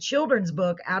made a children's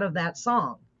book out of that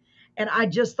song. And I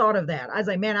just thought of that. I was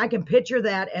like, man, I can picture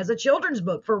that as a children's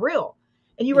book for real.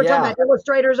 And you were talking about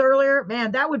illustrators earlier.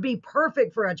 Man, that would be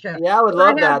perfect for a child. Yeah, I would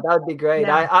love that. That would be great.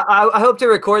 Yeah. I hope to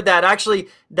record that. Actually,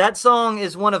 that song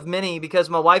is one of many because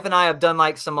my wife and I have done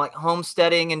like some like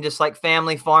homesteading and just like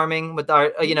family farming with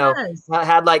our, I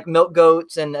had like milk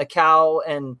goats and a cow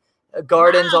and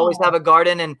gardens. Always have a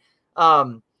garden. And,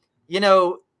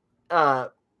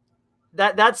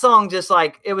 that song just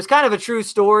like, it was kind of a true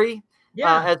story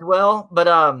as well.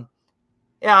 But,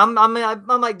 yeah, I'm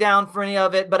like down for any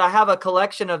of it, but I have a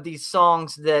collection of these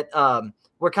songs that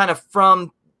were kind of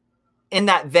from in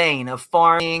that vein of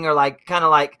farming or like kind of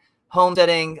like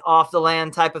homesteading off the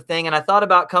land type of thing. And I thought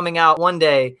about coming out one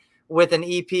day with an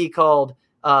EP called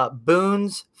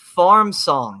Boone's Farm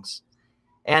Songs.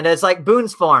 And it's like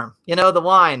Boone's Farm, the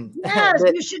wine. Yes,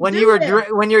 you should when do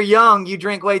when you're young, you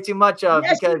drink way too much of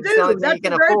because it's the only thing you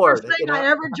can afford. That's the very first thing I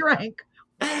ever drank.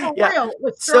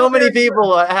 So many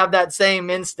people have that same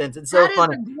instance. It's so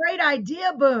funny. That is a great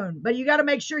idea, Boone. But you got to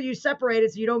make sure you separate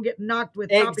it so you don't get knocked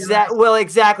with copyright. Well,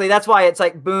 exactly. That's why it's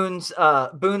like Boone's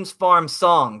Farm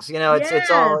Songs.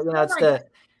 It's all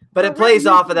but it plays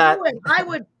off of that. I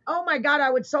would. Oh my God, I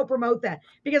would so promote that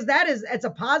because it's a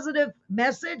positive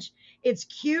message. It's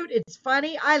cute. It's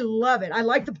funny. I love it. I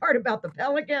like the part about the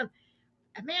pelican.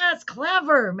 Man, it's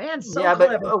clever, man.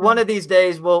 Clever. But one of these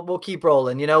days we'll keep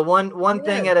rolling. One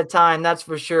thing at a time. That's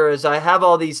for sure. Is I have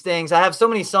all these things. I have so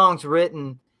many songs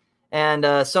written,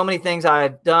 and so many things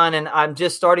I've done, and I'm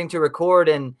just starting to record.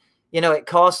 And it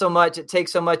costs so much. It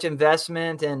takes so much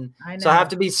investment, and so I have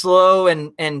to be slow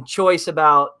and choice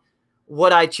about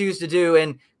what I choose to do.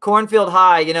 And Cornfield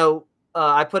High,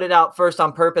 I put it out first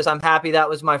on purpose. I'm happy that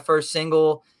was my first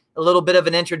single. A little bit of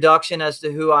an introduction as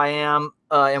to who I am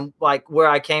and like where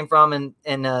I came from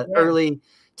in early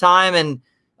time. And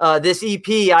this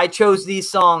EP, I chose these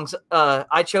songs.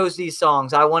 I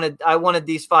wanted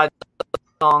these 5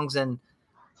 songs, and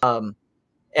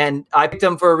I picked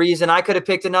them for a reason. I could have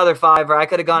picked another 5, or I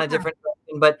could have gone a different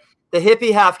direction. But the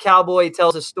hippie half cowboy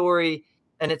tells a story,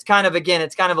 and it's kind of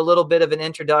a little bit of an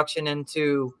introduction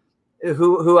into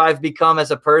who I've become as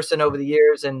a person over the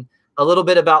years, and a little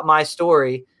bit about my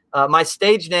story. My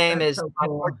stage name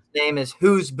name is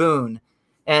Who's Boone,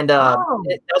 and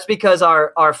that's because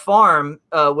our farm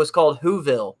was called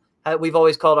Whoville. We've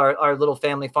always called our little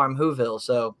family farm Whoville.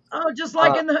 So just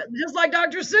like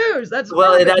Dr. Seuss.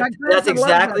 That's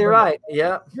exactly right.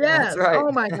 Yeah, yes. That's right.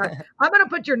 Oh my God, I'm going to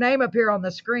put your name up here on the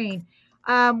screen.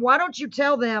 Why don't you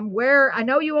tell them where? I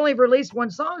know you only released one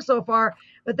song so far,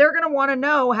 but they're going to want to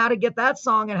know how to get that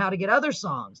song and how to get other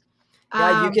songs.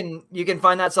 Yeah, you can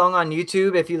find that song on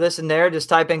YouTube if you listen there. Just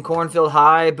type in Cornfield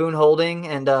High Boone Holding,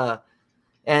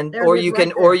 or you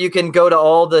can go to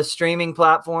all the streaming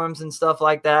platforms and stuff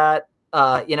like that.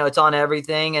 It's on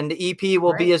everything, and the EP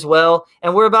will be as well.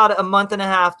 And we're about a month and a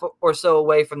half or so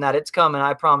away from that. It's coming,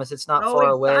 I promise. It's not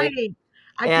far away.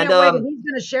 I can't wait. And he's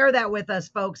going to share that with us,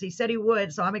 folks. He said he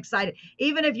would, so I'm excited.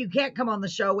 Even if you can't come on the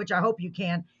show, which I hope you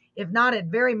can. If not, at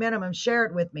very minimum, share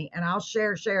it with me, and I'll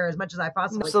share as much as I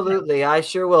possibly Absolutely. Can. I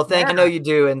sure will. I know you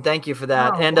do, and thank you for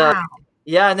that. And wow.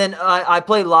 And then I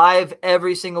play live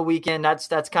every single weekend.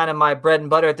 That's kind of my bread and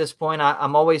butter at this point.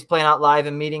 I'm always playing out live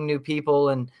and meeting new people,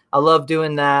 and I love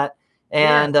doing that.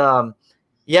 And and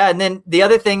then the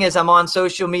other thing is I'm on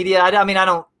social media. I'm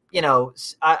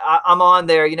on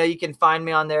there. You can find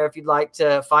me on there if you'd like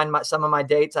to find some of my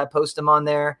dates. I post them on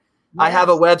there. Yes. I have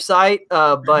a website,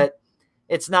 but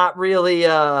it's not really,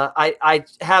 I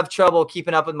have trouble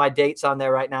keeping up with my dates on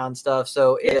there right now and stuff.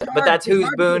 So, but that's Who's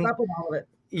Boone.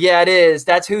 Yeah, it is.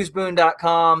 That's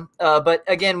who'sboone.com. But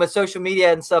again, with social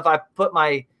media and stuff, I put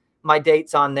my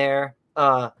dates on there.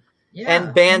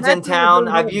 And bands in town.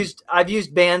 I've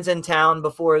used bands in town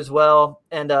before as well.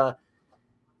 And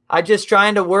I just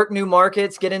trying to work new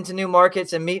markets, get into new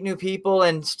markets, and meet new people,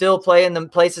 and still play in the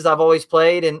places I've always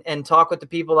played, and talk with the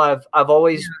people I've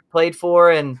always played for.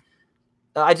 And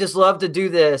I just love to do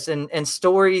this, and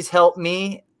stories help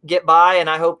me get by, and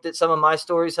I hope that some of my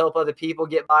stories help other people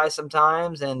get by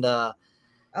sometimes. And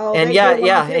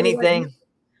anything.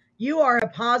 You are a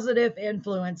positive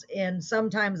influence in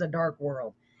sometimes a dark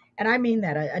world, and I mean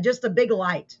that. Just a big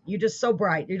light. You're just so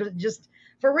bright. You're just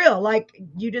for real. Like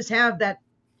you just have that.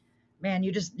 Man,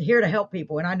 you're just here to help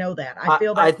people, and I know that. I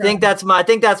feel that. I think that's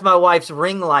my wife's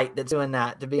ring light that's doing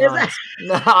that. To be honest,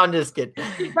 no, I'm just kidding.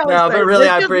 No, but really,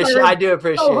 I do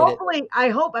appreciate it. Hopefully,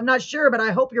 I'm not sure, but I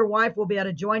hope your wife will be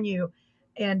able to join you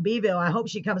in Beeville. I hope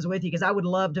she comes with you because I would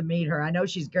love to meet her. I know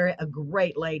she's a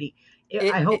great lady.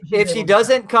 I hope if she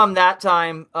doesn't come that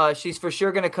time, she's for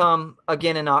sure going to come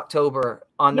again in October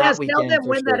on that weekend. Tell them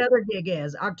when that other gig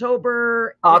is.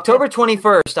 October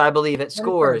 21st, I believe, at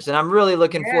Scores, and I'm really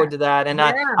looking forward to that. And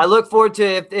I look forward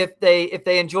to if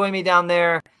they enjoy me down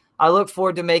there. I look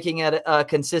forward to making it a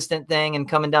consistent thing and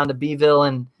coming down to Beeville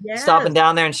and stopping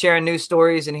down there and sharing news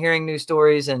stories and hearing news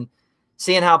stories and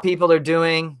seeing how people are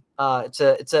doing.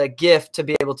 It's a gift to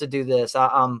be able to do this.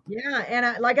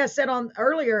 And like I said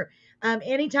earlier.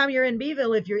 Anytime you're in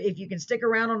Beeville, if you can stick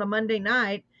around on a Monday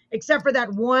night, except for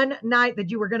that one night that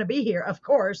you were going to be here, of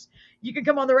course, you can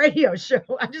come on the radio show.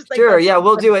 I just think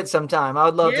we'll do it sometime. I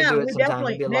would love to do it sometime.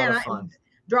 It'd be a lot of fun.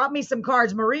 Drop me some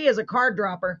cards. Marie is a card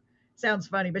dropper. Sounds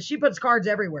funny, but she puts cards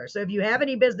everywhere. So if you have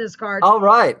any business cards, all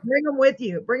right, bring them with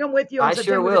you. Bring them with you on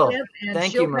September sure will. 10th, and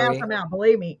Thank she'll you, pass Marie. them out.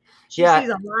 Believe me, she sees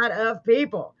a lot of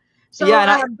people. So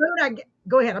Boone,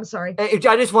 go ahead. I'm sorry. I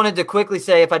just wanted to quickly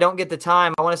say, if I don't get the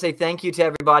time, I want to say thank you to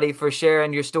everybody for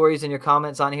sharing your stories and your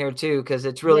comments on here too, because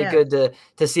it's really good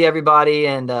to see everybody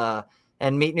and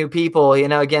meet new people. You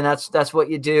know, again, that's what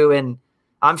you do, and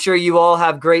I'm sure you all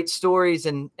have great stories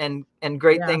and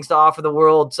great things to offer the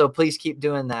world. So please keep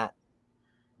doing that.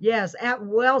 Yes,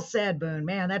 well said, Boone.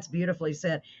 Man, that's beautifully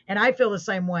said. And I feel the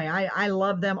same way. I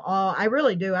love them all. I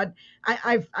really do. I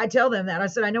tell them that. I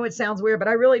said, I know it sounds weird, but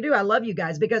I really do. I love you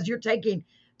guys because you're taking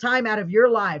time out of your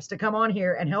lives to come on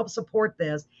here and help support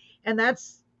this. And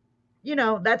that's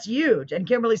huge. And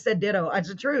Kimberly said ditto. It's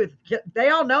the truth. They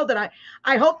all know that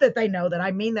I hope that they know that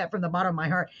I mean that from the bottom of my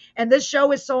heart. And this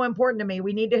show is so important to me.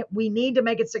 We need to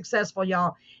make it successful,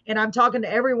 y'all. And I'm talking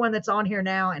to everyone that's on here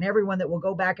now and everyone that will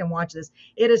go back and watch this.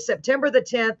 It is September the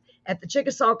 10th at the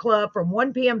Chickasaw Club from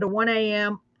 1 p.m. to 1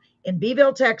 a.m. in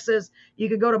Beeville, Texas. You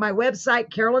can go to my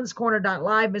website,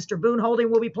 carolinscorner.live. Mr. Boone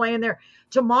Holding will be playing there.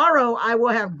 Tomorrow, I will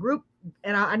have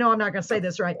and I know I'm not going to say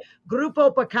this right,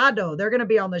 Grupo Picado. They're going to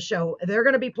be on the show. They're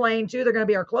going to be playing too. They're going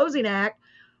to be our closing act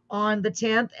on the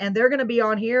 10th, and they're going to be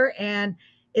on here. And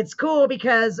it's cool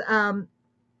because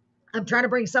I'm trying to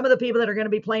bring some of the people that are going to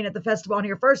be playing at the festival on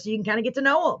here first, so you can kind of get to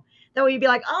know them. That way you'd be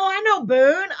like, oh, I know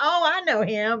Boone. Oh, I know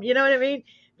him. You know what I mean?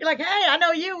 Be like, hey, I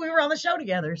know you. We were on the show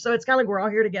together. So it's kind of like we're all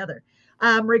here together.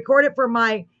 Record it for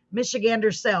my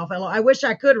Michigander self. I wish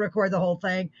I could record the whole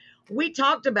thing. We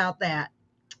talked about that.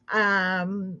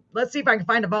 Let's see if I can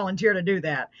find a volunteer to do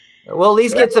that. We'll at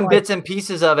least get some bits and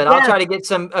pieces of it. I'll try to get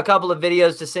a couple of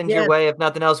videos to send your way. If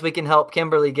nothing else, we can help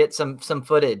Kimberly get some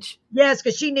footage. Yes,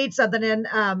 because she needs something,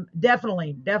 and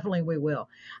definitely we will.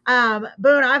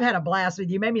 Boone, I've had a blast with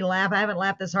you. You made me laugh. I haven't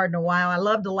laughed this hard in a while. I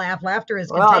love to laugh. Laughter is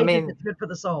contagious. It's good for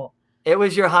the soul. It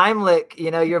was your Heimlich,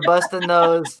 you're busting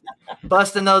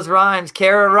those rhymes.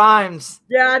 Kara rhymes.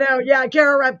 Yeah, I know. Yeah,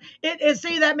 Kara rhymes.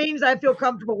 See, that means I feel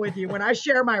comfortable with you. When I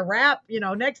share my rap,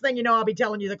 next thing you know, I'll be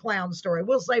telling you the clown story.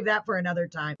 We'll save that for another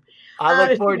time. I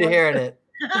look forward to hearing it.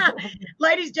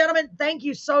 Ladies, gentlemen, thank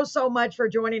you so much for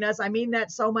joining us. I mean that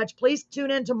so much. Please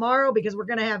tune in tomorrow because we're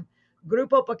going to have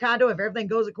Grupo Picado if everything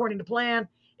goes according to plan.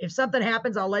 If something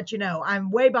happens, I'll let you know. I'm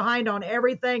way behind on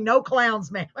everything. No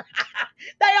clowns, man.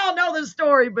 They all know the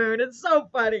story, Boone. It's so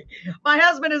funny. My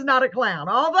husband is not a clown,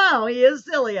 although he is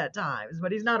silly at times,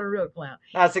 but he's not a real clown.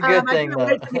 That's a good thing, though. I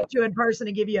can't wait to meet you in person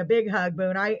and give you a big hug,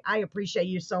 Boone. I appreciate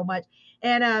you so much.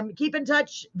 And keep in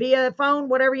touch via phone,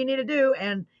 whatever you need to do.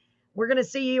 And we're going to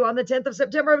see you on the 10th of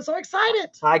September. I'm so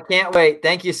excited. I can't wait.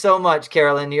 Thank you so much,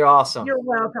 Carolyn. You're awesome. You're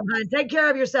welcome, hon. Take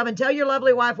care of yourself and tell your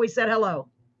lovely wife we said hello.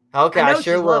 Okay, I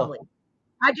sure will. Lovely.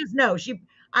 I just know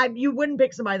you wouldn't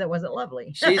pick somebody that wasn't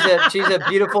lovely. She's a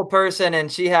beautiful person, and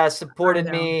she has supported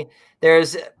me.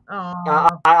 There's,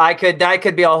 I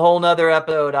could be a whole nother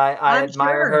episode. I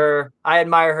admire her. I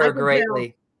admire her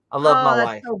greatly. I love my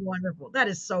wife. That's so wonderful. That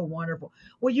is so wonderful.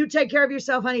 Well, you take care of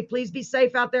yourself, honey. Please be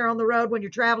safe out there on the road when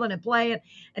you're traveling and playing,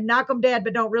 and knock them dead,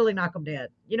 but don't really knock them dead.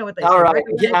 You know what they say. All right.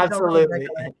 Yeah, absolutely.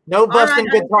 No busting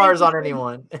guitars on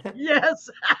anyone. Yes.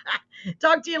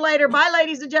 Talk to you later. Bye,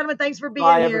 ladies and gentlemen. Thanks for being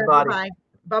here. Everybody. Bye-bye.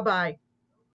 Bye-bye.